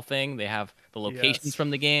call thing, they have the locations Yes. from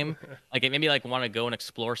the game. Like it made me like want to go and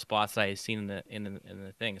explore spots that I had seen in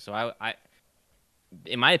the thing. So I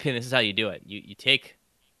in my opinion, this is how you do it. You take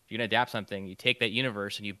if you're gonna adapt something, you take that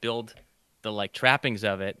universe and you build the like trappings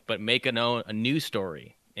of it, but make a new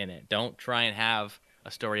story in it. Don't try and have a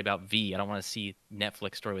story about V. I don't want to see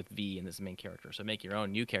Netflix story with V and this main character. So make your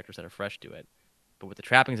own new characters that are fresh to it, but with the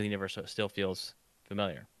trappings of the universe, so it still feels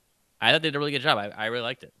familiar. I thought they did a really good job. I really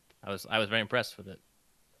liked it. I was very impressed with it.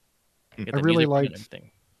 Get I the really music from it and liked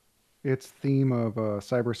everything. its theme of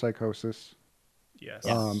cyberpsychosis. Yeah.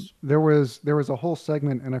 Yes. There was a whole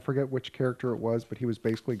segment, and I forget which character it was, but he was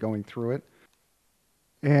basically going through it,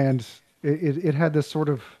 and it had this sort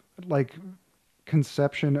of like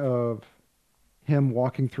conception of him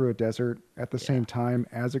walking through a desert at the Yeah. same time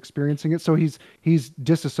as experiencing it. So he's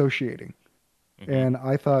disassociating, Hmm. and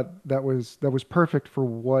I thought that was perfect for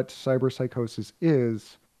what cyberpsychosis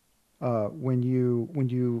is. When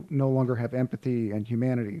you no longer have empathy and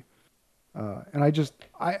humanity, and I just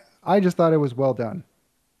thought it was well done.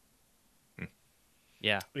 Yeah.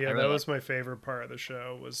 I Yeah, that really was liked my favorite part of the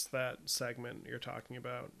show was that segment you're talking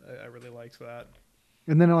about. I really liked that.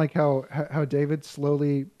 And then I like how David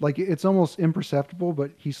slowly, like it's almost imperceptible,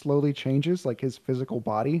 but he slowly changes like his physical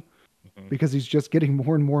body it. Hmm. because he's just getting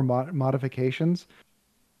more and more modifications,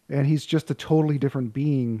 and he's just a totally different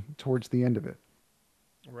being towards the end of it.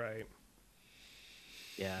 Right.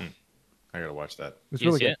 Yeah. I gotta watch that. It's You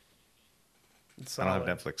really see good. it? It's I don't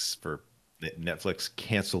have solid. Netflix for Netflix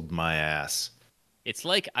canceled my ass. It's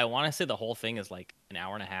like I want to say the whole thing is like an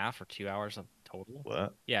hour and a half or 2 hours of total.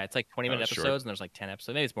 What? Yeah, it's like 20 Oh, minute it's short. episodes and there's like 10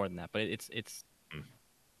 episodes. Maybe it's more than that, but it's Hmm.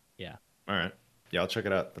 yeah. All right. Yeah, I'll check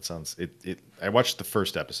it out. That sounds it. I watched the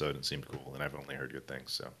first episode and it seemed cool, and I've only heard good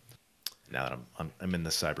things. So now that I'm in the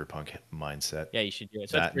cyberpunk mindset, Yeah, you should do it.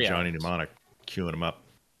 So it's that and 3 Johnny hours. Mnemonic queuing them up.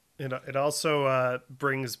 It also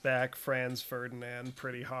brings back Franz Ferdinand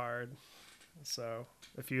pretty hard. So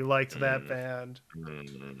if you liked that Mm, band,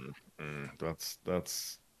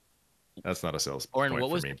 that's not a sales Oren, point what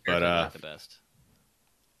for was the me. character you liked the best?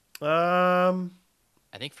 um,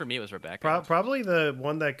 I think for me it was Rebecca. probably the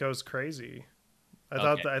one that goes crazy.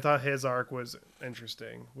 Okay. I thought his arc was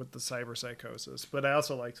interesting with the cyberpsychosis, but I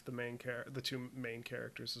also liked the two main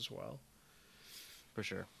characters as well. For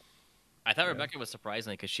sure. I thought Yeah. Rebecca was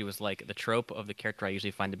surprisingly because she was like the trope of the character I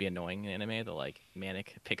usually find to be annoying in anime, the like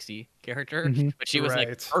manic pixie character. Hmm. But she was like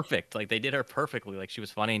Right. perfect. Like they did her perfectly. Like she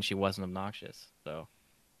was funny and she wasn't obnoxious. So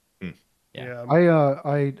Hmm. yeah, Yeah. I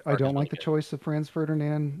arc is don't really like the good. choice of Franz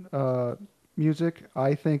Ferdinand music.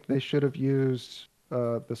 I think they should have used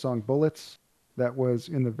the song "Bullets" that was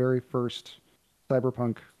in the very first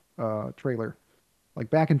Cyberpunk trailer,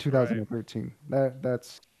 like back in Right. 2013.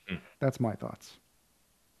 That's my thoughts.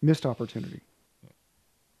 Missed opportunity.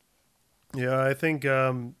 Yeah, I think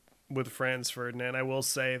with Franz Ferdinand, I will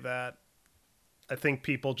say that I think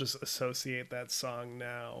people just associate that song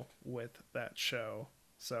now with that show.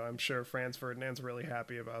 So I'm sure Franz Ferdinand's really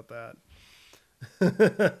happy about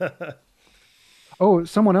that. Oh,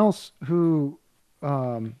 someone else who,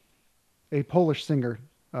 um, a Polish singer,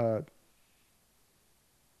 uh,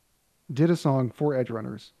 did a song for Edge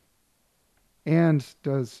Runners and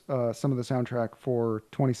does some of the soundtrack for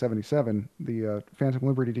 2077, the Phantom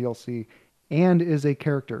Liberty DLC, and is a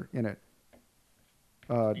character in it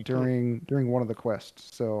Cool. during one of the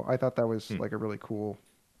quests. So I thought that was Hmm. like a really cool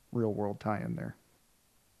real world tie-in there.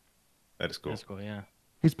 That is cool. That's cool. Yeah.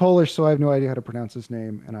 He's Polish, so I have no idea how to pronounce his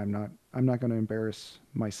name, and I'm not going to embarrass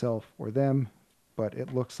myself or them, but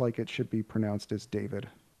it looks like it should be pronounced as David.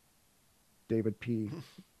 David P.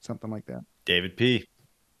 Something like that. David P.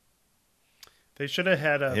 They should have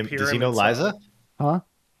had a Him, pyramid does he know Liza? song.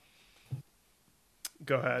 Huh?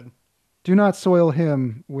 Go ahead. Do not soil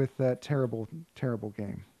him with that terrible, terrible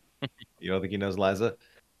game. You don't think he knows Liza?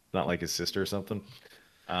 Not like his sister or something?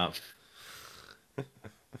 Um,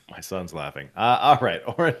 my son's laughing. All right,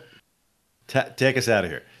 Oren, take us out of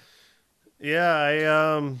here. Yeah,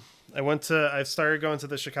 I started going to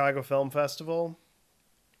the Chicago Film Festival.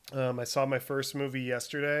 I saw my first movie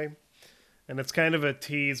yesterday, and it's kind of a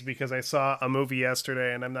tease because I saw a movie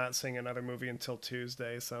yesterday and I'm not seeing another movie until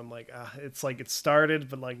Tuesday. So I'm like, it's like it started,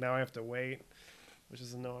 but like now I have to wait, which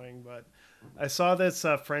is annoying. But I saw this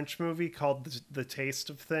French movie called The Taste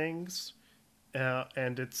of Things,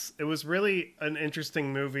 and it was really an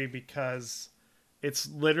interesting movie because it's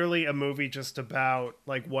literally a movie just about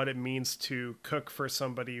like what it means to cook for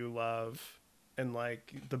somebody you love and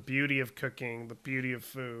like the beauty of cooking, the beauty of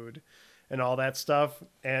food and all that stuff.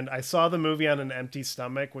 And I saw the movie on an empty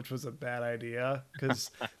stomach, which was a bad idea because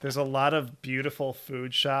there's a lot of beautiful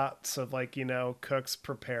food shots of like, cooks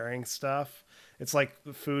preparing stuff. It's like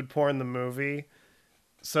food porn, the movie.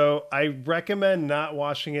 So I recommend not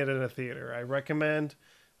watching it in a theater. I recommend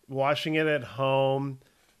watching it at home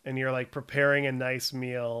and you're like preparing a nice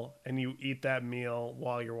meal and you eat that meal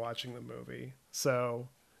while you're watching the movie. So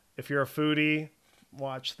if you're a foodie,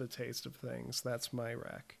 watch The Taste of Things. That's my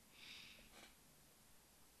rec.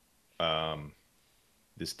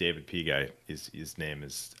 This David P guy, his name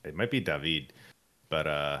is, it might be David, but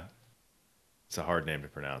it's a hard name to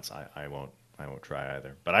pronounce. I won't try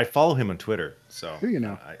either. But I follow him on Twitter, so Do you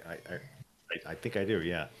know? I think I do.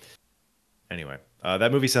 Yeah. Anyway,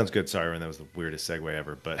 that movie sounds good. Sorry, that was the weirdest segue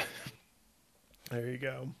ever. But There you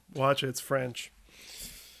go. Watch it. It's French.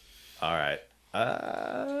 all right,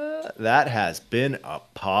 that has been a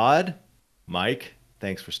pod. Mike,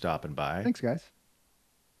 thanks for stopping by. Thanks, guys.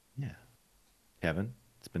 Yeah, Kevin,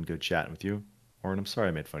 it's been good chatting with you. Oren, I'm sorry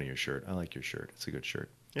I made fun of your shirt. I like your shirt. It's a good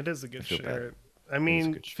shirt. It is a good feel bad. shirt. I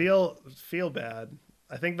mean, good shirt. feel bad.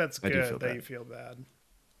 I think that's I do good feel that bad. you feel bad.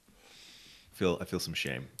 I feel some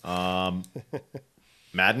shame.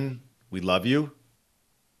 Madden, we love you.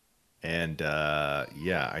 And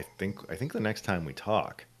yeah, I think the next time we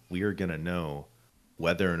talk, we are gonna know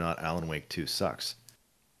whether or not Alan Wake 2 sucks.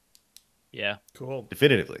 Yeah. Cool.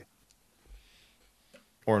 Definitively.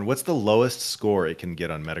 Oren, what's the lowest score it can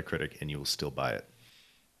get on Metacritic and you will still buy it?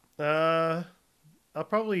 I'll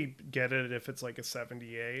probably get it if it's like a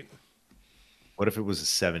 78. What if it was a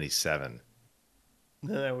 77?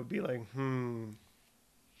 Then I would be like,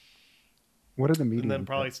 What are the mediums? and then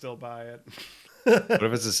probably still buy it. What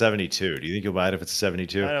if it's a 72? Do you think you'll buy it if it's a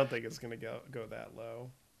 72? I don't think it's gonna go that low.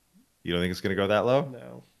 You don't think it's gonna go that low?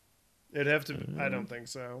 No, it'd have to. I don't think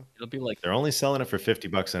so. It'll be like They're only selling it for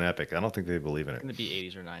 $50 on Epic. I don't think they believe in it's it. gonna be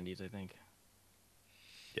 80s or 90s, I think.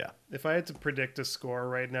 Yeah. If I had to predict a score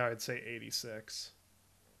right now, I'd say 86.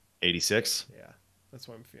 86? Yeah, that's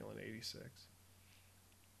what I'm feeling. 86.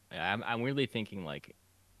 Yeah, I'm weirdly thinking like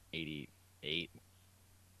 88.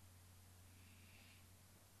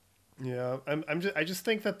 Yeah, I just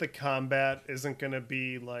think that the combat isn't gonna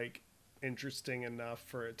be like interesting enough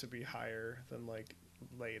for it to be higher than like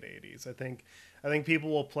late 80s. I think people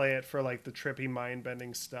will play it for like the trippy mind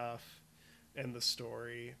bending stuff and the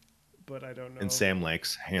story, but I don't know. And Sam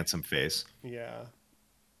Lake's handsome face. Yeah,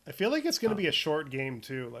 I feel like it's gonna be a short game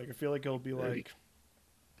too. Like I feel like it'll be like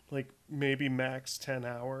maybe max 10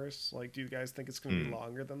 hours. Like, do you guys think it's gonna be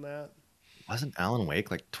longer than that? Wasn't Alan Wake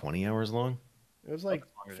like 20 hours long? It was like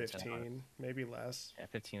Longer than 10 hours. 15, maybe less. Yeah,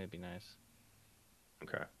 15 would be nice.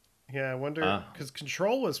 Okay. Yeah, I wonder because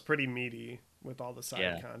Control was pretty meaty with all the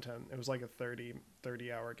side content. It was like a 30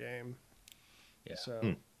 hour game. Yeah.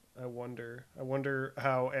 So I wonder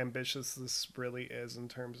how ambitious this really is in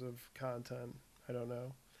terms of content. I don't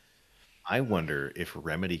know. I wonder if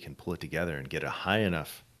Remedy can pull it together and get a high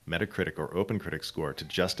enough Metacritic or OpenCritic score to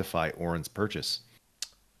justify Oren's purchase.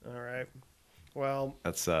 All right. Well,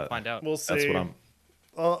 That's Find out. we'll see. That's what I'm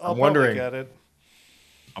I'll wondering. probably get it.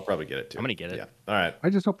 I'll probably get it too. I'm gonna get it. Yeah. All right. I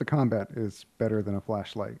just hope the combat is better than a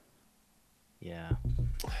flashlight. Yeah.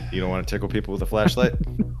 You don't want to tickle people with a flashlight?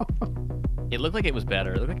 It looked like it was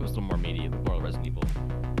better. It looked like it was a little more meaty, more Resident Evil.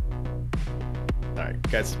 All right,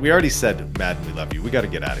 guys. We already said, Madden, we love you. We got to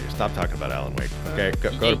get out of here. Stop talking about Alan Wake. Okay,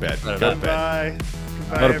 go to bed. Go to bed. Goodbye.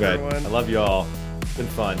 Go to bed. Everyone. I love you all. It's been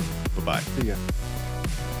fun. Bye-bye. See ya.